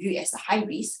actually view it as a high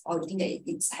risk or think that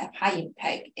it's have high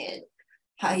impact and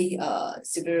high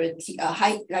severity,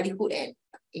 high likelihood and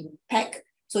impact,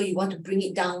 so you want to bring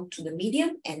it down to the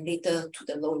medium and later to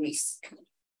the low risk.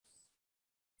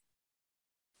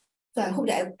 So I hope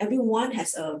that everyone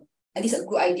has at least a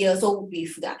good idea. So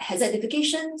with the hazard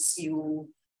identifications, you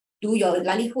do your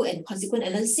likelihood and consequence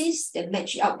analysis, then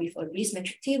match it up with a risk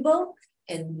metric table.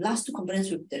 And last two components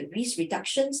with the risk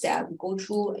reductions that I will go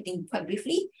through, I think, quite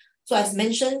briefly. So as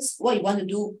mentioned, what you want to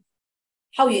do,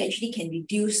 how you actually can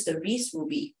reduce the risk will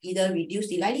be either reduce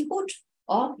the likelihood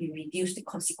or you reduce the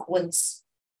consequence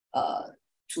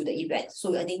to the event.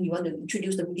 So I think you want to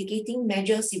introduce the mitigating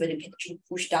measures, see whether you can actually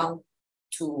push down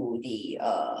to the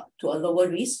to a lower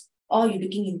risk, or you're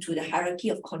looking into the hierarchy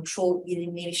of control,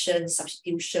 elimination,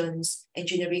 substitutions,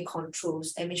 engineering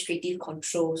controls, administrative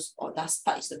controls, or last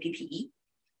part is the PPE.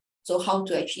 So how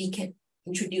to actually can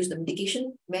introduce the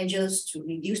mitigation measures to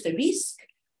reduce the risk.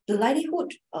 The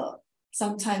likelihood,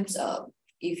 sometimes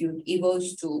if you're able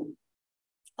to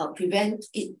prevent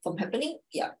it from happening,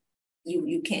 yeah,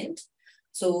 you can't.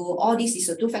 So all these is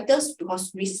the two factors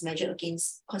because risk is measured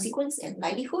against consequence and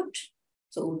likelihood.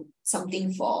 So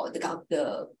something for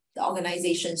the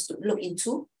organizations to look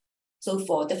into. So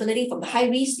for definitely from the high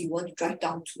risk, you want to drive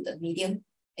down to the medium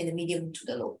and the medium to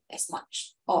the low as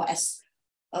much or as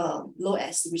low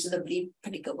as reasonably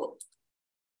practicable.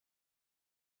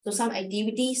 So some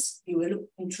activities you will look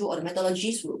into, or the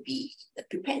methodologies will be the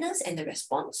preparedness and the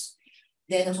response.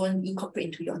 Then also incorporate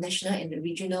into your national and the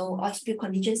regional oil spill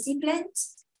contingency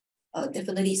plans.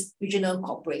 Definitely regional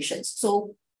corporations.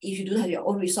 So if you don't have your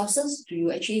own resources, do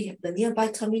you actually have the nearby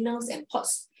terminals and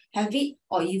ports have it,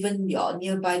 or even your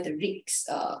nearby the rigs?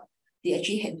 They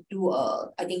actually can do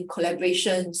I think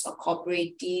collaborations or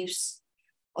cooperatives,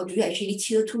 or do you actually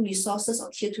tier 2 resources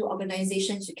or tier 2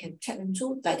 organizations you can tap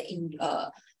into,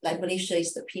 like Malaysia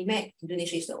is the PMAC,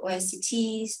 Indonesia is the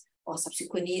OSCTs, or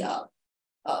subsequently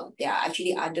there are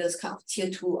actually others kind of tier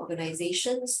 2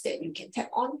 organizations that you can tap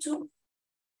onto,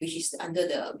 which is under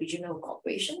the regional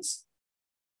corporations.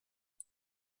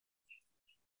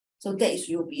 So that is,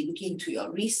 you'll be looking into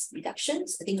your risk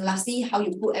reductions. I think lastly, how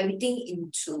you put everything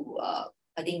into,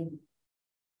 I think,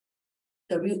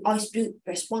 the real oil spill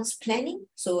response planning.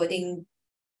 So I think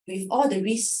with all the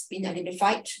risks being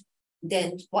identified,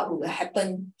 then what will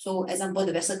happen? So example,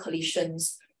 the vessel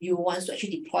collisions, you want to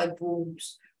actually deploy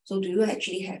booms. So do you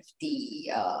actually have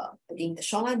the, I think the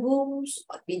shoreline booms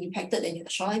being impacted, then you have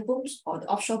the shoreline booms, or the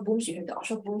offshore booms, you have the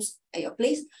offshore booms at your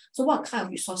place. So what kind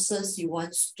of resources you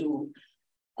want to,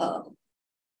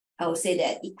 I would say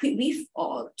that equip with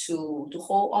or to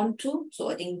hold on to.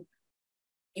 So I think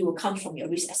it will come from your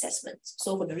risk assessments.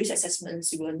 So for the risk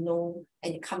assessments, you will know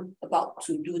and you come about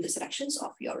to do the selections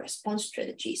of your response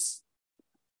strategies.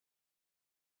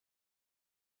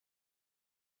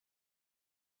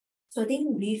 So I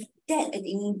think with that, I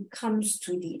think comes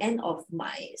to the end of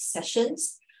my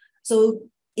sessions. So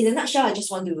in a nutshell, I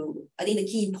just want to, I think the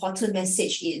key important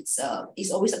message is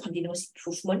always a continuous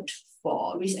improvement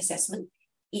for risk assessment.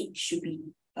 It should be,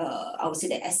 I would say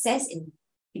that assess and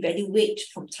evaluate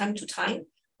from time to time,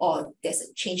 or there's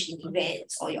a change in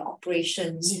events or your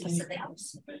operations, personnel.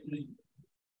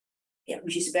 Yeah,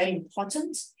 which is very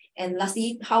important. And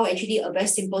lastly, how actually a very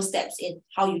simple steps in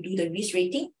how you do the risk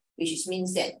rating, which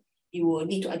means that you will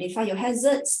need to identify your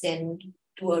hazards, then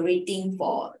do a rating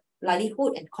for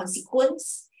likelihood and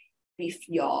consequence with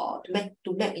your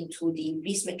to map into the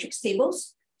risk matrix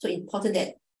tables. So important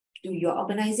that do your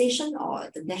organization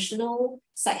or the national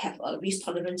site have a risk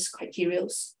tolerance criteria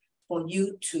for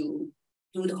you to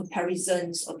do the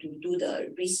comparisons or to do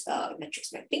the risk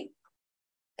matrix mapping.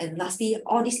 And lastly,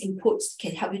 all these inputs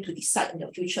can help you to decide in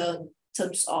the future in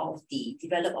terms of the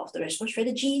development of the response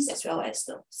strategies, as well as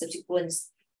the subsequent,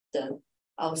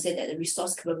 I would say that the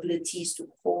resource capabilities to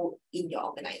hold in your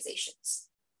organizations.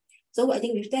 So I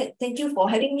think with that, thank you for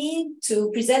having me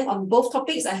to present on both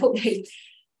topics. I hope that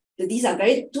these are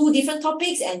two different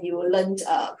topics, and you learned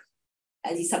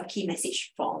some key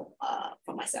message from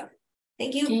myself.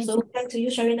 Thank you. Okay. So back to you,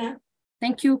 Sharina.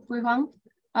 Thank you, Pui Huang.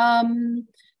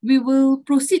 We will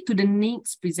proceed to the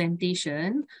next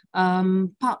presentation.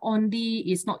 Pak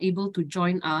Ondi is not able to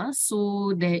join us,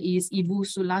 so there is Ibu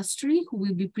Sulastri who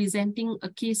will be presenting a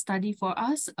case study for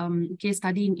us, case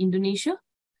study in Indonesia.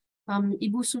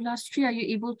 Ibu Sulastri, are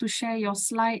you able to share your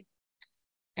slide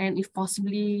and if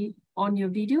possibly on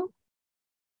your video?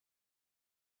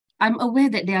 I'm aware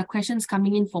that there are questions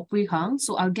coming in for Pui Huang,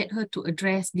 so I'll get her to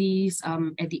address these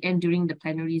at the end during the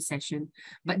plenary session.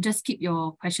 But just keep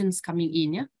your questions coming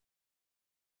in, yeah?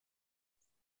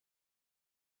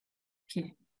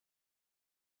 Okay.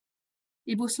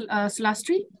 Ibu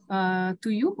Sulastri, to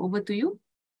you, over to you.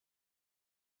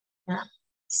 Ya.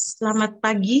 Selamat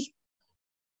pagi.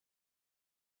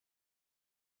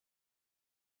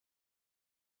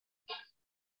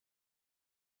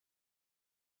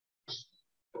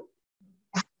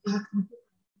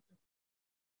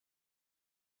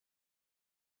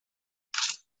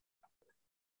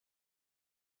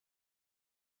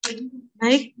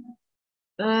 Baik,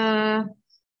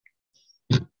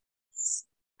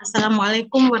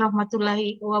 Assalamualaikum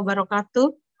warahmatullahi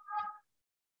wabarakatuh.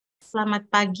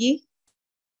 Selamat pagi,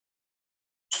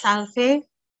 Salve,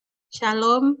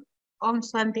 Shalom, Om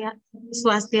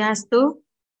Swastiastu,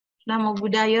 Namo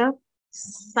Buddhaya,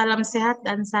 salam sehat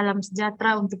dan salam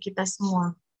sejahtera untuk kita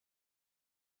semua.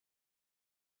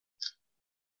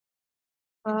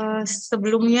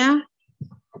 Sebelumnya,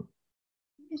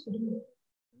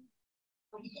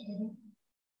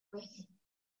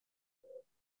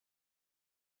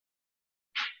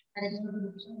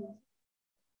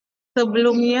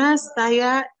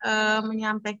 saya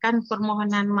menyampaikan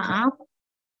permohonan maaf.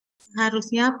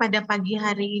 Harusnya pada pagi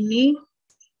hari ini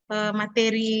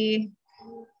materi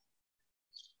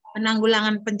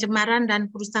penanggulangan pencemaran dan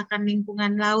kerusakan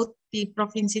lingkungan laut di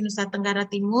Provinsi Nusa Tenggara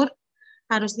Timur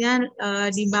harusnya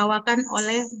dibawakan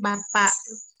oleh Bapak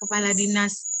Kepala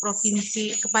Dinas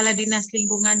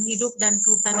Lingkungan Hidup dan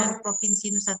Kehutanan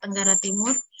Provinsi Nusa Tenggara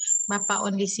Timur, Bapak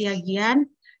Ondi Siagian.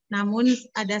 Namun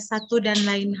ada satu dan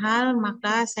lain hal,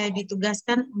 maka saya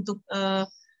ditugaskan untuk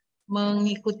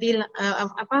mengikuti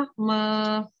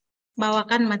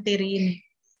membawakan materi ini.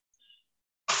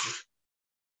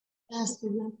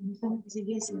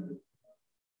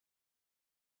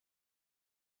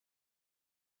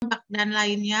 Dan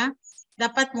lainnya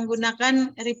dapat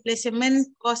menggunakan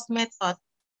replacement cost method.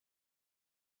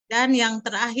 Dan yang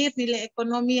terakhir, nilai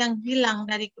ekonomi yang hilang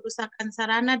dari kerusakan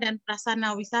sarana dan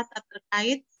prasarana wisata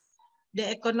terkait. The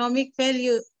economic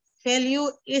value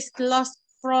is lost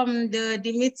from the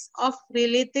damage of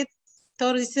related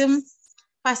tourism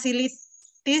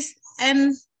facilities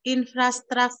and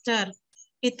infrastructure.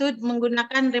 Itu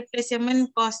menggunakan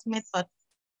replacement cost method.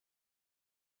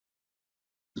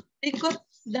 Berikut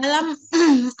dalam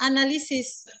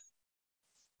analisis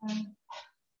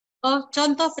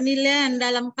contoh penilaian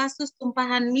dalam kasus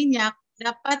tumpahan minyak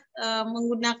dapat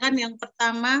menggunakan yang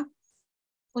pertama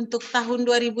untuk tahun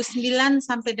 2009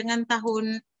 sampai dengan pada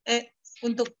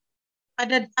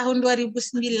tahun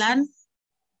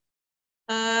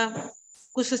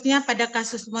 2009 khususnya pada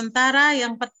kasus Montara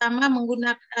yang pertama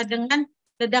menggunakan dengan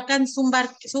ledakan sumber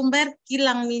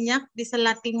kilang minyak di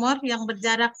Selat Timur yang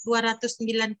berjarak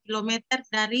 209 km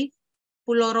dari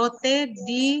Pulau Rote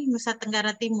di Nusa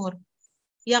Tenggara Timur.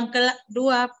 Yang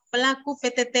kedua, pelaku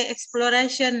PTT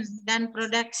Exploration dan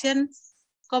Production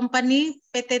Company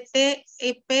PTT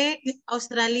EP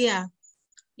Australia.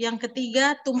 Yang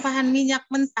ketiga, tumpahan minyak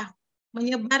mentah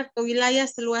menyebar ke wilayah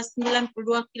seluas 92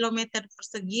 km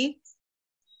persegi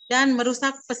dan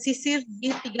merusak pesisir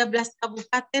di 13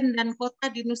 kabupaten dan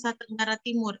kota di Nusa Tenggara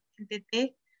Timur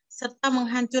 (NTT) serta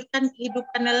menghancurkan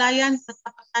kehidupan nelayan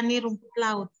serta petani rumput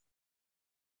laut.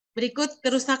 Berikut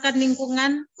kerusakan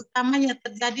lingkungan utamanya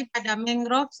terjadi pada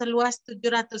mangrove seluas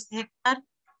 700 hektar,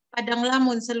 padang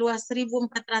lamun seluas 1.400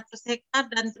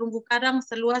 hektar, dan terumbu karang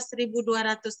seluas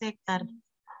 1.200 hektar.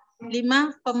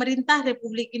 5. Pemerintah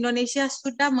Republik Indonesia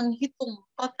sudah menghitung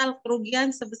total kerugian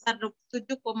sebesar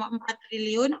 27,4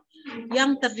 triliun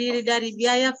yang terdiri dari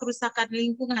biaya kerusakan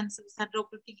lingkungan sebesar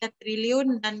 23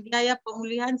 triliun dan biaya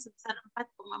pemulihan sebesar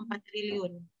 4,4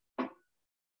 triliun.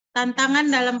 Tantangan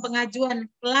dalam pengajuan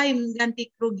klaim ganti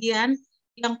kerugian.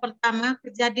 Yang pertama,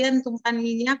 kejadian tumpahan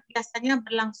minyak biasanya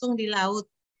berlangsung di laut.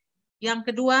 Yang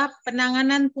kedua,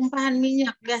 penanganan tumpahan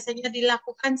minyak biasanya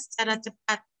dilakukan secara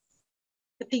cepat.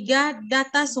 Ketiga,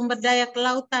 data sumber daya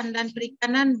kelautan dan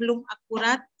perikanan belum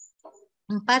akurat.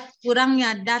 4.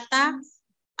 Kurangnya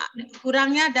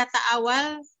data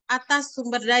awal atas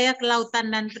sumber daya kelautan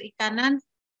dan perikanan.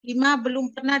 5. Belum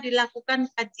pernah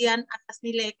dilakukan kajian atas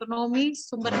nilai ekonomi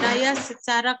sumber daya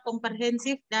secara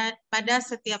komprehensif pada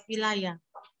setiap wilayah.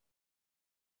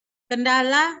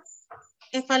 Kendala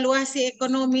evaluasi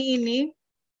ekonomi ini,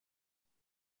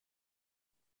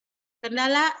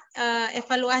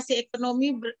 evaluasi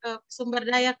ekonomi sumber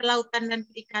daya kelautan dan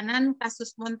perikanan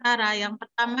kasus Montara. Yang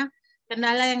pertama,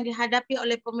 kendala yang dihadapi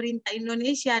oleh pemerintah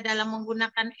Indonesia dalam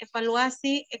menggunakan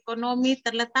evaluasi ekonomi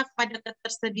terletak pada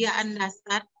ketersediaan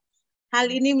dasar. Hal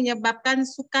ini menyebabkan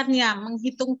sukarnya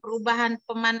menghitung perubahan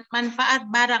manfaat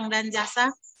barang dan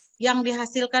jasa yang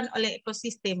dihasilkan oleh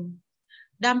ekosistem.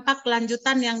 Dampak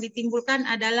lanjutan yang ditimbulkan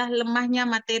adalah lemahnya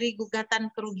materi gugatan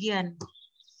kerugian.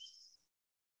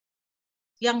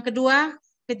 Yang kedua,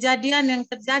 kejadian yang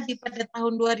terjadi pada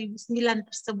tahun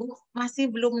 2009 tersebut masih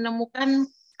belum menemukan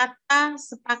kata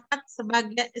sepakat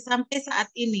sampai saat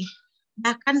ini.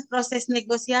 Bahkan proses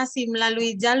negosiasi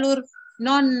melalui jalur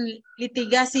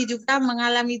non-litigasi juga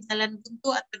mengalami jalan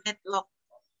buntu atau deadlock.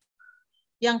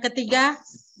 Yang ketiga,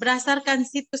 berdasarkan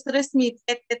situs resmi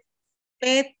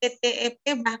PTTEP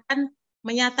bahkan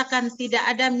menyatakan tidak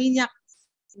ada minyak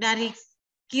dari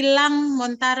kilang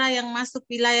Montara yang masuk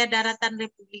wilayah daratan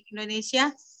Republik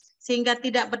Indonesia, sehingga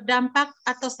tidak berdampak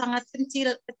atau sangat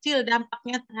kecil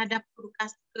dampaknya terhadap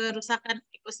kerusakan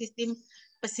ekosistem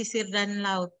pesisir dan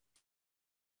laut.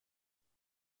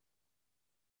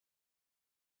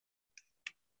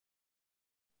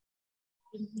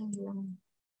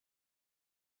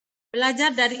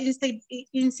 Belajar dari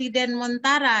insiden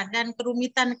Montara dan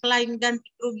kerumitan klaim ganti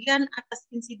kerugian atas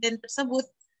insiden tersebut,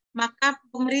 maka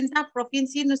pemerintah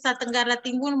Provinsi Nusa Tenggara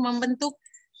Timur membentuk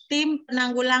tim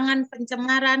penanggulangan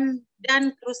pencemaran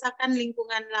dan kerusakan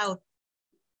lingkungan laut.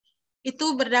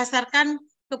 Itu berdasarkan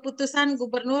keputusan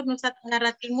Gubernur Nusa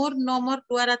Tenggara Timur nomor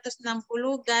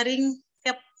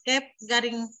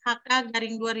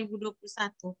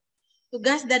 260/Kep/HK/2021.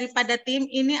 Tugas daripada tim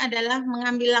ini adalah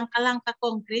mengambil langkah-langkah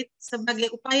konkret sebagai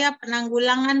upaya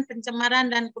penanggulangan pencemaran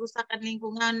dan kerusakan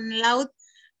lingkungan laut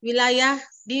di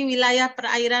wilayah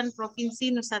perairan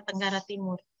Provinsi Nusa Tenggara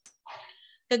Timur.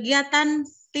 Kegiatan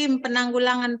tim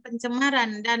penanggulangan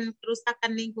pencemaran dan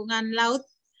kerusakan lingkungan laut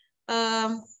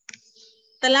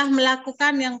telah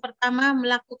melakukan yang pertama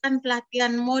melakukan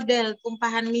pelatihan model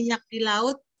tumpahan minyak di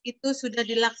laut. Itu sudah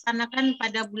dilaksanakan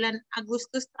pada bulan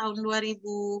Agustus tahun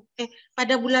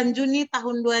pada bulan Juni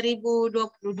tahun 2022.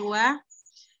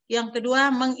 Yang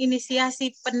kedua,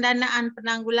 menginisiasi pendanaan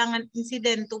penanggulangan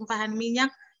insiden tumpahan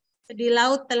minyak di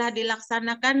laut telah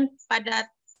dilaksanakan pada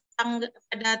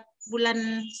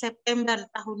bulan September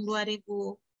tahun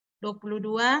 2022.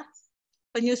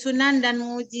 Penyusunan dan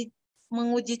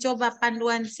menguji coba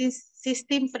panduan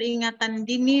sistem peringatan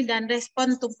dini dan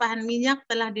respon tumpahan minyak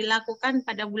telah dilakukan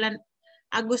pada bulan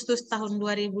Agustus tahun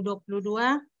 2022.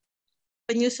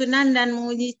 Penyusunan dan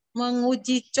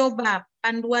menguji coba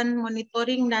panduan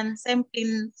monitoring dan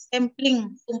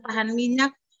sampling tumpahan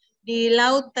minyak di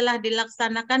laut telah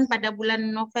dilaksanakan pada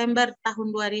bulan November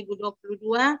tahun 2022.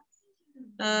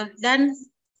 Dan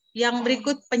yang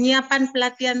berikut, penyiapan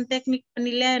pelatihan teknik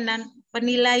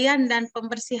penilaian dan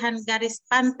pembersihan garis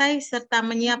pantai serta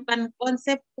menyiapkan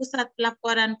konsep pusat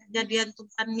pelaporan kejadian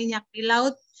tumpahan minyak di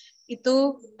laut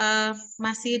itu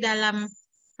masih dalam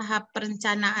tahap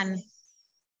perencanaan.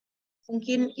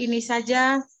 Mungkin ini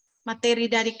saja materi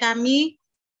dari kami.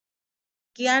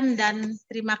 Sekian dan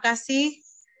terima kasih.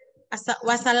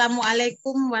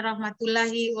 Wassalamualaikum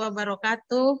warahmatullahi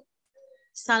wabarakatuh.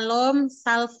 Salam,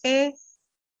 salve.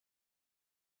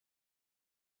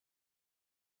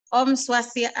 Om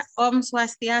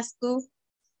Swastiastu,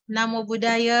 Namo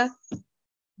Buddhaya,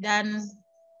 dan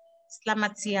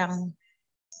selamat siang.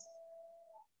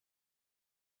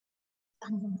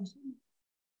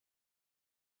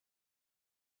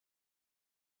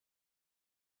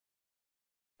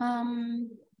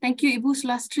 Thank you, Ibu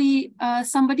Sulastri.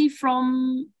 Somebody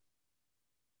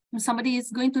is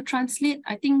going to translate.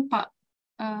 I think Pak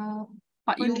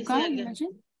Yoga, you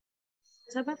mentioned.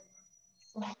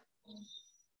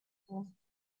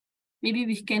 Maybe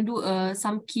we can do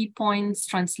some key points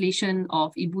translation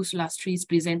of Ibu Sulastri's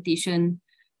presentation.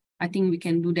 I think we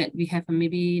can do that. We have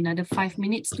maybe another 5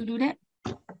 minutes to do that.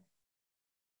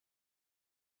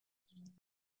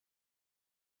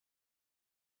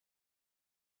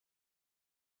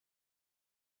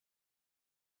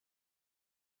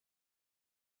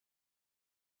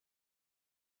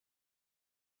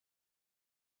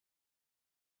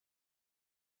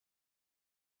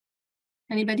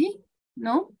 Anybody?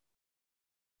 No?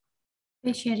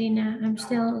 Hey, Sharina, I'm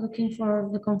still looking for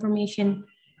the confirmation.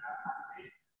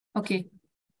 Okay.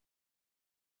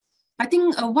 I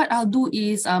think what I'll do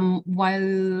is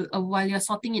while you're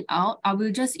sorting it out, I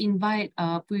will just invite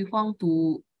Pui Huang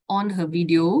to on her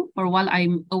video for a while.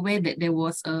 I'm aware that there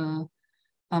was a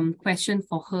question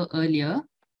for her earlier.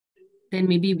 Then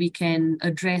maybe we can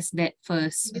address that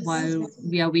first while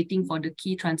we are waiting for the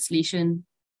key translation.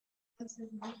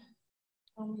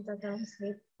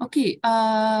 Okay,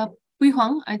 Pui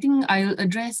Huang, I think I'll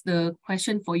address the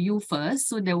question for you first.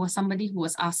 So there was somebody who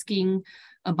was asking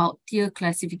about tier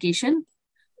classification,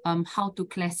 how to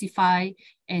classify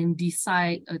and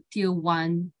decide a tier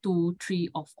 1, 2, 3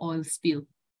 of oil spill.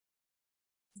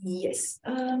 Yes,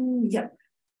 yeah.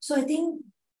 So I think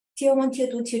tier 1, tier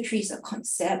 2, tier 3 is a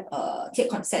concept. Tier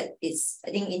concept is,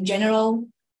 I think in general,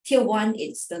 tier 1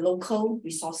 is the local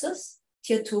resources.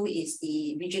 Tier 2 is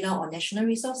the regional or national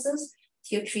resources.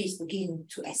 Tier 3 is looking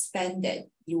to expand that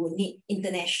you will need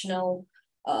international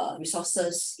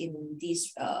resources in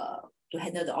this to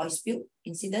handle the oil spill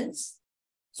incidents.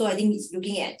 So I think it's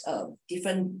looking at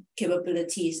different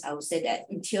capabilities. I would say that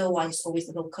in tier 1 is always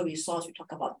the local resource. We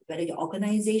talk about whether your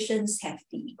organizations have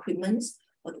the equipment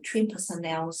or the trained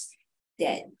personnel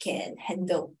that can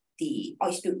handle the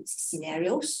oil spill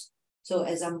scenarios. So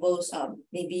examples,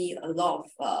 maybe a lot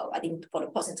of, I think for the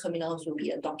ports and terminals will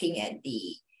be docking at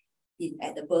the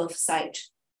berth site.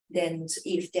 Then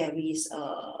if there is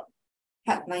a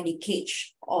pipeline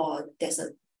leakage or there's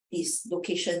these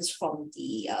locations from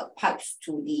the pipes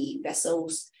to the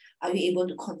vessels, are you able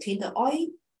to contain the oil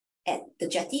at the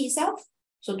jetty itself?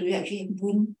 So do you actually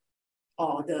boom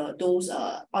or those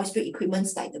oil spill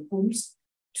equipments like the booms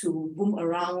to boom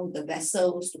around the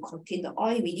vessels to contain the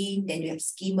oil within? Then you have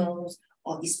skimmers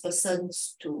or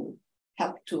dispersants to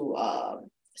help to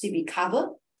recover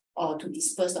or to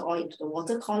disperse the oil into the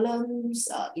water columns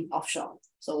in offshore.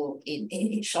 So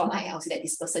in shoreline, I'll say that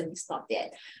dispersant is not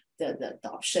there. The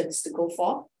options to go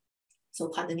for. So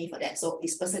pardon me for that. So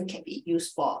dispersant can be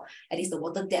used for at least the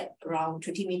water depth around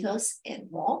 20 meters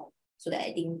and more, so that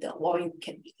I think the oil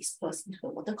can be dispersed into the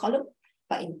water column.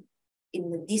 But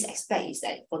in this aspect is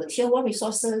that for the tier 1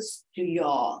 resources, do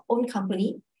your own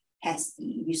company has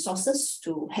the resources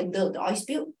to handle the oil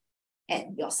spill at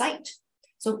your site?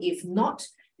 So if not,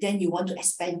 then you want to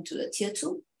expand to the tier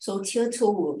 2. So tier 2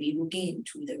 will be looking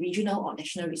into the regional or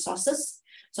national resources.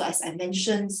 So as I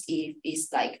mentioned, if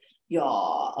it's like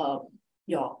your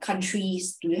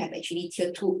countries, do you have actually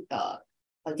tier 2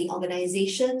 funding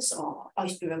organizations or oil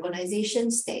spill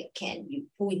organizations that can you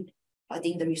pull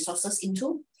in, the resources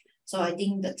into? So I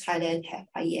think the Thailand have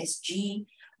IESG,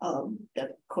 the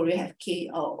Korea have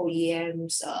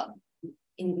OEMs,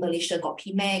 in Malaysia got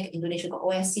PMAC, Indonesia got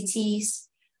OSCTs.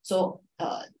 So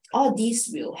all these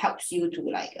will help you to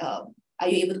like, are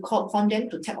you able to call upon them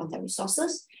to tap on their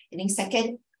resources? And then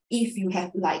second, if you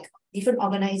have like different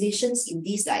organizations in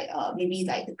these like maybe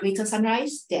like the Greater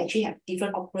Sunrise, they actually have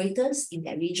different operators in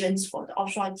their regions for the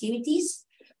offshore activities.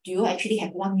 Do you actually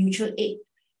have one mutual aid,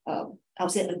 I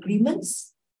would say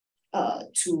agreements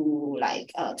to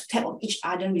tap on each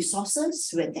other resources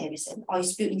when there is an oil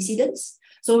spill incident?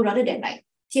 So rather than like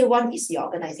tier 1 is the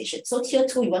organization. So tier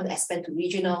 2, you want to expand to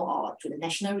regional or to the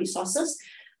national resources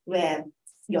where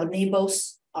your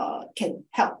neighbors can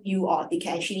help you, or they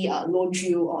can actually loan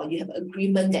you, or you have an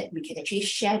agreement that we can actually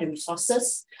share the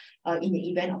resources in the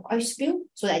event of oil spill.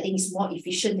 So I think it's more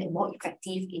efficient and more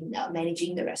effective in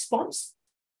managing the response.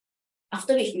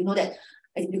 After which, you know that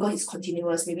because it's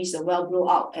continuous, maybe it's a well blow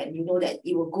out, and you know that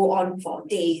it will go on for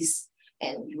days,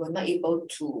 and you are not able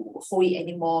to hold it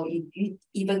anymore,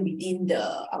 even within the,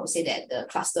 I would say that the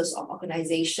clusters of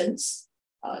organizations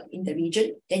in the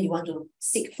region, then you want to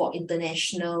seek for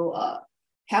international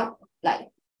help. Like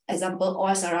example,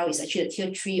 OSRL is actually a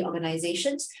tier 3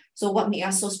 organizations. So what makes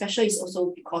us so special is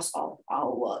also because of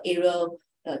our aerial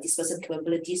dispersal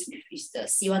capabilities, which is the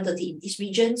C-130 in these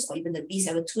regions, or even the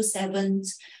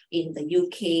B-727s in the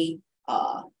UK,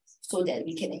 so that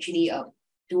we can actually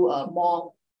do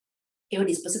more aerial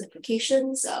dispersal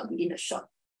applications within a short, I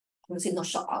would say not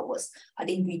short hours, I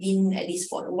think within at least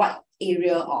for the wide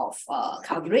area of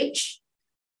coverage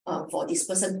for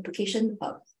dispersal application,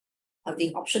 I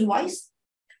think option-wise.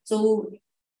 So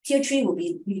tier 3 will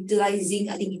be utilizing,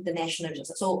 I think, international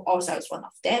resources. So OSRL is one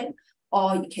of them.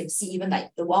 Or you can see even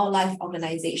like the wildlife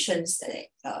organizations that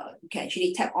you can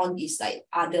actually tap on is like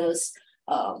others,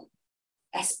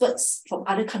 experts from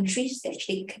other countries that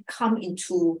actually can come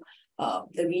into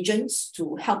the regions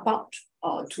to help out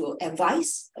or to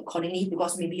advise accordingly,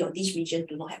 because maybe this region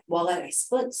do not have wildlife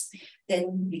experts.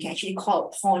 Then we can actually call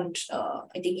upon,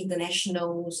 I think,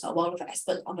 international wildlife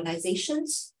expert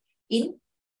organizations in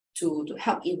to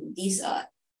help in this, I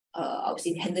would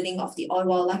say, handling of the oil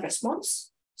wildlife response.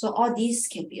 So all these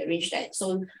can be arranged that.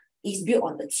 So it's built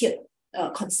on the tier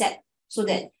concept, so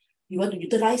that you want to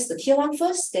utilize the tier 1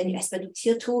 first, then you expand to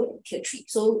tier 2 and tier 3.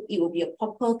 So it will be a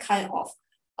proper kind of,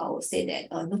 I would say that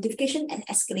notification and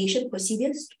escalation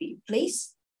procedures to be in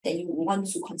place that you want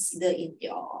to consider in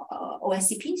your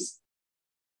OSCPs.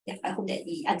 Yeah, I hope that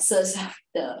it answers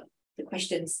the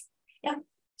questions. Yeah,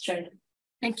 sure.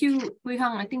 Thank you, Hui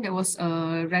Hang. I think that was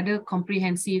a rather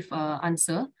comprehensive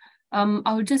answer.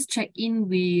 I will just check in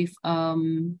with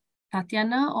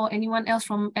Tatiana or anyone else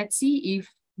from ATSEA if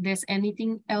there's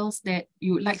anything else that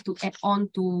you would like to add on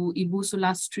to Ibu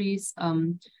Sulastri's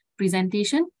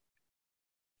presentation.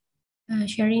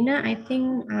 Sharina, I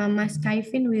think Mas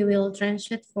Kaifin, we will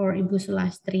translate for Ibu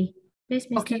Sulastri. Please,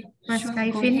 Mr. Okay, Mas sure,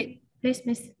 Kaifin. Please,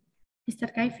 Mr.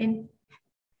 Kaifin.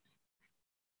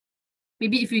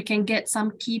 Maybe if we can get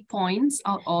some key points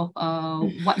out of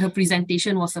what her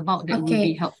presentation was about, that would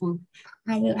be helpful.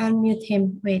 I will unmute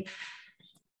him. Wait.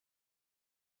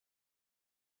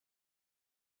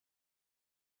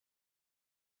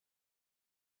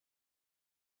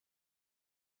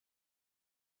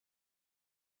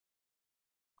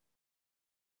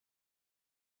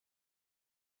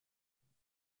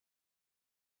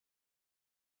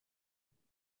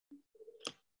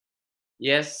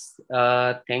 Yes,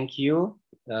 thank you,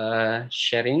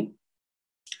 sharing.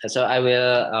 So I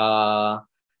will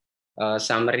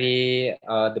summary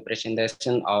the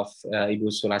presentation of Ibu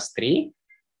Sulastri.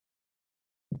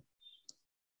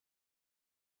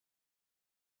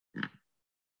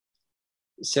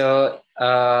 So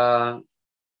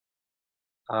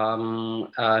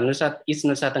East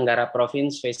Nusa Tenggara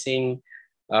province facing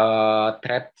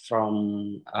threat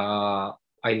from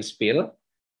oil spill,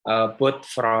 both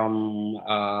from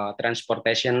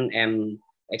transportation and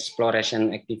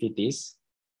exploration activities.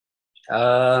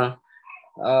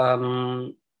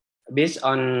 Based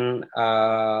on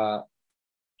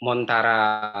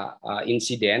Montara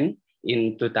incident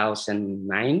in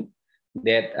 2009,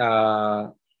 that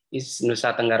East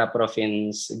Nusa Tenggara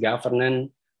Province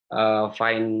government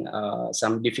find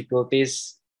some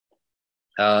difficulties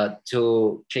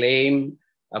to claim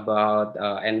about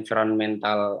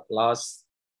environmental loss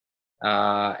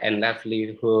and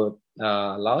livelihood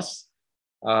loss.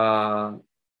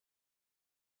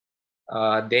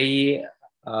 They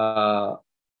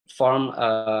form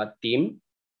a team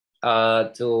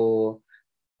to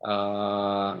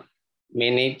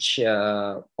manage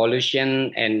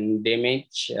pollution and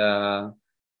damage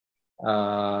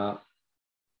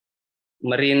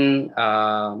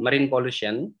marine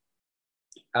pollution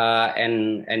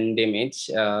and damage.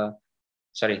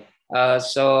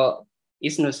 So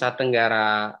East Nusa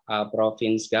Tenggara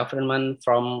province government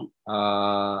from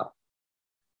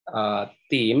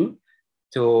team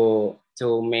to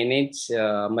manage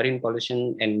marine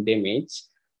pollution and damage.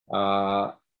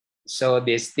 So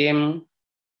this team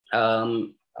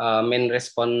main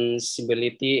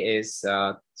responsibility is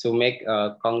to make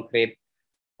a concrete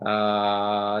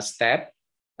step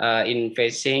in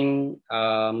facing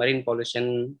marine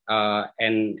pollution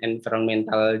and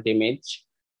environmental damage.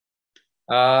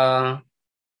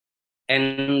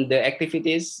 And the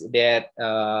activities that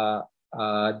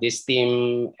this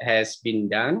team has been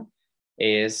done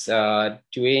is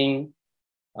doing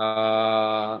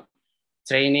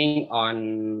training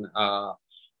on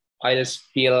oil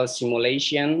spill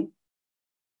simulation,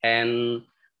 and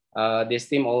this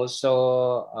team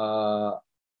also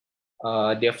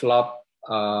developed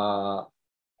a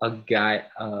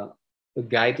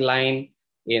guideline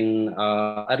in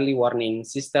early warning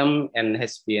system and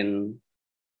has been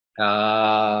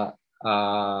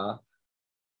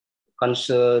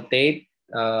consulted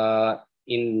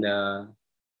in the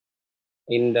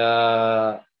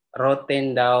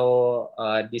Rotendao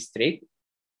district,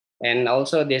 and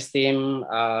also this team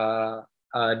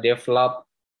developed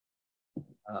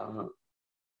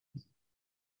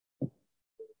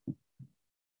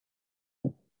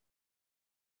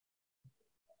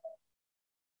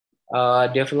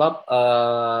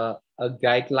a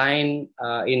guideline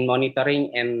in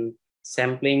monitoring and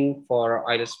sampling for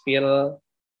oil spill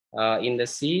in the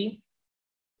sea,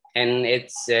 and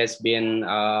it has been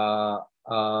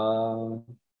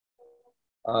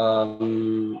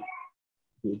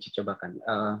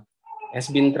has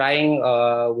been trying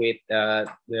with the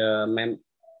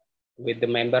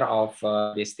member of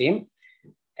this team,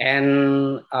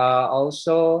 and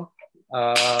also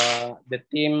the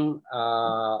team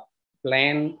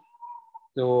plan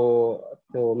to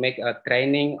make a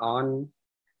training on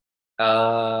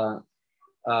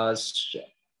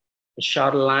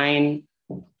shoreline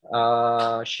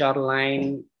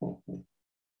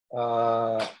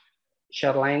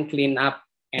cleanup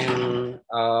and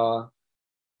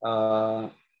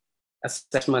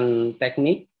assessment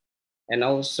technique, and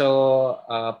also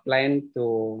plan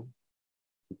to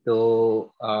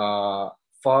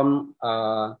form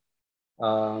a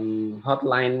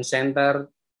hotline center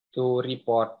to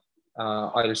report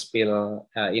oil spill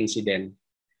incident.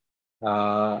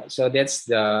 So that's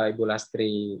the Ibu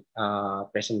Lastri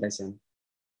presentation.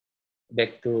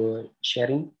 Back to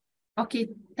sharing. Okay,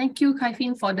 thank you,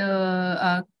 Kaifin, for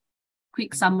the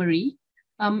quick summary.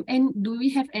 And do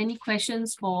we have any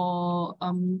questions for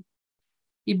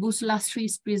Ibu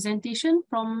Lastri's presentation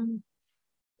from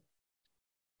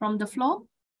the floor?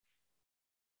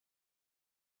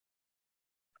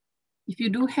 If you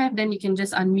do have, then you can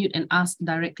just unmute and ask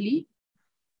directly.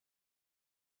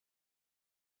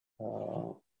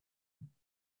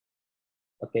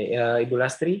 Oke, Ibu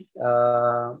Lastri,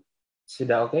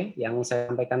 sudah oke yang saya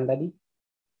sampaikan tadi?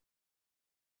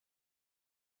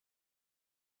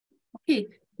 Okay,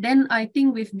 then I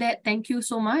think with that, thank you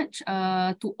so much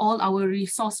to all our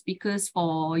resource speakers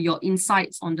for your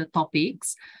insights on the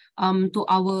topics. To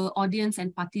our audience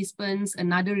and participants,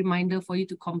 another reminder for you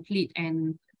to complete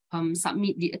and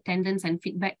submit the attendance and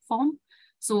feedback form.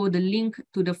 So the link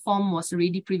to the form was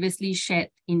already previously shared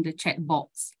in the chat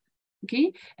box.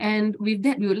 Okay, and with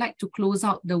that, we would like to close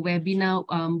out the webinar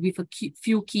with a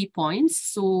few key points.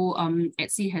 So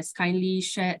ATSEA has kindly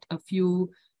shared a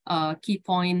few key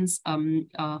points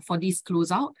for this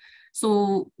closeout.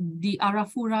 So the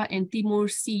Arafura and Timor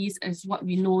Seas is what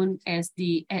we know as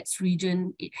the ATS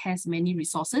region. It has many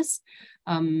resources.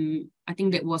 I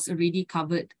think that was already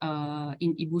covered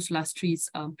in Ibu Lastri's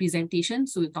presentation.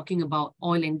 So we're talking about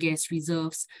oil and gas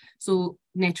reserves. So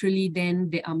naturally then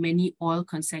there are many oil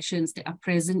concessions that are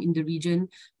present in the region,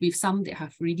 with some that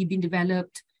have already been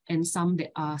developed and some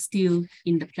that are still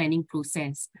in the planning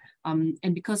process. And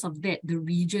because of that, the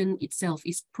region itself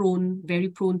is very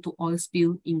prone to oil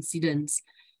spill incidents.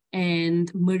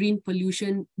 And marine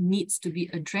pollution needs to be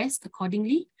addressed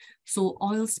accordingly. So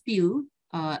oil spill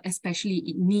especially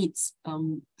it needs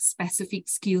specific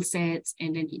skill sets,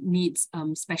 and then it needs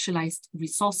specialized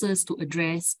resources to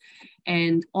address.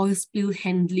 And oil spill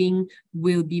handling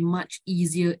will be much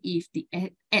easier if the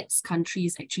ATS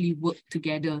countries actually work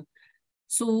together.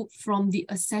 So from the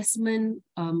assessment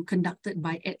conducted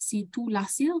by ATSEA-2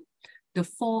 last year, the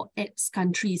 4 ATS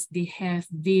countries, they have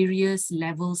various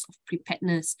levels of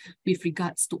preparedness with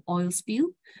regards to oil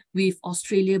spill, with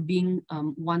Australia being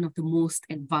one of the most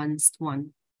advanced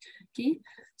one. Okay,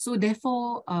 so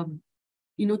therefore,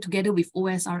 together with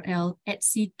OSRL,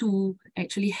 ATSEA-2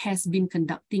 actually has been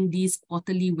conducting these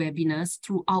quarterly webinars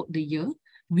throughout the year,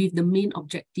 with the main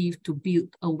objective to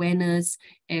build awareness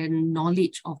and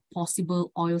knowledge of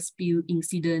possible oil spill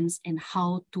incidents and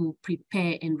how to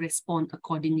prepare and respond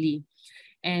accordingly.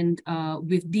 And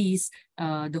with these,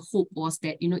 the hope was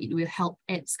that, it will help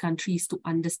ATS countries to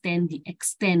understand the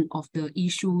extent of the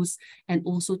issues and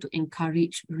also to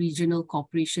encourage regional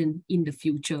cooperation in the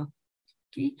future.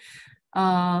 Okay.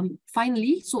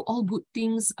 Finally, so all good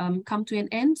things come to an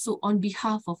end. So on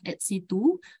behalf of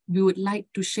ATSEA-2, we would like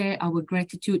to share our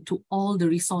gratitude to all the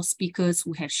resource speakers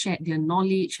who have shared their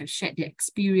knowledge, have shared their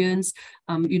experience,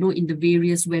 in the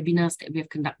various webinars that we have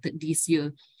conducted this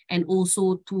year, and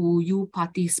also to you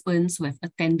participants who have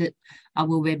attended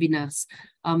our webinars.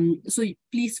 So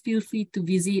please feel free to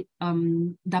visit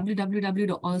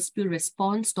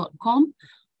www.oilspillresponse.com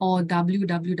or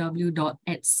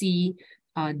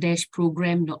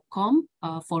www.atsea-program.com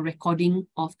for recording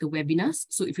of the webinars.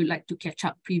 So if you'd like to catch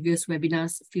up previous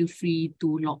webinars, feel free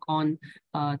to log on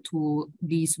to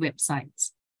these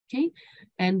websites. Okay,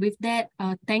 and with that,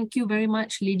 thank you very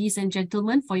much, ladies and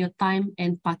gentlemen, for your time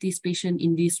and participation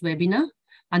in this webinar.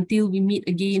 Until we meet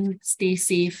again, stay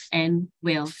safe and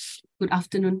well. Good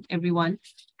afternoon, everyone.